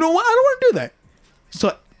Bruno. You know what? I don't want to do that.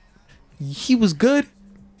 So he was good.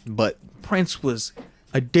 But Prince was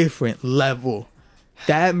a different level.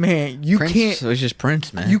 That man, you Prince can't. was just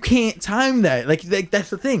Prince, man. You can't time that. Like that's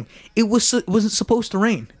the thing. It wasn't supposed to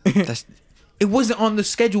rain. That's It wasn't on the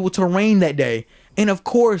schedule to rain that day. And of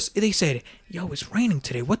course, they said, "Yo, it's raining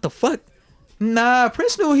today. What the fuck?" Nah,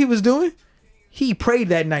 Prince knew what he was doing. He prayed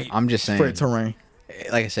that night. I'm just for saying. it to rain.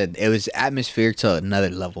 like I said, it was atmospheric to another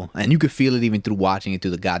level, and you could feel it even through watching it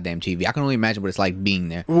through the goddamn TV. I can only imagine what it's like being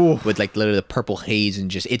there with like literally the purple haze and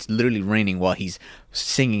just it's literally raining while he's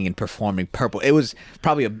singing and performing purple. It was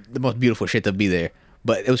probably the most beautiful shit to be there,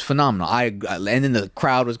 but it was phenomenal. And then the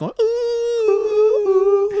crowd was going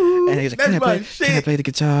ooh, and he was like, "Can I play the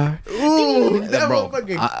guitar?" Ooh, that Bro,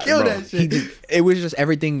 motherfucker killed that shit. It was just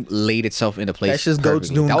everything laid itself into place. That's just goats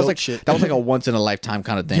perfectly. doing that was goat like shit. That was like a once in a lifetime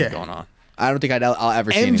kind of thing Yeah. going on. I don't think I'll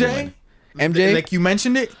ever see anything like MJ, MJ like you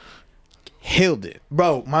mentioned it, killed it.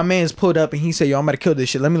 bro. My man's pulled up and he said, "Yo, I'm about to kill this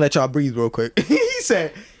shit. Let me let y'all breathe real quick." he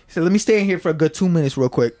said, "Let me stay in here for a good 2 minutes real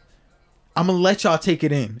quick. I'm gonna let y'all take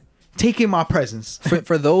it in. Take in my presence."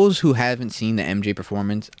 For those who haven't seen the MJ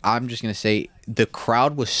performance, I'm just gonna say the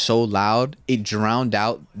crowd was so loud it drowned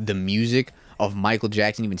out the music of Michael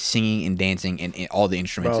Jackson even singing and dancing and all the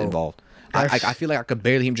instruments Bro, involved. I feel like I could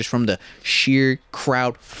barely hear him just from the sheer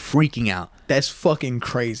crowd freaking out. That's fucking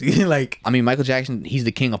crazy. Like, I mean, Michael Jackson, he's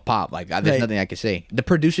the king of pop. Like, there's Like- nothing I can say. The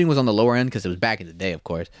producing was on the lower end because it was back in the day, of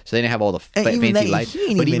course. So they didn't have all the And even fancy that, lights. he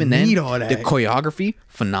didn't But even even then, need all the that. choreography,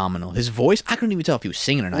 phenomenal. His voice, I couldn't even tell if he was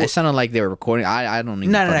singing or not. It sounded like they were recording. I don't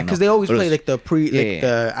even. no, fucking because know. they always But it play was- like the Yeah.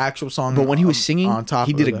 the actual song. But when he was singing, on top,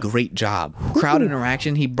 he did a of the- great job. Crowd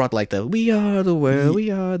interaction, he brought like the "We are the world,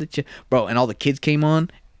 we are the bro," and all the kids came on,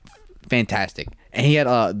 fantastic. And he had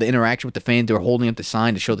the interaction with the fans. They were holding up the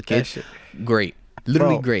sign to show the kids. shit. Great,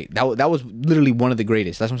 literally Bro. great. That was literally one of the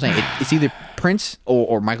greatest. That's what I'm saying. It's either Prince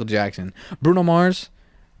or Michael Jackson. Bruno Mars.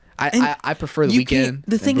 I prefer the You Weeknd. can't-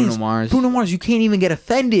 The thing Bruno is, Mars. Bruno Mars, you can't even get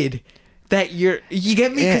offended that you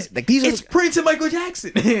get me? Yeah, 'Cause like, these are it's the- Prince and Michael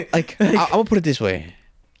Jackson. like I will put it this way,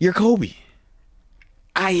 you're Kobe.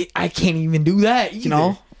 I can't even do that. Either. You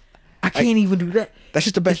know, I can't even do that. that's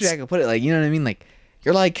just the best way I can put it. Like, you know what I mean? Like,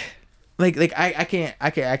 you're like, Like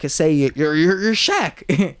I can say you're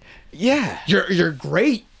Shaq. yeah. You're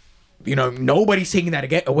great. You know, nobody's taking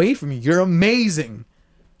that away from you. You're amazing.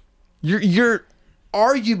 You're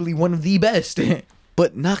arguably one of the best.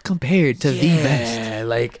 But not compared to the best. Yeah,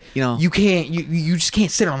 like You know. you can't. You just can't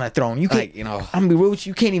sit on that throne. You can't. Like, you know. I'm gonna be real with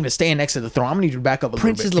you. You can't even stand next to the throne. I'm gonna need you to back up a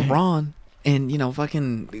Prince is little bit. LeBron, and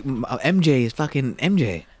fucking MJ is fucking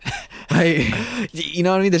MJ. Like, You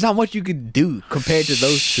know what I mean? There's not much you could do compared to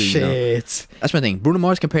those two. You know? shit. That's my thing. Bruno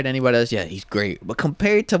Mars compared to anybody else, yeah, he's great. But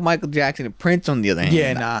compared to Michael Jackson and Prince, on the other hand,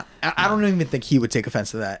 Yeah, nah. I don't even think he would take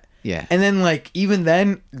offense to that. Yeah. And then, like, even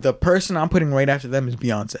then, the person I'm putting right after them is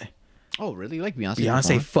Beyonce. Oh, really? You like Beyonce?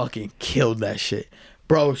 Beyonce fucking killed that shit.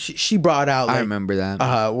 Bro, she brought out, like, I remember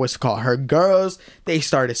that. What's it called? Her girls. They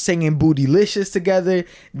started singing Bootylicious together.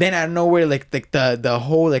 Then out of nowhere, like the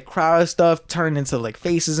whole, like, crowd stuff turned into, like,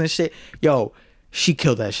 faces and shit. Yo, she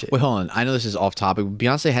killed that shit. Wait, hold on. I know this is off topic. But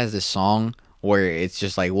Beyonce has this song where it's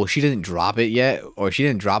just like, well, she didn't drop it yet, or she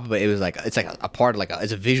didn't drop it, but it was like, it's like a part of like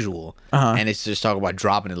it's a visual, and it's just talking about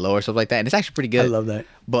dropping it low or stuff like that, and it's actually pretty good. I love that.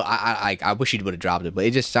 But I wish she would have dropped it, but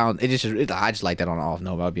it just I just like that on off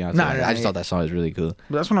note about Beyonce. I just thought that song was really cool.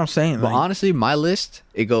 But that's what I'm saying. But Like, honestly, my list,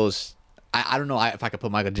 it goes, I don't know if I could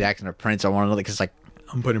put Michael Jackson or Prince or one of them, because like,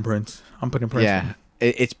 I'm putting Prince. yeah,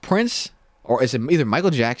 it's Prince, or it's either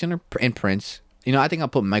Michael Jackson and Prince. You know, I think I'll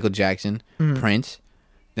put Michael Jackson, Prince.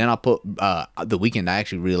 Then I'll put The Weeknd. I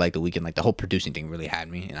actually really like The Weeknd. Like, the whole producing thing really had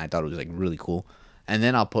me, and I thought it was like really cool. And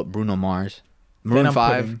then I'll put Bruno Mars, Maroon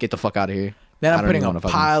 5. Get the fuck out of here. Then I I'm don't putting even a wanna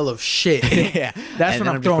pile of shit. Yeah. That's And when then I'm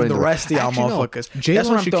I'm just throwing putting the the- rest of y'all Actually, no. motherfuckers. J-Lo That's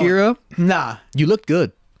when and I'm throwing. Shakira? Nah. You look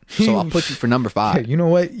good, so I'll put you for number 5. You know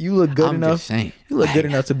what? You look good I'm enough. just saying. You look good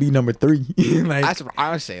enough to be number 3. Like, That's what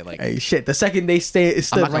I would say. Like, hey, shit. The second they stood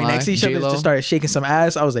not right gonna next to lie, each other, J-Lo. just started shaking some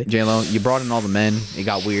ass. I was like, J-Lo, you brought in all the men. It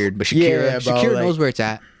got weird, but Shakira, Yeah, bro, Shakira like- knows where it's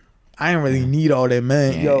at. I didn't really need all that,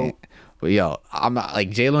 man. Yeah. Yo, But yo, I'm not like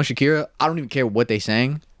J-Lo and Shakira. I don't even care what they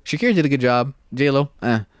sang. Shakira did a good job. J-Lo,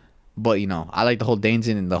 But you know, I like the whole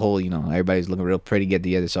dancing and the whole, you know, everybody's looking real pretty get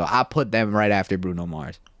together. So I put them right after Bruno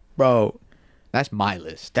Mars. bro. That's my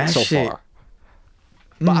list That so shit- far.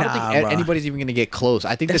 But I don't Nah, think bro. anybody's even gonna get close.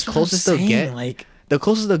 I think That's the what I'm closest they'll saying, get, like- the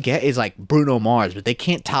closest they'll get is like Bruno Mars, but they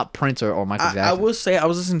can't top Prince or Michael Jackson. I will say, I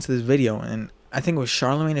was listening to this video, and I think it was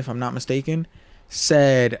Charlemagne, if I'm not mistaken,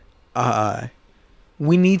 said,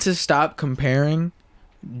 we need to stop comparing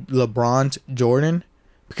LeBron to Jordan,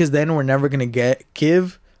 because then we're never gonna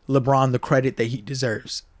give LeBron the credit that he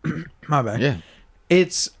deserves. My bad. Yeah.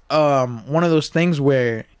 It's one of those things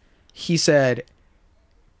where he said,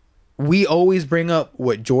 we always bring up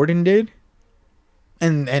what Jordan did,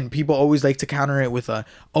 and people always like to counter it with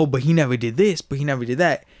oh, but he never did this, but he never did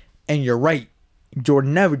that. And you're right,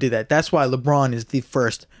 Jordan never did that. That's why LeBron is the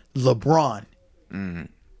first LeBron.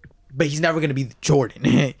 But he's never gonna be the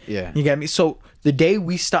Jordan. Yeah. You get me? So the day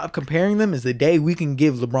we stop comparing them is the day we can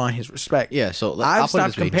give LeBron his respect. Yeah, so I've I'll put it stopped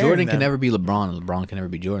this way: comparing Jordan them. can never be LeBron, and LeBron can never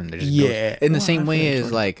be Jordan. They're just Yeah. in the Well, same I way feel as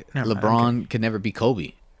Jordan. like Never mind, LeBron can never be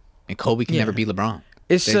Kobe, and Kobe can Yeah. never be LeBron.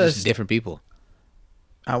 It's They're just just- different people.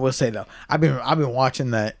 I will say though, I've been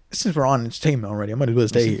watching that since we're on entertainment already. I'm gonna do a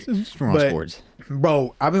stay here. It's from But, sports.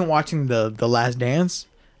 bro, I've been watching the Last Dance.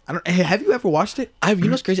 Have you ever watched it? You know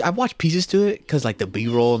what's crazy? I've watched pieces to it because like the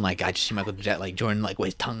B-roll and like I just see Michael Jackson, like Jordan, like with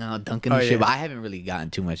his tongue out dunking and Oh, shit. yeah. But I haven't really gotten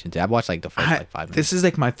too much into it. I've watched like the first like 5 minutes. This is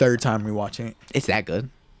like my third time rewatching it. It's that good.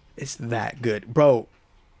 It's that good, bro.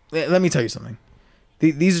 Let me tell you something.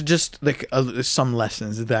 These are just like some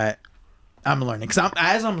lessons that I'm learning. Cause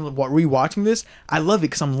as I'm rewatching this, I love it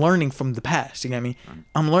because I'm learning from the past. You get me?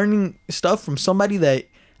 I'm learning stuff from somebody that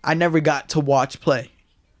I never got to watch play,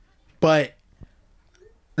 but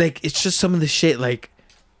like it's just some of the shit. Like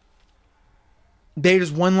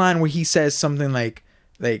there's one line where he says something like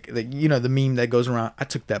you know the meme that goes around. I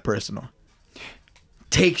took that personal.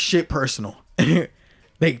 Take shit personal.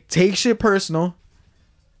 Like take shit personal,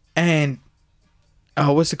 and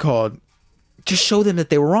what's it called? Just show them that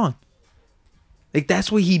they were wrong. Like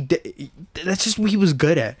that's what he did. That's just what he was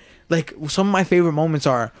good at. Like some of my favorite moments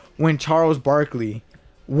are when Charles Barkley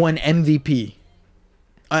won MVP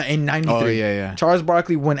in '93. Oh, yeah. Charles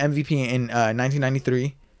Barkley won MVP in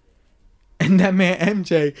 1993, and that man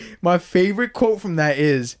MJ. My favorite quote from that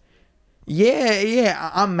is,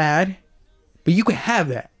 "Yeah, I'm mad, but you can have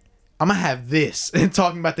that. I'm gonna have this." And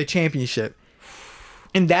talking about the championship,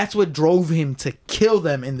 and that's what drove him to kill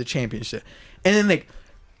them in the championship. And then like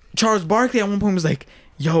Charles Barkley at one point was like,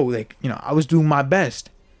 "Yo, like you know, I was doing my best.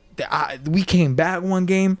 We came back one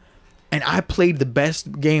game, and I played the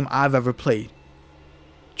best game I've ever played.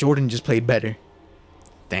 Jordan just played better."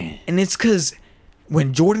 Damn. And it's because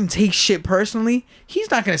when Jordan takes shit personally, he's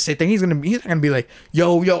not gonna sit there. He's not gonna be like,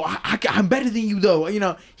 "Yo, I'm better than you though." You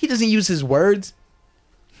know, he doesn't use his words.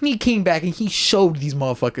 He came back and he showed these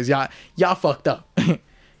motherfuckers, y'all fucked up.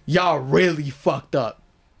 Y'all really fucked up.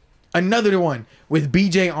 Another one with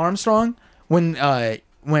B.J. Armstrong when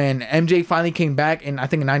MJ finally came back in I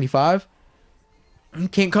think in '95.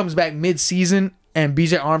 Comes back mid-season and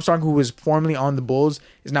B.J. Armstrong, who was formerly on the Bulls,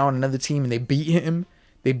 is now on another team and they beat him.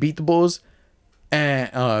 They beat the Bulls.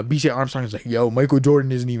 And BJ Armstrong is like, yo, Michael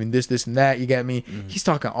Jordan isn't even this, and that. You get me? He's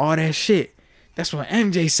talking all that shit. That's when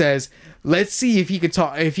MJ says, let's see if he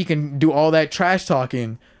can do all that trash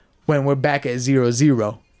talking when we're back at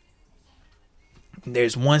 0-0.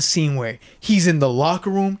 There's one scene where he's in the locker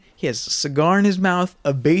room. He has a cigar in his mouth,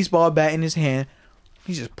 a baseball bat in his hand.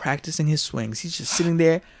 He's just practicing his swings. He's just sitting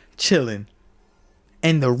there chilling.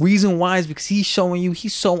 And the reason why is because he's showing you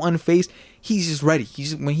he's so unfazed. He's just ready.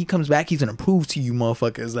 When he comes back, he's gonna prove to you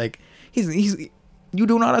motherfuckers like he's you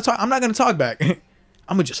do not talk. I'm not gonna talk back. I'm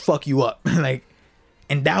gonna just fuck you up. Like,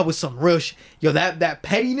 and that was some real shit. Yo, that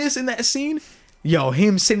pettiness in that scene. Yo,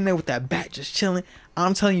 him sitting there with that bat just chilling.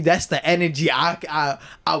 I'm telling you, that's the energy I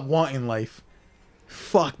want in life.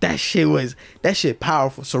 Fuck, that shit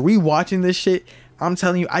powerful. So rewatching this shit, I'm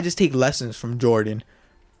telling you, I just take lessons from Jordan.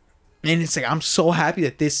 And it's like, I'm so happy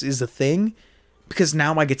that this is a thing because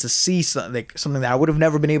now I get to see something that I would have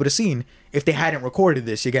never been able to see if they hadn't recorded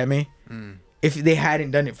this. You get me? If they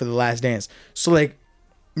hadn't done it for The Last Dance. So like,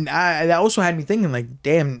 that also had me thinking like,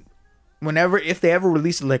 damn, if they ever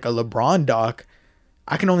release like a LeBron doc,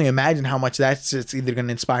 I can only imagine how much it's either going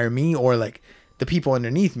to inspire me or like the people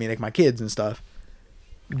underneath me, like my kids and stuff.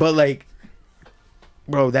 But like,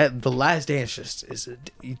 bro, that The Last Dance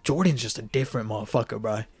Jordan's just a different motherfucker,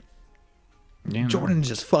 bro. Yeah, Jordan's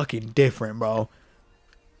just fucking different, bro.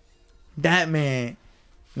 That man,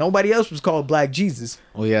 nobody else was called Black Jesus.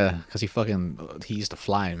 Well, yeah, because he used to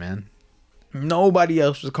fly, man. Nobody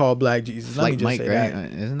else was called Black Jesus. Let me Like just Mike, say right?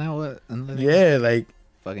 that. Isn't that what? Yeah, like,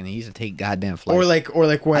 Fucking, he used to take goddamn flight. or like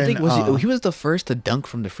when I think he was the first to dunk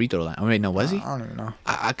from the free throw line. I mean, no, was he? I don't even know.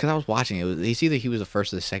 Because I was watching it. It's either he was the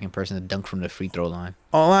first or the second person to dunk from the free throw line.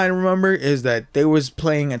 All I remember is that they was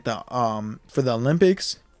playing at the for the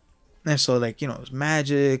Olympics, and so like, you know, it was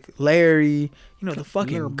Magic, Larry, you know, the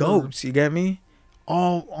fucking goats. You get me?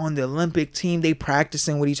 All on the Olympic team. They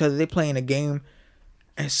practicing with each other. They playing a game,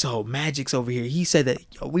 and so Magic's over here. He said that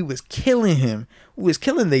we was killing him. We was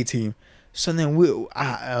killing their team. So then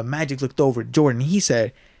Magic looked over at Jordan. He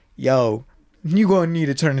said, yo, you gonna need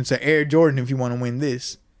to turn into Air Jordan if you want to win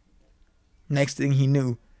this. Next thing he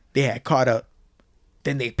knew, they had caught up.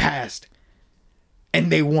 Then they passed. And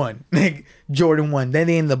they won. Like, Jordan won. Then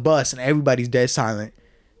they in the bus and everybody's dead silent.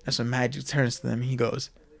 That's when Magic turns to them and he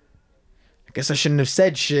goes, I guess I shouldn't have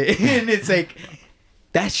said shit. And it's like,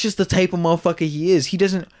 that's just the type of motherfucker he is. He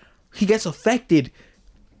gets affected,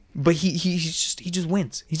 but he just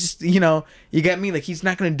wins. He just, you know, you get me? Like, he's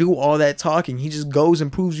not going to do all that talking. He just goes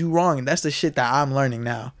and proves you wrong. And that's the shit that I'm learning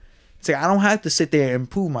now. It's like, I don't have to sit there and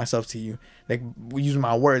prove myself to you. Like, using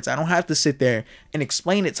my words. I don't have to sit there and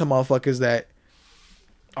explain it to motherfuckers that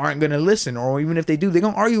aren't going to listen. Or even if they do, they're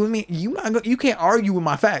going to argue with me. You can't argue with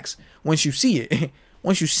my facts once you see it.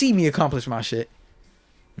 Once you see me accomplish my shit.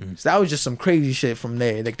 So that was just some crazy shit from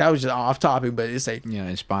there. Like, that was just off topic, but it's like, You know,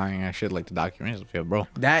 inspiring and shit like the documentary. Yeah, bro.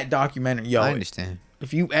 that documentary, yo. I understand.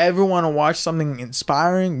 If you ever want to watch something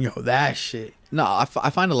inspiring, yo, that shit. No, I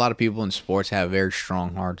find a lot of people in sports have very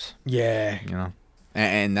strong hearts. Yeah. You know,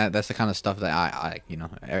 and that's the kind of stuff that I you know,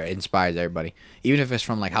 inspires everybody. Even if it's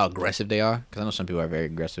from like how aggressive they are, because I know some people are very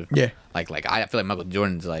aggressive. Yeah. Like I feel like Michael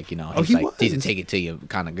Jordan's like, you know, Oh, he's he like he's a was. take it to you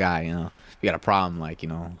kind of guy. You know, if you got a problem, like, you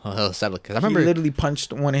know, he'll settle. Because I He remember. literally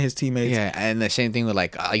punched one of his teammates. Yeah, and the same thing with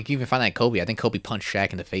like you can even find that in Kobe. I think Kobe punched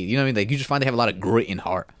Shaq in the face. You know what I mean? Like, you just find they have a lot of grit and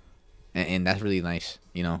heart, and that's really nice.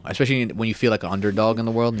 You know, especially when you feel like an underdog in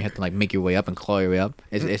the world and you have to like make your way up and claw your way up.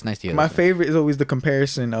 It's nice to hear. My that. favorite is always the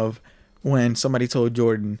comparison of when somebody told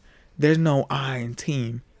Jordan, there's no I in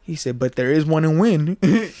team. He said, but there is one in win.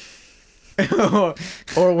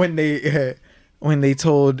 or when they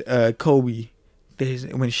told Kobe,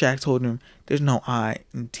 when Shaq told him, there's no I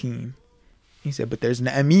in team. He said, but there's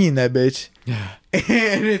an me in that bitch. Yeah.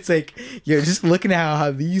 And it's like, you're just looking at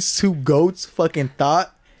how these two goats fucking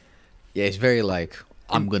thought. Yeah, it's very like,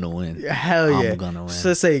 I'm gonna win. Hell yeah. I'm gonna win. So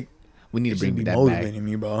it's like, We need to bring be that back. motivating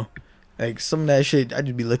me, bro. Like, some of that shit, I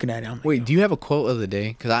just be looking at it. I'm like, Wait, do you have a quote of the day?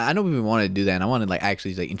 Because I know we wanted to do that, and I wanted to like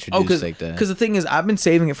actually like introduce because like the. the thing is, I've been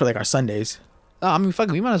saving it for like our Sundays. Oh, I mean,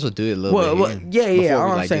 fucking, we might as well do it a little bit. Yeah. before All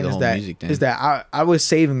we, I'm like, do saying the is whole that music thing. I was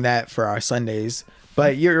saving that for our Sundays.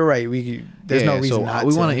 But you're right. There's no reason so not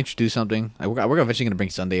we to. want to introduce something. Like, we're eventually gonna bring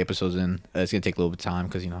Sunday episodes in. It's gonna take a little bit of time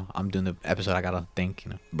because, you know, I'm doing the episode. I gotta think,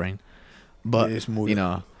 you know, brain. But Yes, mood. you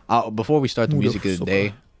know, before we start the Mood music of of the soca.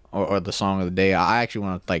 day or the song of the day, I actually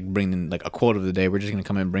want to like bring in like a quote of the day. We're just gonna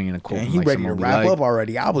come in and bring in a quote. And from, he like, ready to someone we wrap like. up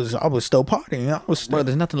already. I was still partying. I was. Bro,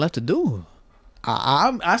 there's nothing left to do.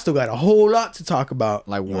 I still got a whole lot to talk about.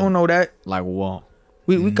 Like you what? don't know that. Like, well,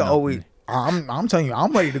 We could always. I'm telling you,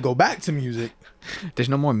 I'm ready to go back to music. there's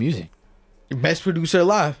no more music. Best producer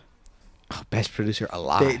alive. Oh, best producer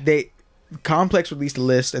alive. They Complex released a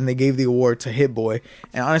list and they gave the award to Hit Boy.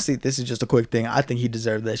 And honestly, this is just a quick thing. I think he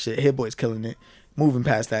deserved that shit. Hit Boy's killing it. Moving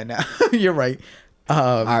past that now. You're right.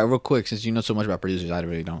 All right, real quick, since you know so much about producers, I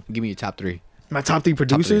really don't. Give me your top 3. My top 3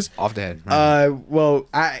 producers? Top 3, off the head. Right well,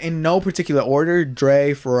 in no particular order,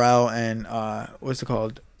 Dre, Pharrell, and what's it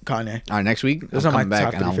called? Kanye. All right, next week Those I'm are coming my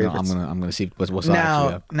back top and 3 I'm favorites. gonna see what's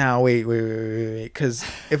actually up. Now, wait, because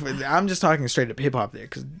if I'm just talking straight up hip hop there,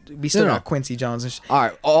 because we still No. got Quincy Jones and. All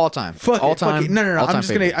right, all time. Fuck all it, fuck time. it. No. all-time I'm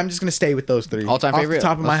favorite. just gonna stay with those 3. All-time Off favorite? the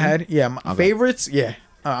top of my Listen? head, yeah. My Okay. favorites, yeah.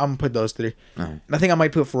 I'm gonna put those 3. Alright. I think I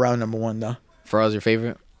might put Pharrell number 1 though. Pharrell's your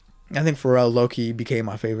favorite? I think Pharrell low-key became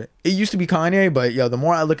my favorite. It used to be Kanye, but yo, the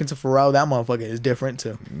more I look into Pharrell, that motherfucker is different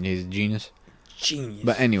too. He's a genius. Genius.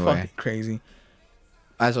 But anyway. Fucking crazy.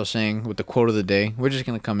 As I was saying, with the quote of the day, we're just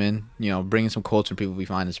gonna come in, bringing some quotes from people we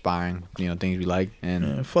find inspiring, things we like,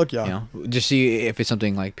 and Fuck y'all. just see if it's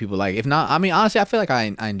something like people like. If not, I mean, honestly, I feel like I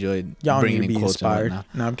enjoyed Y'all need bringing to in be quotes inspired. and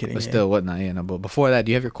whatnot. No, I'm kidding. But yeah. still, whatnot, no. But before that,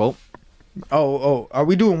 do you have your quote? Oh, are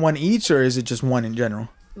we doing one each or is it just one in general?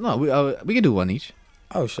 No, we can do one each.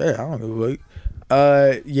 Oh shit, I don't give a fuck.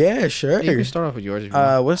 Yeah, sure. Yeah, you can start off with yours. If you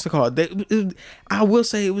want. What's it called? I will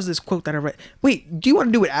say it was this quote that I read. Wait, do you want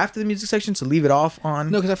to do it after the music section to leave it off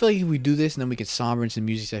on? No, because I feel like if we do this, and then we can somber into the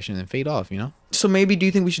music session and fade off. So maybe do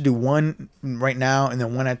you think we should do one right now and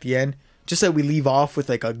then one at the end, just so we leave off with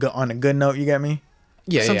like on a good note? You get me?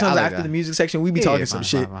 Yeah. Sometimes I like after that. the music section, we be Yeah, talking yeah, some fine,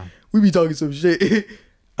 shit. fine. We be talking some shit.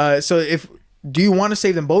 So do you want to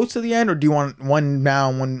save them both to the end, or do you want one now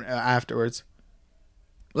and one afterwards?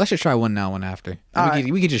 Let's just try one now, one after.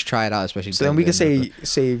 We could just try it out, especially. So then we can save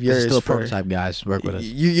yours. Still a for, prototype, guys. Work with us.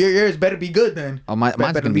 Yours better be good then. Oh, mine's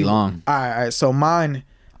Better gonna be long. All right. So mine,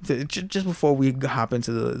 just before we hop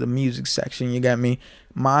into the music section, you got me.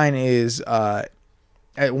 Mine is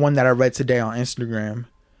one that I read today on Instagram.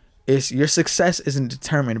 Is your success isn't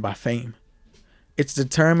determined by fame. It's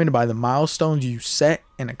determined by the milestones you set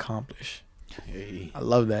and accomplish. Hey, I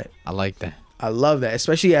love that. I like that. I love that,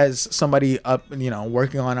 especially as somebody up,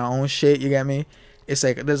 working on our own shit. You get me? It's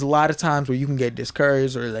like there's a lot of times where you can get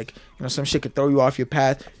discouraged or like some shit could throw you off your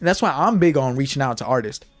path, and that's why I'm big on reaching out to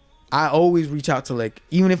artists. I always reach out to like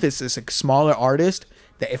even if it's a smaller artist.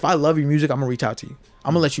 That if I love your music, I'm gonna reach out to you.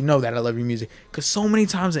 I'm gonna let you know that I love your music, cause so many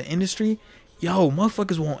times in the industry,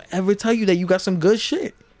 motherfuckers won't ever tell you that you got some good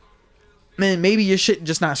shit. Man, maybe your shit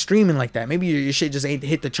just not streaming like that. Maybe your shit just ain't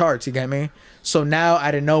hit the charts. You get me? So now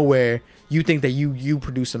out of nowhere, you think that you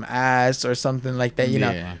produce some ass or something like that.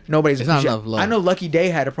 Yeah. Nobody's. It's not enough love. I know Lucky Day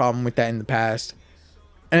had a problem with that in the past,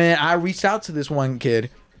 and I reached out to this one kid.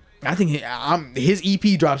 I think his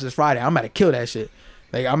EP drops this Friday. I'm about to kill that shit.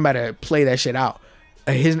 Like I'm about to play that shit out.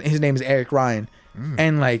 His name is Eric Ryan,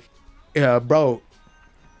 and like, bro,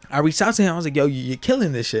 I reached out to him. I was like, yo, you're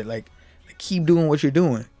killing this shit. Like keep doing what you're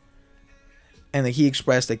doing. And like he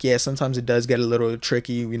expressed like, yeah, sometimes it does get a little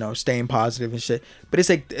tricky, staying positive and shit. But it's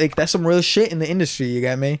like that's some real shit in the industry. You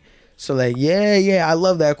got me? So like, yeah, I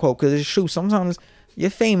love that quote because it's true. Sometimes your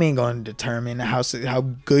fame ain't gonna determine how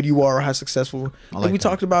good you are or how successful. Like we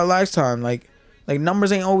talked about last time. Like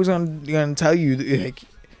numbers ain't always gonna tell you like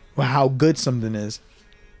how good something is.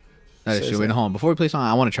 That is true. Wait, hold on. Before we play song,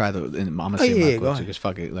 I want to try I'm gonna say my quote because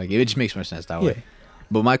fuck it. Like it just makes more sense that way.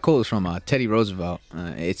 But my quote is from Teddy Roosevelt.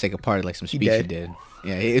 It's like a part of like some speech he did.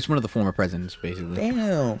 Yeah, it's one of the former presidents, basically.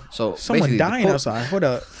 Damn. So someone dying outside. Hold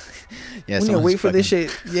up. Yeah, we need to wait for this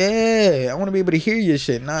shit. Yeah, I want to be able to hear your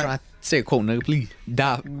shit. Not try say a quote, nigga. Please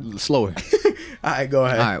die slower. All right, go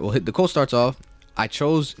ahead. All right. Well, the quote starts off. I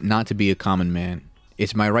chose not to be a common man.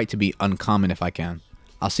 It's my right to be uncommon if I can.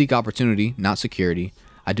 I'll seek opportunity, not security.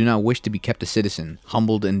 I do not wish to be kept a citizen,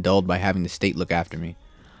 humbled and dulled by having the state look after me.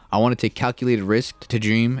 I want to take calculated risk to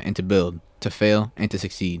dream and to build, to fail and to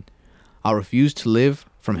succeed. I'll refuse to live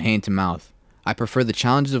from hand to mouth. I prefer the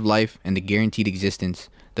challenges of life and the guaranteed existence,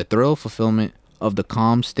 the thrill fulfillment of the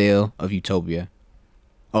calm stale of utopia.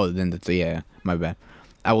 Oh, then my bad.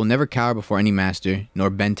 I will never cower before any master, nor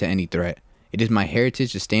bend to any threat. It is my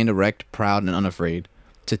heritage to stand erect, proud, and unafraid,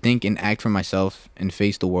 to think and act for myself and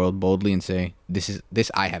face the world boldly and say,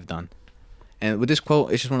 this I have done. And with this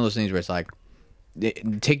quote, it's just one of those things where it's like,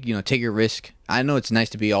 take your risk. I know it's nice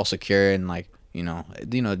to be all secure and like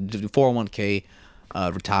 401k,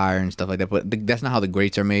 retire and stuff like that, but that's not how the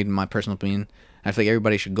greats are made, in my personal opinion. I feel like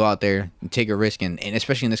everybody should go out there and take a risk, and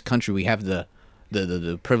especially in this country, we have the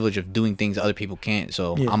privilege of doing things other people can't.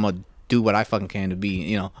 So I'm gonna do what I fucking can to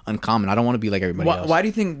be uncommon. I don't want to be like everybody else. Why do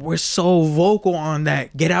you think we're so vocal on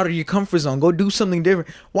that? Get out of your comfort zone. Go do something different.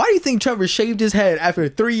 Why do you think Trevor shaved his head after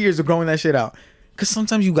 3 years of growing that shit out? Because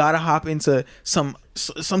sometimes you gotta hop into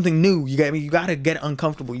something new. You get me? You gotta get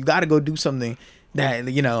uncomfortable. You gotta go do something that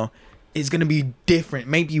is gonna be different,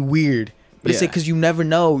 maybe weird. But it's like, because you never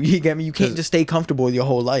know. You get me? You can't just stay comfortable your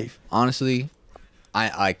whole life. Honestly,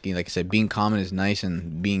 I like I said, being common is nice,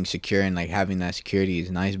 and being secure and like having that security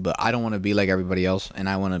is nice. But I don't want to be like everybody else, and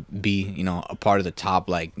I want to be a part of the top.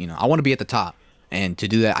 Like I want to be at the top. And to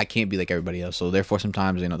do that, I can't be like everybody else. So therefore,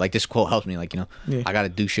 sometimes, like this quote helps me. Like, I got to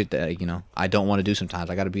do shit that, I don't want to do sometimes.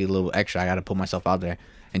 I got to be a little extra. I got to put myself out there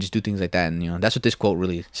and just do things like that. And, that's what this quote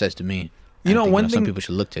really says to me. One thing some people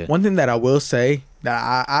should look to. One thing that I will say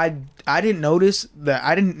that I didn't notice, that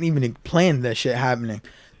I didn't even plan that shit happening.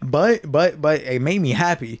 But it made me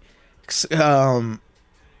happy.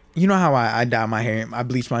 You know how I dye my hair, I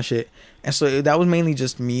bleach my shit. And so that was mainly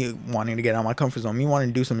just me wanting to get out of my comfort zone, me wanting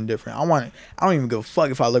to do something different. I don't even give a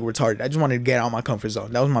fuck if I look retarded. I just wanted to get out of my comfort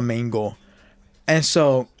zone. That was my main goal. And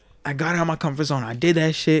so I got out of my comfort zone. I did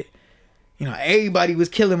that shit. Everybody was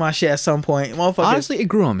killing my shit at some point. Motherfuckers, honestly, it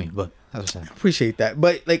grew on me, but that's what I appreciate that.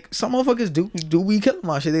 But like, some motherfuckers do be killing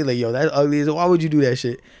my shit. They like, yo, that's ugly. Why would you do that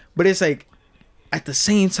shit? But it's like, at the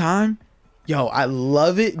same time, yo, I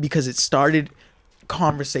love it because it started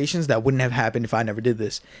conversations that wouldn't have happened if I never did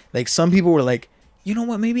this. Like, some people were like, you know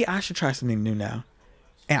what, maybe I should try something new now.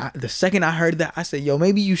 And the second I heard that, I said, yo,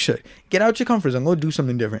 maybe you should get out your comfort zone, go do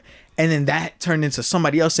something different. And then that turned into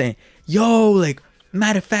somebody else saying, yo, like,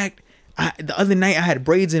 matter of fact, the other night I had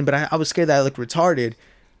braids in, but I was scared that I looked retarded.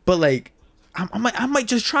 But like, I might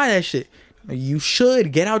just try that shit. You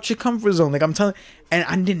should get out your comfort zone. Like, I'm telling. And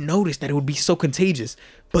I didn't notice that it would be so contagious.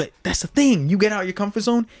 But that's the thing. You get out your comfort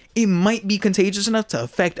zone, it might be contagious enough to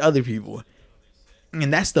affect other people.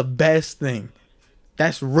 And that's the best thing.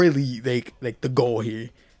 That's really like the goal here.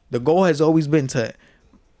 The goal has always been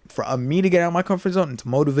for me to get out of my comfort zone and to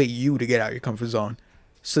motivate you to get out your comfort zone,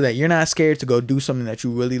 so that you're not scared to go do something that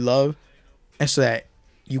you really love, and so that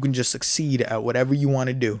you can just succeed at whatever you want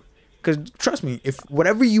to do. Because trust me, if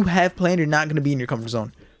whatever you have planned, you're not going to be in your comfort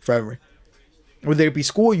zone forever. Whether it be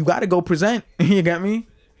school, you got to go present. You got me?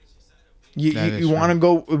 You want to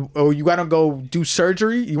go, or you got to go do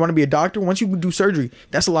surgery. You want to be a doctor. Once you do surgery,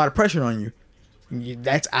 that's a lot of pressure on you.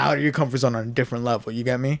 That's out of your comfort zone on a different level. You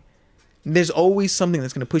got me? There's always something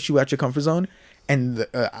that's going to push you out your comfort zone. And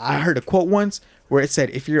I heard a quote once where it said,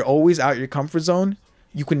 if you're always out your comfort zone,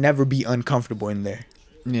 you can never be uncomfortable in there.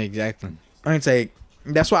 Yeah, exactly. I mean, say,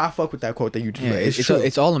 that's why I fuck with that quote that you just read.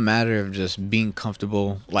 It's all a matter of just being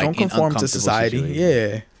comfortable, like, don't conform to society.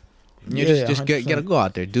 Situations. Just gotta go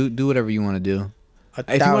out there, do whatever you want to do.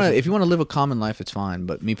 If you want to live a common life, it's fine.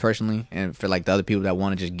 But me personally, and for like the other people that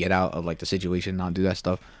want to just get out of like the situation, not do that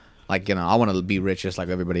stuff, like, I want to be rich just like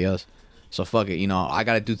everybody else. So fuck it, I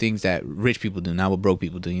gotta do things that rich people do, not what broke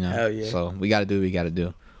people do. Hell yeah. So we gotta do what we gotta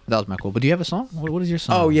do. That was my quote. But do you have a song? What is your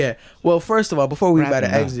song? Oh yeah. Well, first of all, before we about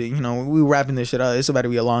to exit, we wrapping this shit up. It's about to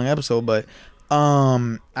be a long episode, but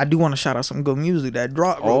I do want to shout out some good music that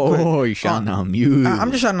dropped real quick. Oh, you shouting out music.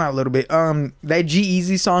 I'm just shouting out a little bit. That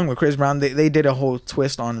G-Eazy song with Chris Brown, they did a whole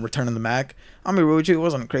twist on Return of the Mac. I'm gonna be real with you, it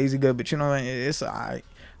wasn't crazy good, but it's alright.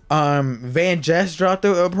 Van Jess dropped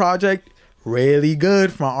a project, really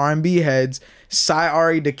good for my R&B heads.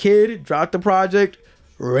 Ari the Kid dropped the project,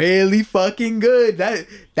 really fucking good. That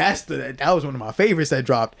was one of my favorites that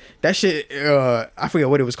dropped. That shit, I forget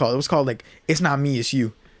what it was called. It was called like It's Not Me, It's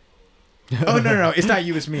You. Oh no, it's not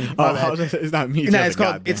you, it's me. It's not me. No, it's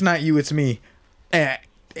called It's Not You, It's Me. And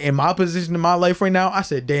in my position in my life right now, I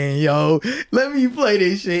said, damn, yo, let me play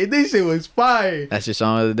this shit. This shit was fire. That's your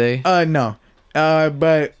song of the day? No.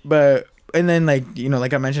 But and then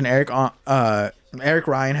like I mentioned, Eric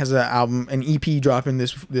Ryan has an EP dropping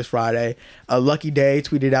this Friday. Lucky Day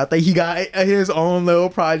tweeted out that he got his own little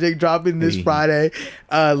project dropping this Friday.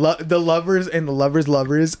 The Lovers and the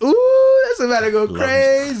Lovers. Ooh, that's about to go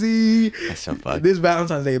crazy. That's so fucked. This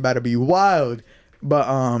Valentine's Day about to be wild. But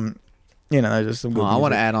that's just some good music. I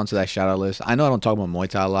want to add on to that shout out list. I know I don't talk about Muay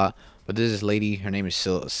Thai a lot, but there's this lady, her name is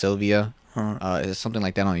Sylvia. It's something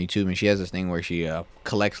like that on YouTube, and she has this thing where she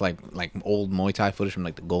collects like old Muay Thai footage from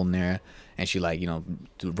like the golden era, and she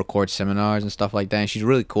records seminars and stuff like that, and she's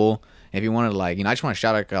really cool. If you want to I just want to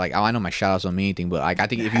shout out I know my shout outs don't mean anything, but I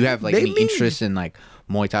think if you have any interest in like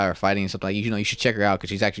Muay Thai or fighting and stuff like you should check her out, because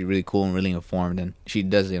she's actually really cool and really informed, and she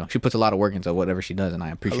does she puts a lot of work into whatever she does, and I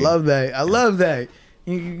appreciate it. I love that.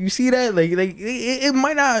 You see that? It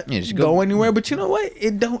might not go anywhere, but you know what?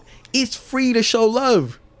 It's free to show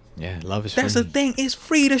love. Yeah, love is free. That's the thing. It's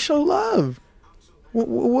free to show love.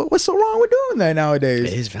 What's so wrong with doing that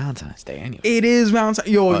nowadays? It is Valentine's Day anyway. It is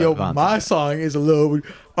Valentine's. My song is a little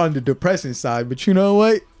on the depressing side, but you know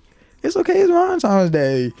what? It's okay. It's Valentine's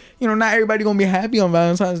Day. You know, not everybody gonna be happy on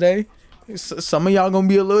Valentine's Day. Some of y'all gonna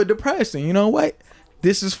be a little depressed. And you know what?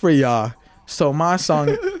 This is for y'all. So my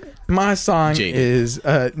song is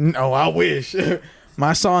no, I wish.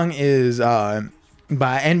 My song is by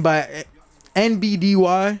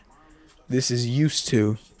NBDY. This is Used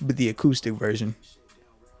To, but the acoustic version.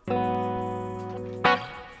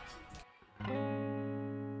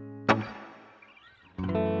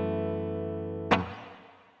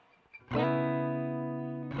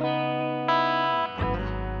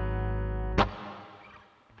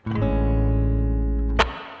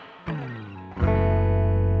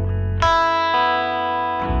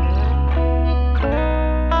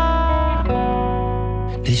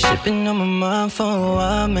 They shipping on my mind for a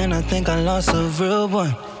while, man. I think I lost a real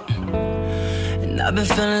one. And I've been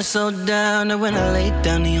feeling so down that when I lay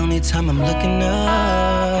down, the only time I'm looking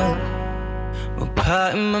up. Well,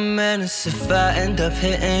 pardon my manners if I end up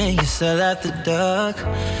hitting your cell after dark.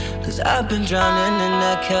 Cause I've been drowning in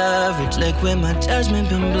that coverage, like when my judgment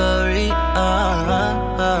been blurry.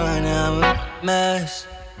 Now a mess.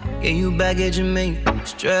 Yeah, you baggage and make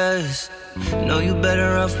stress. Know you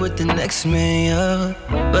better off with the next man, yeah.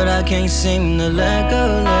 But I can't seem to let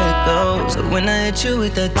go. So when I hit you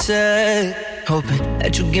with that tag, hoping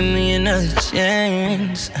that you give me another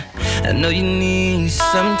chance. I know you need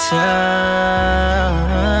some time.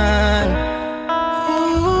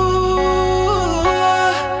 Ooh,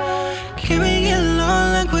 can we get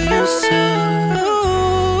along like we used to?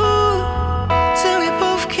 Till we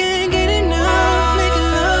both can't get enough,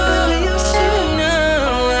 making love like we used to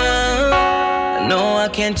now. I know I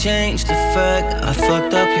can't change the fact I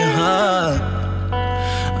fucked up your heart.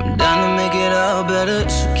 I'm down to make it all better,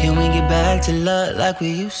 so can we get back to love like we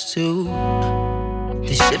used to?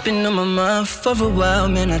 They shipping on my mind for a while,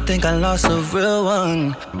 man. I think I lost a real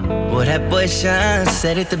one. Well, that boy Shine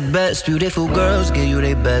said it the best. Beautiful girls give you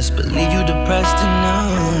their best, but leave you depressed and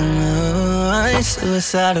no, I ain't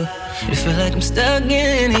suicidal. You feel like I'm stuck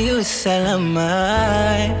in you, it's I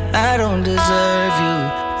don't deserve you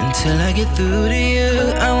until I get through to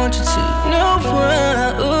you. I want you to know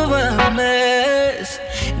what I'm mess.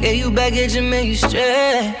 Yeah, you baggage and make you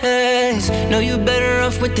stress. Know you better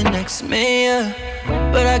off with the next man,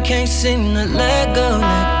 but I can't seem to let go.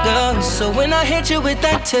 So when I hit you with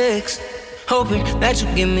that text, hoping that you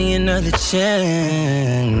give me another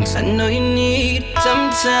chance. I know you need some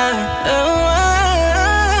time.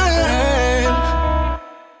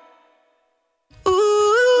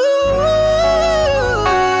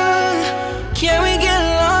 Can we get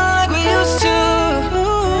along like we used to?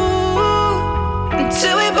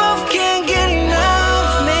 Until we both can't get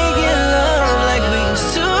enough, making love like we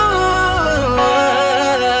used to.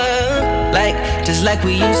 Just like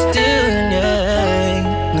we used to, yeah.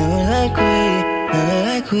 No, like we,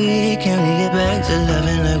 can we get back to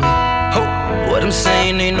loving like we? Ho, what I'm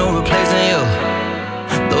saying ain't no replacing you.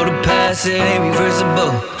 Though the past, it ain't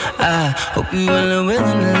reversible. I hope you willing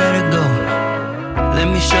to let it go. Let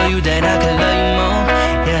me show you that I can love you more.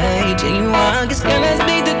 Yeah, genuine, cause girl, let's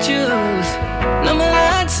speak the truth. No more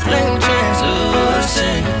lies, like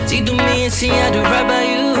translucent. See through me and see I do right by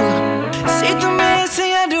you. See through me and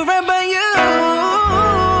see I do right by you.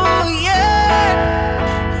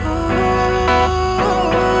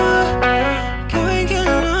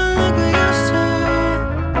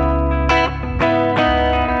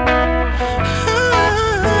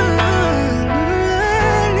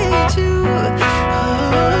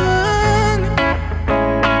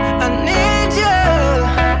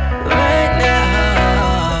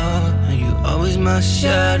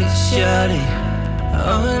 Shawty,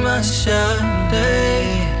 oh my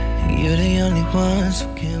shawty, you're the only one, so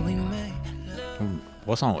can we make love?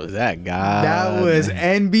 What song was that, guy? That was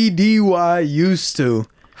NBDY Used To.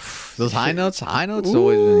 Those high notes always been,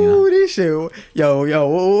 Ooh, this shit.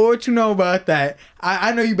 Yo, what you know about that?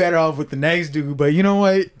 I know you better off with the next dude, but you know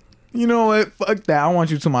what? Fuck that. I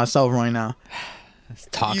want you to myself right now.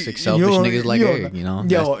 Toxic, selfish niggas like Eric, you know.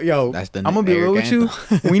 Yo, that's the I'm gonna be real with you.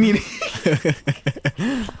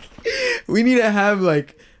 We need to have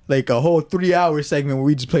like a whole 3-hour segment where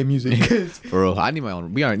we just play music. For real, I need my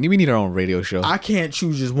own. We need our own radio show. I can't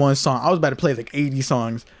choose just one song. I was about to play like 80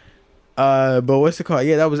 songs. But what's it called?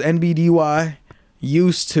 Yeah, that was NBDY.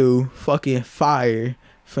 Used To. Fucking fire.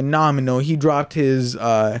 Phenomenal. He dropped his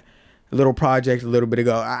little project a little bit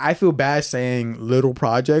ago. I feel bad saying little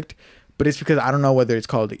project, but it's because I don't know whether it's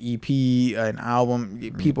called an EP, an album.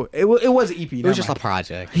 People, it was an EP. It was just a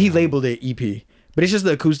project. He labeled it EP, but it's just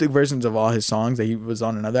the acoustic versions of all his songs that he was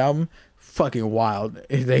on another album. Fucking wild.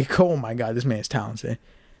 Oh my god, this man's talented.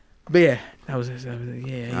 But yeah, that was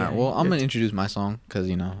yeah. Alright, well, I'm gonna introduce my song because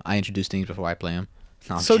I introduce things before I play them.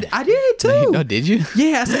 No, So I did too. No, did you?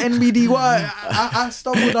 Yeah, I said NBDY. I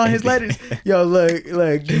stumbled on his letters. Yo, look,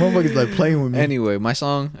 motherfuckers like playing with me. Anyway, my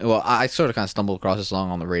song. Well, I sort of kind of stumbled across the song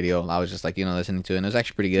on the radio. I was just like listening to it, and it was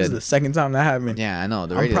actually pretty This is good. the second time that happened. Yeah, I know.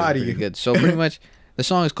 The I'm radio proud is of pretty you. good. So pretty much, the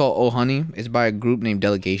song is called "Oh Honey." It's by a group named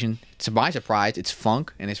Delegation. It's by surprise. It's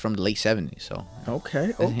funk, and it's from the late '70s. So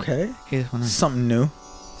Okay. here's one. Something new.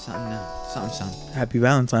 Something. Happy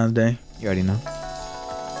Valentine's Day. You already know.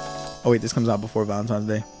 Oh wait, this comes out before Valentine's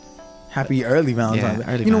Day. Happy early Valentine's Yeah,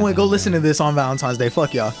 Day. early You know what? Go Valentine's listen Day. to this on Valentine's Day.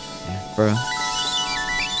 Fuck y'all. Yeah, bro.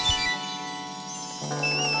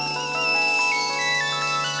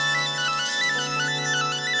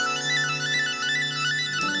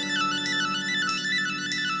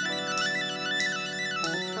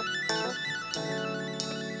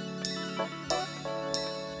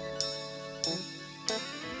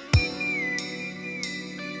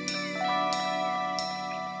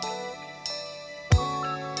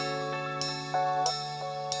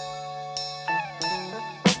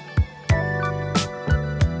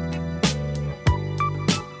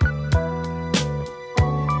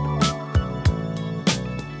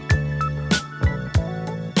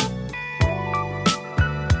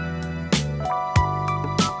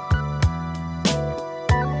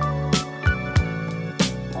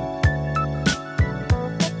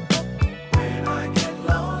 When I get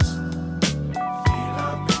lost, feel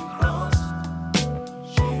I've been crossed,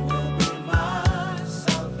 she will be my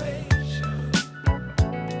salvation.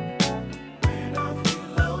 When I feel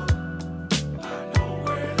low, I know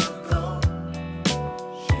where to go.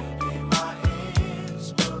 She'll be my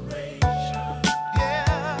inspiration.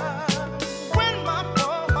 Yeah, when my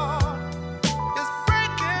heart is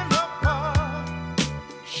breaking apart,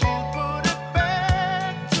 she'll put it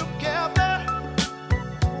back together.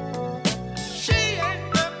 She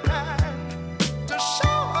ain't the kind to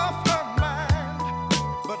show off her mind,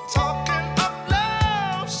 but talking of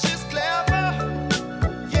love, she's clever.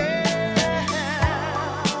 Yeah.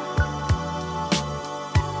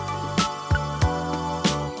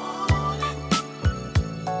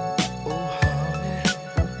 Oh, honey.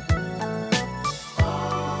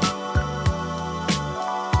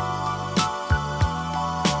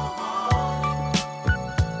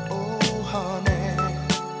 Oh, honey.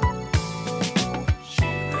 She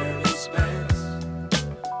rarely spends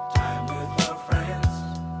time with her friends.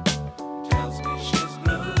 Tells me she's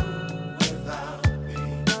blue without me.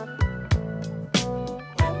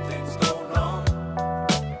 When things go wrong,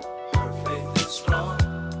 her faith is strong.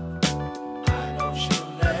 I know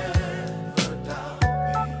she'll never doubt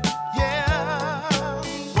me. Yeah,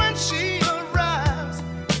 when she arrives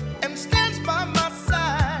and stands by my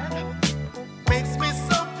side, makes me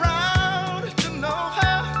so proud to know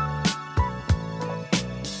her.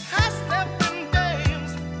 High-stepping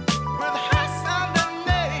dames with high-sounding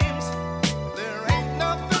names. There ain't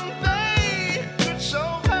nothing they could show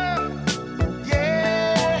her.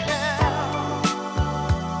 Yeah.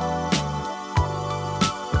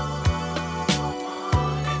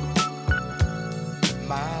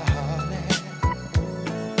 My honey.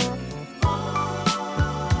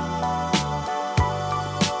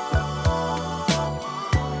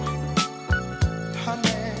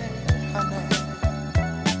 Honey.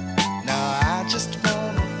 Now I just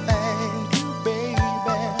wanna thank you, baby,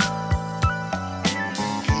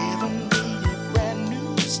 for giving me a brand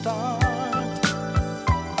new start.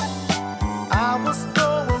 I was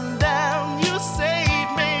going down, you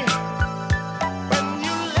saved me when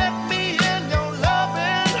you let me in your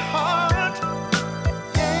loving heart.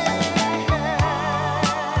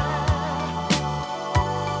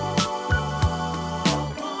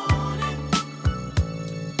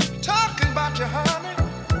 Talking about you, honey.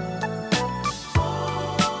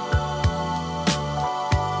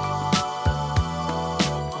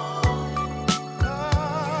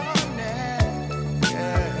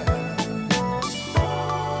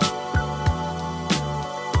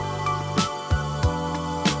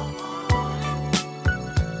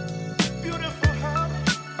 Beautiful honey.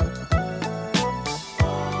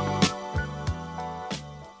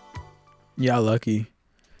 Y'all lucky.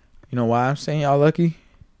 You know why I'm saying y'all lucky?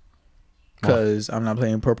 Because I'm not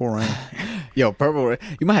playing Purple Rain. Yo, Purple Rain.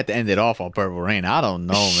 You might have to end it off on Purple Rain. I don't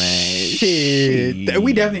know, man. Shit.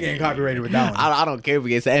 We definitely getting copyrighted with that one. I don't care if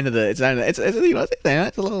it's the end of the. It's it's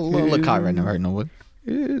a little copyright never hurt no one.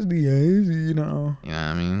 It's the age, you know. You know what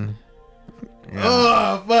I mean? Yeah.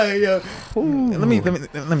 Oh, fuck, yo.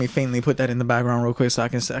 Let me faintly put that in the background real quick so I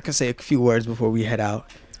can say a few words before we head out.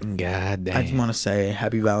 God damn. I just want to say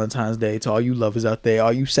happy Valentine's Day to all you lovers out there,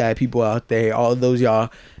 all you sad people out there, all those y'all,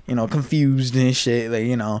 confused and shit.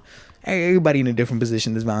 Like, everybody in a different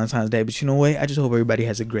position this Valentine's Day. But you know what? I just hope everybody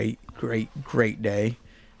has a great, great, great day.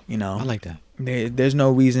 I like that. There's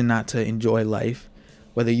no reason not to enjoy life.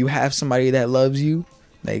 Whether you have somebody that loves you,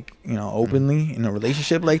 like, openly in a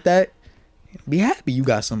relationship like that, be happy you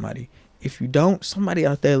got somebody. If you don't, somebody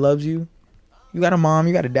out there loves you. You got a mom,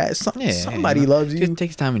 you got a dad. Somebody loves you. Just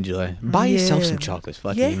take time and enjoy. Buy yourself some chocolates.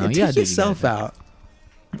 Fuck yeah, you take yourself out.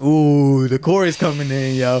 Ooh, the chorus coming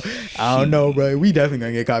in, yo. I don't know, bro. We definitely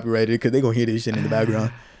gonna get copyrighted because they gonna hear this shit in the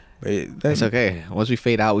background. But that's okay. Once we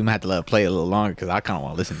fade out, we might have to let it play a little longer because I kind of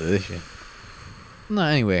want to listen to this shit. No,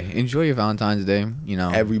 anyway, enjoy your Valentine's Day.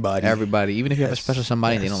 Everybody. Even if you have a special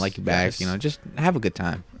somebody and they don't like you back, just have a good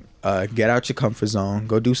time. Get out your comfort zone.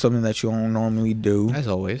 Go do something that you don't normally do. As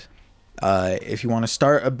always. If you want to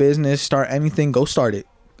start a business, start anything, go start it.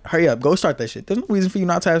 Hurry up, go start that shit. There's no reason for you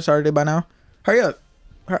not to have started it by now. Hurry up.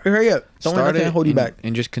 Don't let nothing hold you back.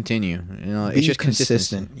 And just continue. It's just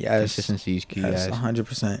consistent. Yes. Consistency is key, guys.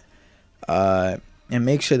 100%. And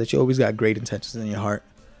make sure that you always got great intentions in your heart.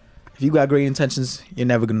 If you got great intentions, you're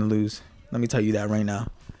never going to lose. Let me tell you that right now.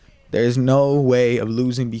 There's no way of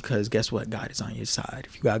losing because guess what? God is on your side.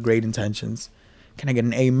 If you got great intentions. Can I get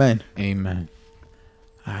an amen? Amen.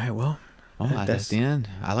 All right, well. That's the end.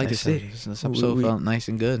 I like this. This episode felt nice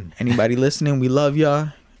and good. Anybody listening, we love y'all.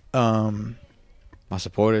 My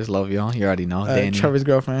supporters love y'all. You already know. Danny, Trevor's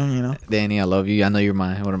girlfriend, Danny, I love you. I know you're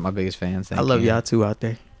one of my biggest fans. Thank I love you. y'all too out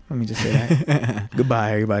there. Let me just say that.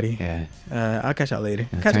 Goodbye, everybody. Yeah. I'll catch y'all later.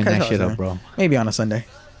 Turn that shit up, bro. Maybe on a Sunday.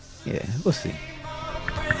 Yeah, we'll see.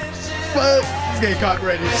 But it's getting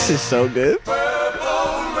copyrighted. This is so good.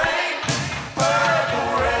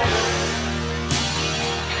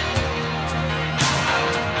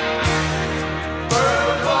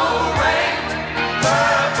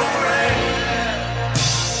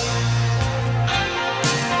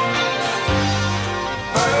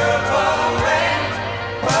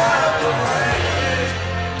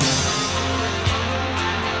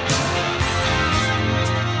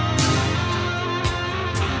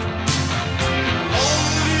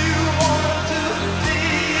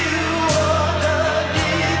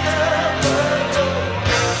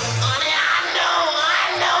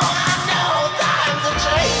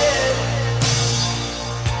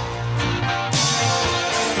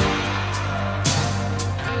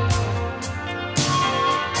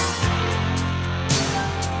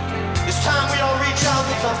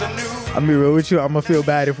 I'm be real with you. I'm gonna feel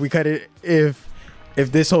bad if we cut it. If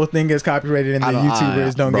this whole thing gets copyrighted and the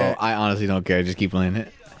YouTubers don't get. I honestly don't care. Just keep playing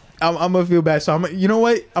it. I'm gonna feel bad. So you know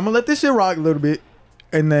what? I'm gonna let this shit rock a little bit,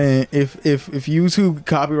 and then if YouTube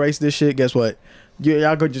copyrights this shit, guess what?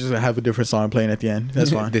 Y'all gonna just have a different song playing at the end.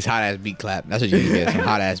 That's fine. This hot ass beat clap. That's what you get. Some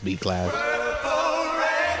hot ass beat clap.